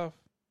stuff.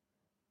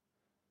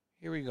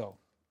 Here we go.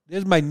 This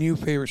is my new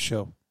favorite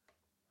show.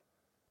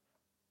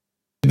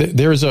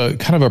 There's a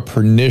kind of a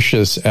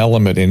pernicious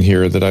element in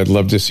here that I'd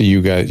love to see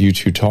you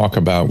two talk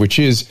about, which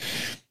is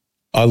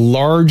a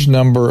large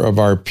number of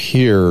our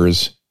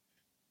peers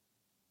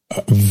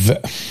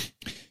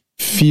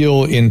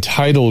feel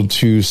entitled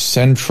to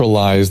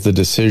centralize the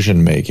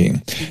decision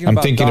making. I'm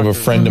thinking of a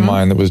friend of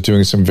mine that was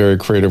doing some very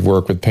creative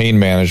work with pain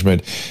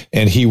management,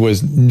 and he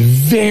was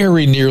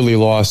very nearly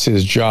lost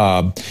his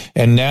job.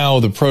 And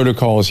now the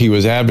protocols he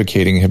was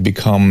advocating have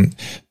become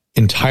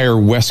entire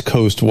West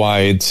Coast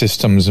wide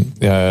systems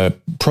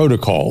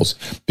protocols,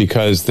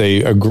 because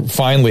they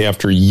finally,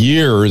 after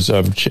years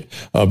of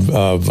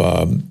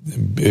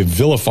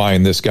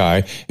vilifying this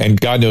guy and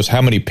God knows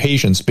how many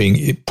patients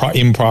being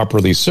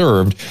improperly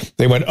served,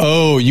 they went,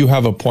 oh, you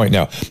have a point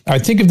now. I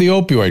think of the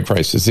opioid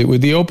crisis. The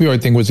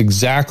opioid thing was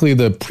exactly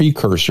the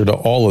precursor to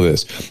all of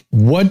this.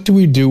 What do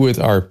we do with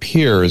our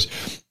peers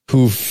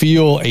who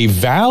feel a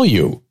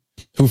value,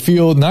 who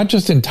feel not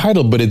just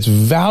entitled, but it's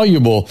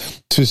valuable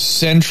to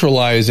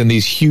centralize in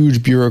these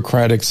huge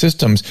bureaucratic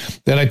systems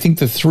that I think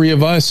the three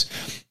of us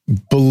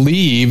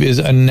believe is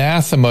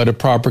anathema to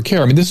proper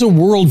care. I mean, this is a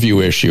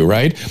worldview issue,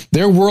 right?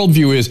 Their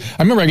worldview is,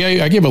 I remember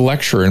I gave a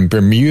lecture in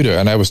Bermuda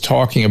and I was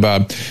talking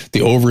about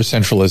the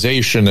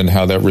over-centralization and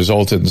how that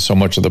resulted in so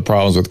much of the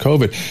problems with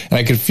COVID. And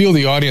I could feel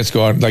the audience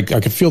going, like, I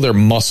could feel their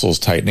muscles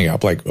tightening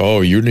up, like,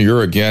 oh,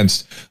 you're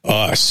against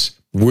us.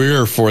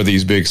 We're for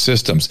these big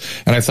systems.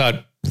 And I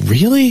thought,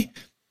 really?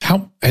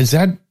 How is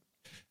that?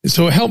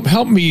 So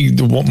help me,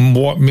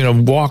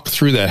 walk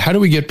through that. How do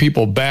we get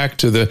people back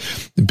to the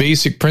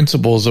basic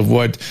principles of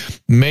what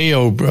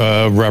Mayo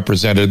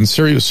represented and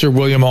Sir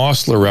William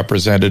Osler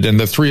represented, and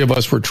the three of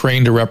us were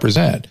trained to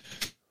represent?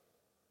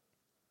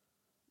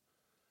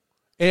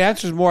 It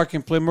answers more. I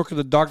can play more because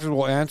the doctors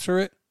will answer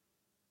it.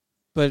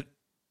 But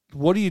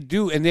what do you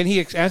do? And then he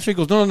answers. He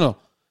goes, no.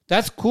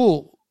 That's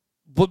cool.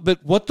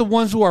 But what the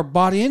ones who are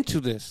bought into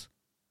this?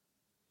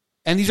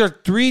 And these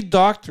are three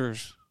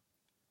doctors.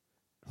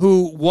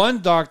 Who one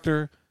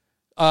doctor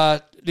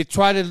they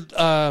tried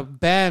to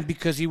ban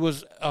because he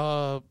was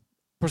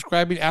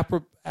prescribing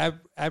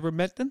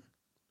ivermectin,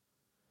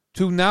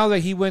 to now that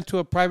he went to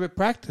a private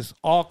practice,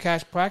 all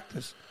cash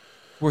practice,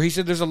 where he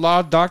said there's a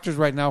lot of doctors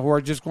right now who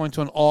are just going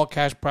to an all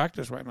cash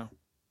practice right now.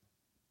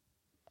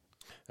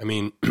 I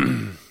mean,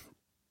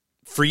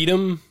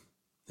 freedom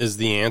is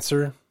the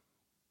answer.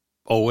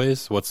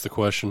 Always. What's the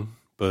question?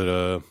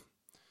 But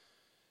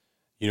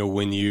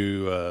when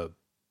you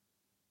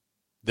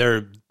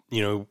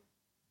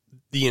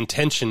the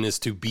intention is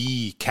to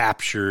be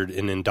captured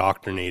and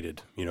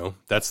indoctrinated.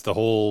 That's the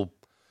whole.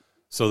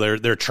 So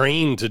they're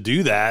trained to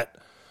do that.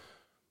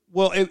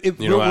 Well, I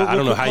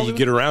don't know how you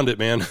get around it,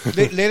 man.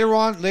 later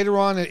on,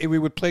 if we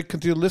would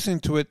continue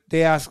listening to it,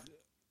 they ask,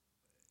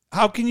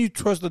 "How can you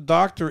trust the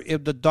doctor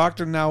if the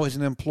doctor now is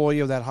an employee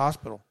of that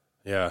hospital?"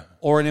 Yeah,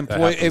 or an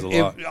employee. If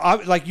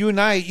like you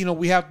and I,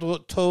 we have to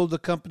toe the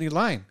company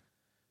line.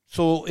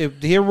 So if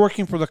they're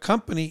working for the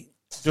company,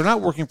 they're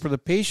not working for the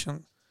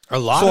patient. A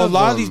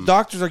lot of these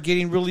doctors are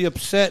getting really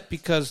upset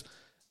because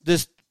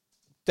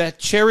that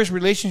cherished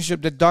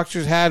relationship that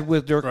doctors had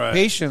with their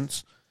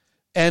patients,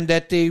 and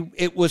that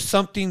it was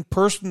something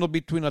personal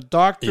between a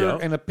doctor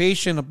and a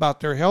patient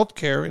about their health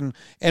care and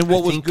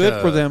what was good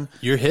for them.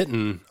 You're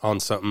hitting on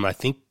something. I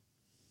think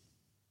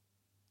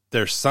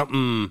there's a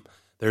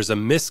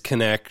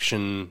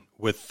misconnection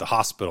with the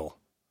hospital.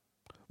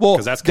 Well,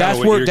 that's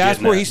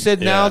where he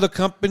said now the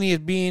company is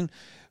being.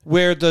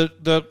 Where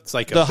it's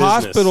like the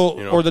hospital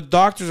or the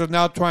doctors are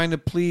now trying to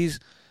please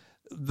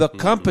the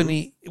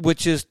company,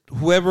 which is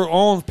whoever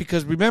owns.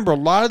 Because remember, a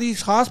lot of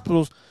these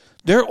hospitals,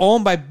 they're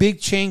owned by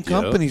big chain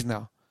companies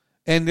now,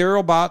 and they're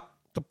about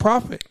the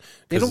profit.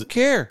 They don't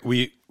care.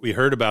 We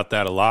heard about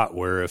that a lot,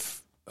 where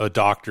if a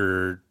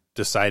doctor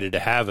decided to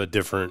have a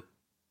different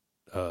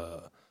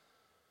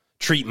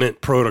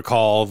treatment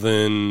protocol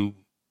than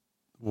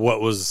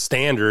what was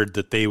standard,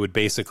 that they would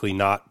basically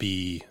not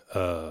be.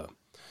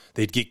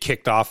 They'd get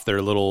kicked off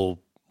their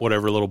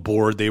whatever little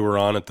board they were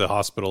on at the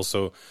hospital.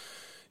 So,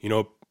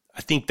 I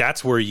think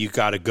that's where you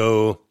got to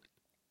go.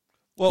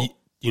 Well,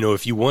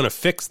 if you want to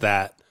fix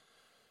that,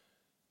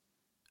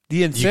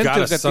 the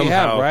incentive that they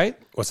have, right?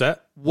 What's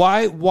that?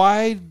 Why are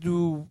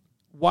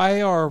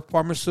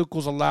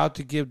pharmaceuticals allowed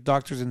to give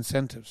doctors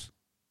incentives?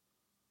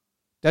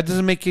 That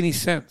doesn't make any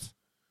sense.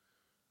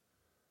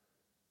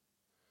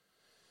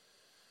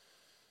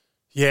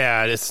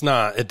 Yeah,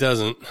 it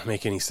doesn't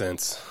make any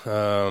sense.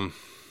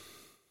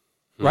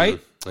 Right?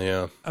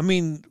 Yeah. I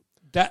mean,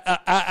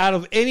 that out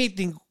of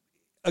anything,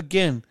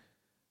 again,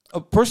 a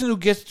person who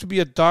gets to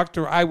be a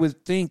doctor, I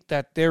would think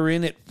that they're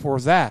in it for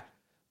that.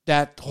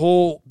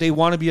 They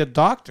want to be a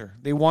doctor.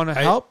 They want to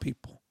help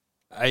people.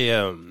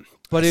 I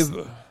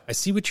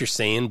see what you're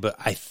saying, but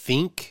I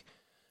think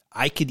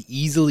I could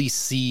easily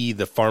see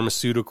the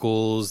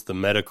pharmaceuticals, the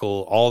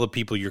medical, all the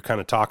people you're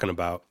kind of talking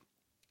about,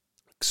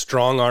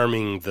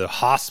 strong-arming the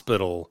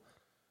hospital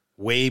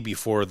way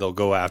before they'll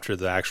go after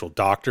the actual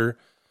doctor.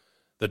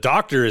 The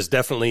doctor is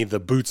definitely the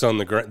boots on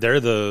the ground.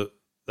 They're the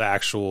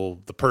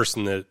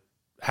person that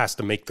has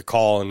to make the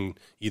call and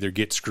either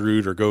get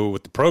screwed or go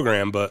with the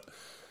program. But,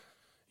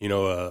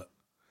 because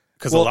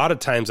a lot of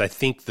times I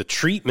think the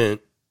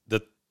treatment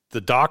that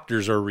the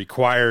doctors are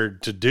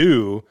required to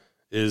do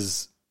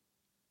is,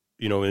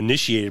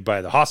 initiated by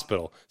the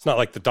hospital. It's not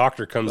like the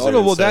doctor comes in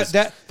and says,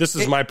 this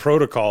is my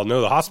protocol. No,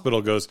 the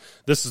hospital goes,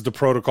 this is the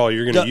protocol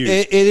you're going to use.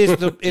 It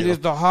is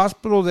the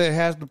hospital that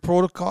has the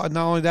protocol. And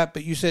not only that,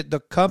 but you said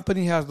the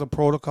company has the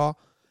protocol.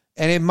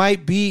 And it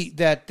might be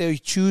that they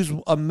choose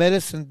a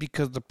medicine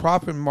because the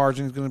profit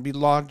margin is going to be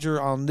larger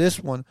on this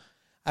one.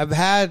 I've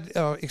had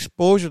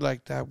exposure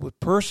like that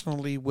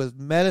personally with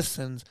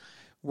medicines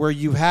where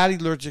you've had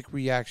allergic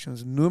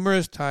reactions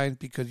numerous times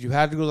because you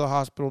had to go to the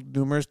hospital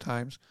numerous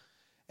times.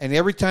 And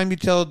every time you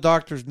tell the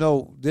doctors,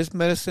 no, this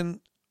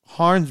medicine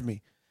harms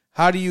me.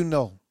 How do you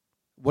know?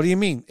 What do you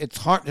mean? It's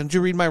harm. Didn't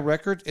you read my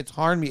records? It's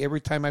harmed me every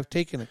time I've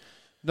taken it.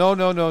 No.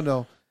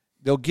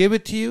 They'll give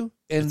it to you,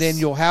 and then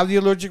you'll have the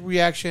allergic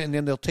reaction, and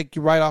then they'll take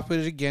you right off of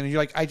it again. And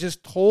you're like, I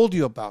just told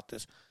you about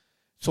this.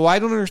 So I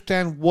don't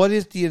understand what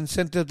is the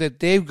incentive that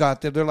they've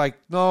got there. They're like,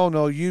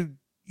 no, you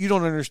You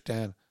don't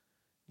understand.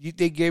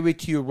 They gave it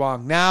to you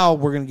wrong. Now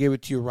we're going to give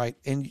it to you right.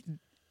 And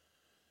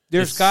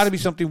there's got to be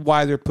something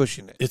why they're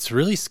pushing it. It's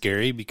really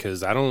scary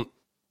because I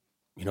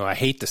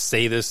hate to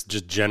say this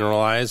just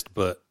generalized,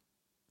 but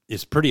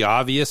it's pretty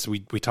obvious. We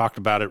talked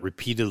about it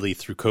repeatedly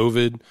through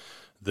COVID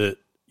that,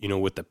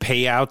 with the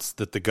payouts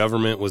that the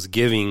government was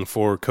giving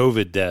for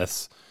COVID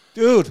deaths,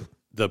 dude,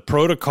 the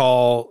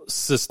protocol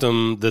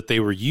system that they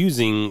were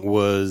using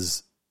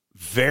was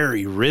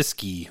very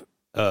risky,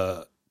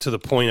 to the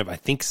point of, I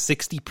think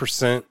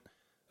 60%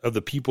 of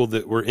the people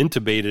that were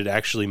intubated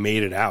actually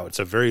made it out. It's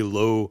a very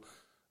low,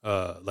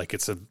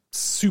 it's a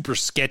super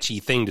sketchy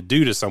thing to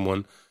do to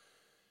someone.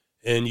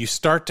 And you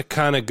start to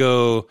kind of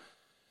go,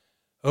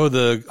 oh,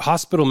 the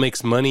hospital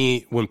makes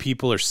money when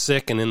people are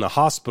sick and in the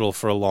hospital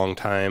for a long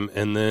time.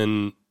 And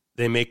then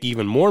they make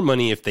even more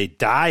money if they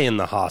die in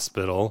the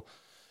hospital.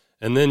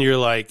 And then you're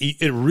like,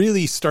 it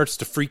really starts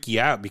to freak you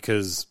out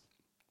because,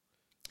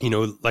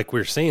 like we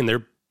were saying,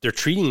 they're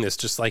treating this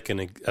just like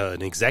an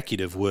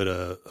executive would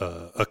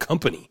a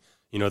company.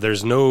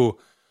 There's no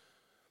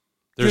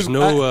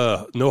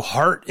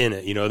heart in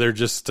it. They're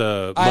just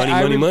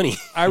money.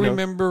 I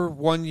remember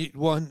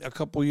a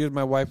couple of years,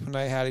 my wife and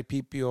I had a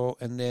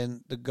PPO, and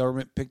then the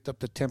government picked up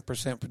the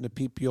 10% from the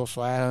PPO,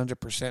 so I had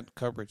 100%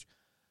 coverage.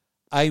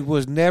 I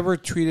was never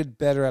treated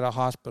better at a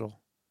hospital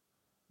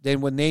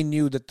than when they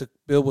knew that the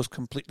bill was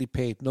completely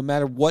paid. No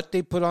matter what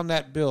they put on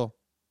that bill,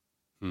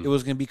 it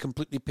was going to be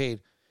completely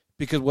paid.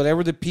 Because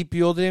whatever the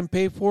PPO didn't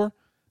pay for,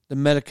 the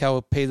Medi-Cal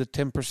would pay the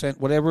 10%,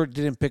 whatever it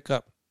didn't pick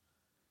up.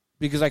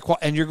 Because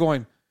and you're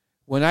going,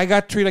 when I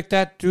got treated like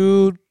that,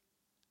 dude,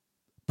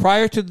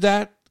 prior to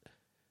that,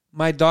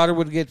 my daughter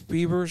would get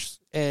fevers,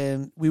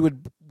 and it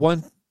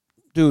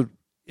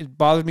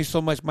bothered me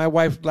so much. My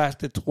wife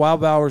lasted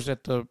 12 hours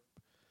at the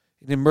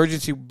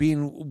emergency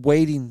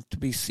waiting to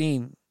be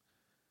seen.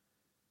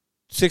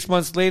 6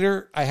 months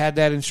later, I had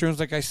that insurance,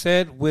 like I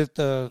said, with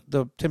the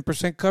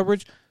 10%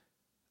 coverage.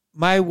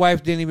 My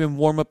wife didn't even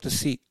warm up the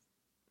seat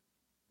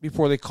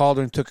before they called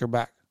her and took her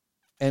back.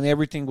 And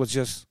everything was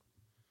just,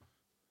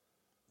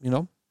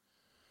 do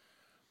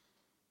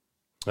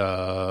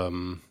a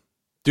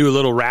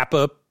little wrap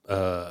up.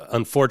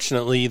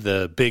 Unfortunately,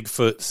 the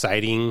Bigfoot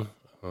sighting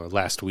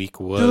last week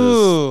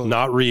was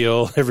not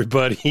real,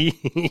 everybody.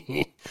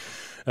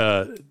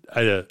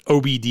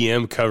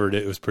 OBDM covered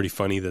it. It was pretty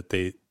funny that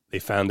they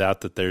found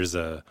out that there's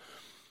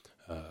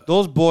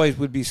those boys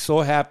would be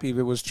so happy if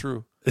it was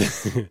true.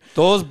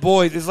 Those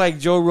boys, it's like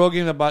Joe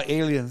Rogan about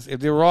aliens. If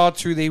they were all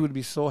true, they would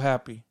be so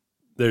happy.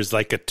 There's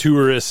like a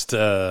tourist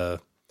a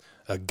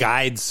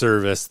guide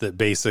service that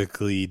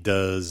basically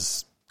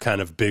does kind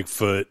of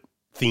Bigfoot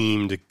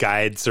themed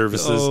guide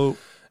services.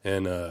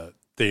 And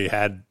they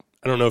had,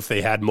 I don't know if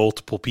they had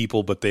multiple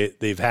people, but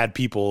they've had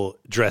people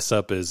dress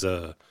up as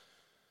a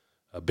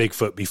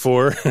Bigfoot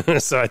before.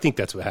 So I think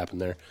that's what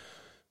happened there.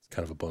 It's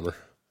kind of a bummer.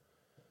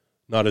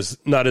 Not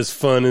as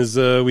fun as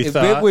we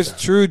thought. If it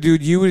was true,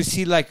 dude, you would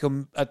see like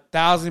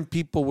 1,000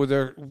 people where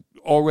they're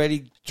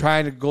already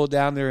trying to go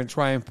down there and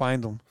try and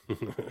find them.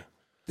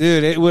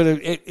 Dude, it would have.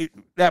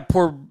 That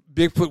poor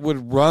Bigfoot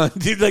would run.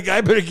 Dude, like,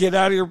 I better get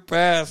out of here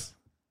fast.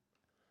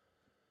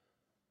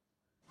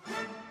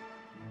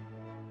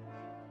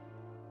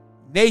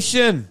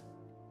 Nation,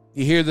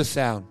 you hear the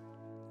sound.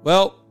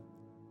 Well,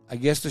 I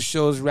guess the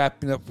show is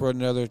wrapping up for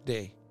another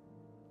day.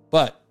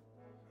 But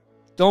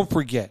don't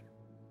forget.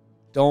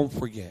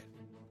 The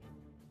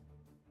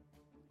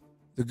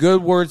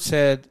good word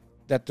said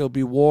that there'll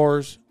be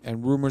wars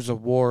and rumors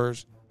of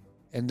wars,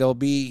 and they'll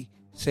be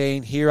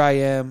saying, here I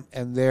am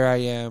and there I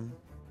am.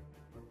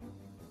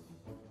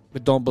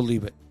 But don't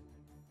believe it.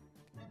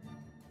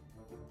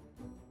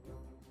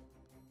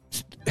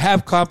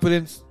 Have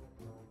confidence.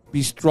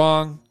 Be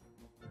strong.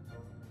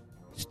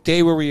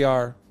 Stay where we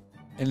are.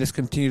 And let's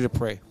continue to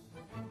pray.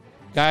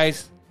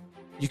 Guys,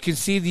 you can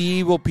see the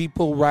evil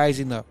people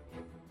rising up.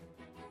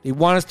 They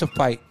want us to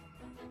fight.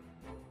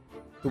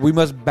 But we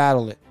must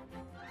battle it.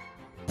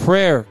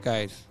 Prayer,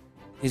 guys,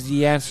 is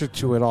the answer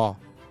to it all.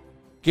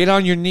 Get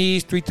on your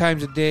knees 3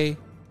 times a day.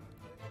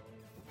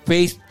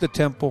 Face the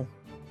temple.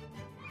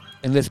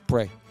 And let's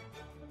pray.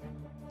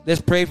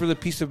 Let's pray for the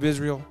peace of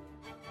Israel.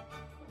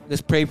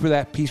 Let's pray for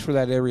that peace for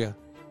that area.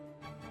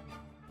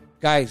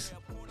 Guys,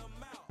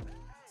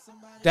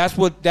 that's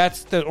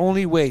the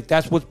only way.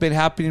 That's what's been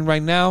happening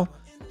right now.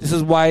 This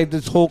is why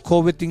this whole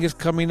COVID thing is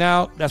coming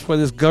out. That's why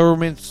the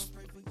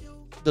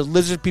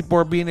lizard people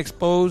are being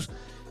exposed.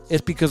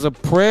 It's because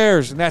of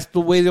prayers, and that's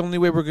the only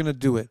way we're going to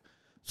do it.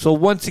 So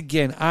once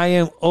again, I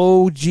am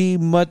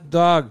OG Mutt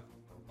Dog.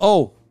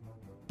 Oh,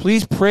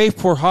 please pray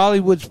for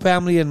Hollywood's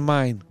family and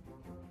mine.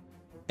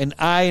 And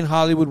I in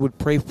Hollywood would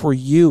pray for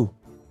you.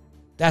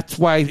 That's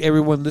why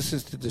everyone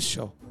listens to this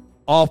show.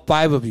 All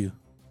 5 of you.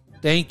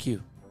 Thank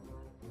you.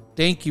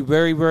 Thank you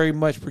very, very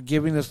much for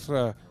giving us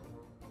a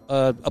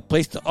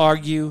place to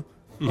argue,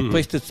 a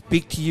place to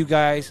speak to you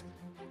guys,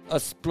 a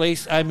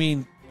place, I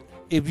mean,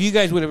 if you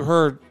guys would have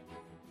heard,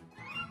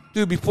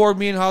 dude, before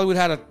me and Hollywood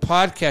had a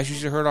podcast, you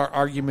should have heard our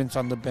arguments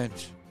on the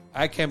bench.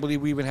 I can't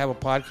believe we even have a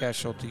podcast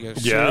show together.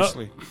 Yeah.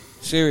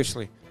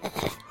 Seriously.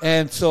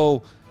 And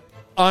so,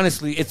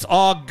 honestly, it's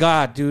all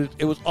God, dude.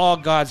 It was all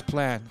God's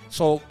plan.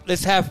 So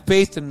let's have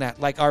faith in that,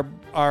 like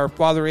our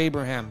father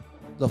Abraham,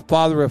 the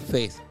father of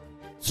faith.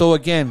 So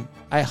again,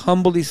 I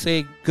humbly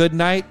say good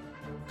night.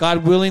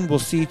 God willing, we'll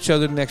see each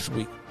other next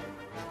week.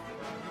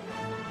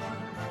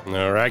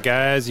 All right,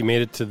 guys, you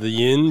made it to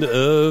the end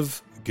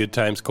of Good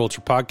Times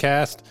Culture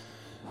Podcast.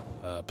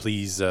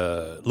 Please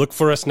look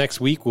for us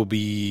next week. We'll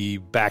be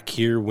back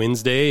here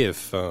Wednesday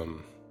if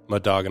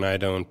Mud Dog and I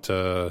don't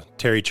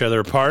tear each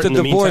other apart in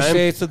the meantime.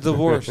 It's a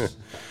divorce.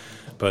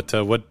 But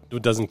what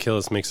doesn't kill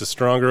us makes us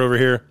stronger over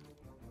here.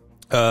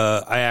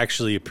 I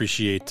actually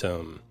appreciate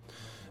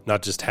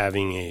not just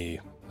having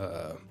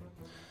an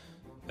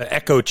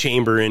echo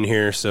chamber in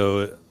here,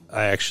 so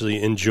I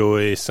actually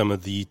enjoy some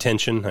of the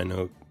tension. I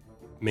know it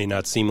may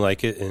not seem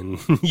like it, and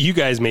you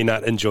guys may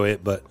not enjoy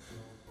it, but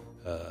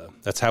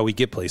that's how we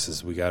get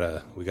places. We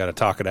gotta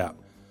talk it out.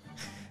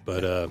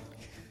 But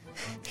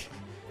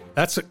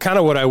that's kind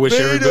of what I wish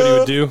everybody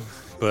would do.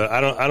 But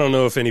I don't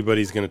know if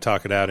anybody's going to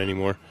talk it out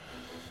anymore.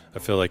 I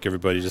feel like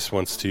everybody just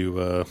wants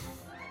to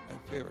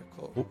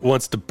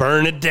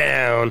burn it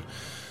down.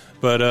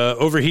 But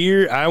over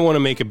here, I want to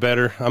make it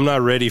better. I'm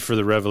not ready for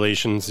the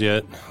revelations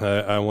yet.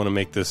 I want to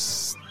make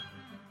this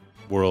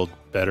world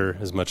better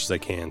as much as I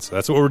can. So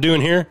that's what we're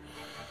doing here.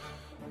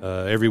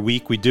 Every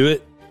week we do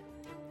it,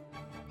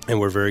 and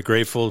we're very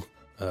grateful.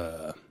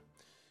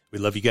 We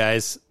love you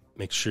guys.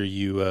 Make sure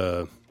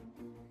you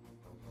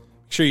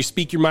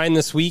speak your mind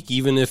this week,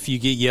 even if you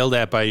get yelled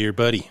at by your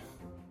buddy.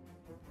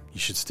 You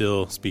should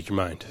still speak your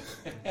mind.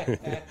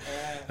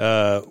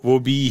 We'll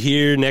be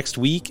here next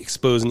week,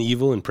 exposing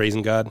evil and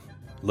praising God.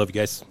 Love you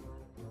guys.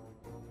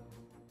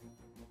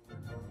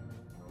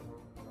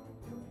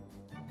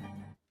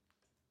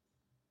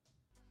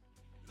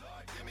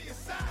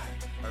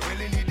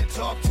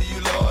 Talk to you,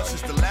 Lord.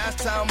 Since the last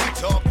time we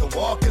talked, the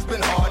walk has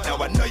been hard. Now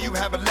I know you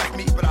haven't left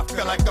me, but I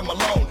feel like I'm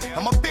alone.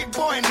 I'm a big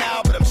boy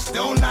now, but I'm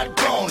still not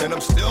grown, and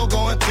I'm still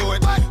going through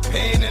it.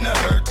 Pain and a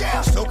hurt,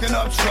 soaking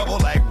up trouble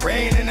like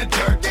rain in the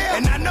dirt.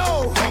 And I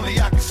know only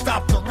I can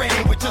stop the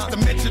rain with just a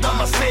mention of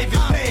my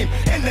Savior's name.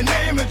 In the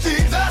name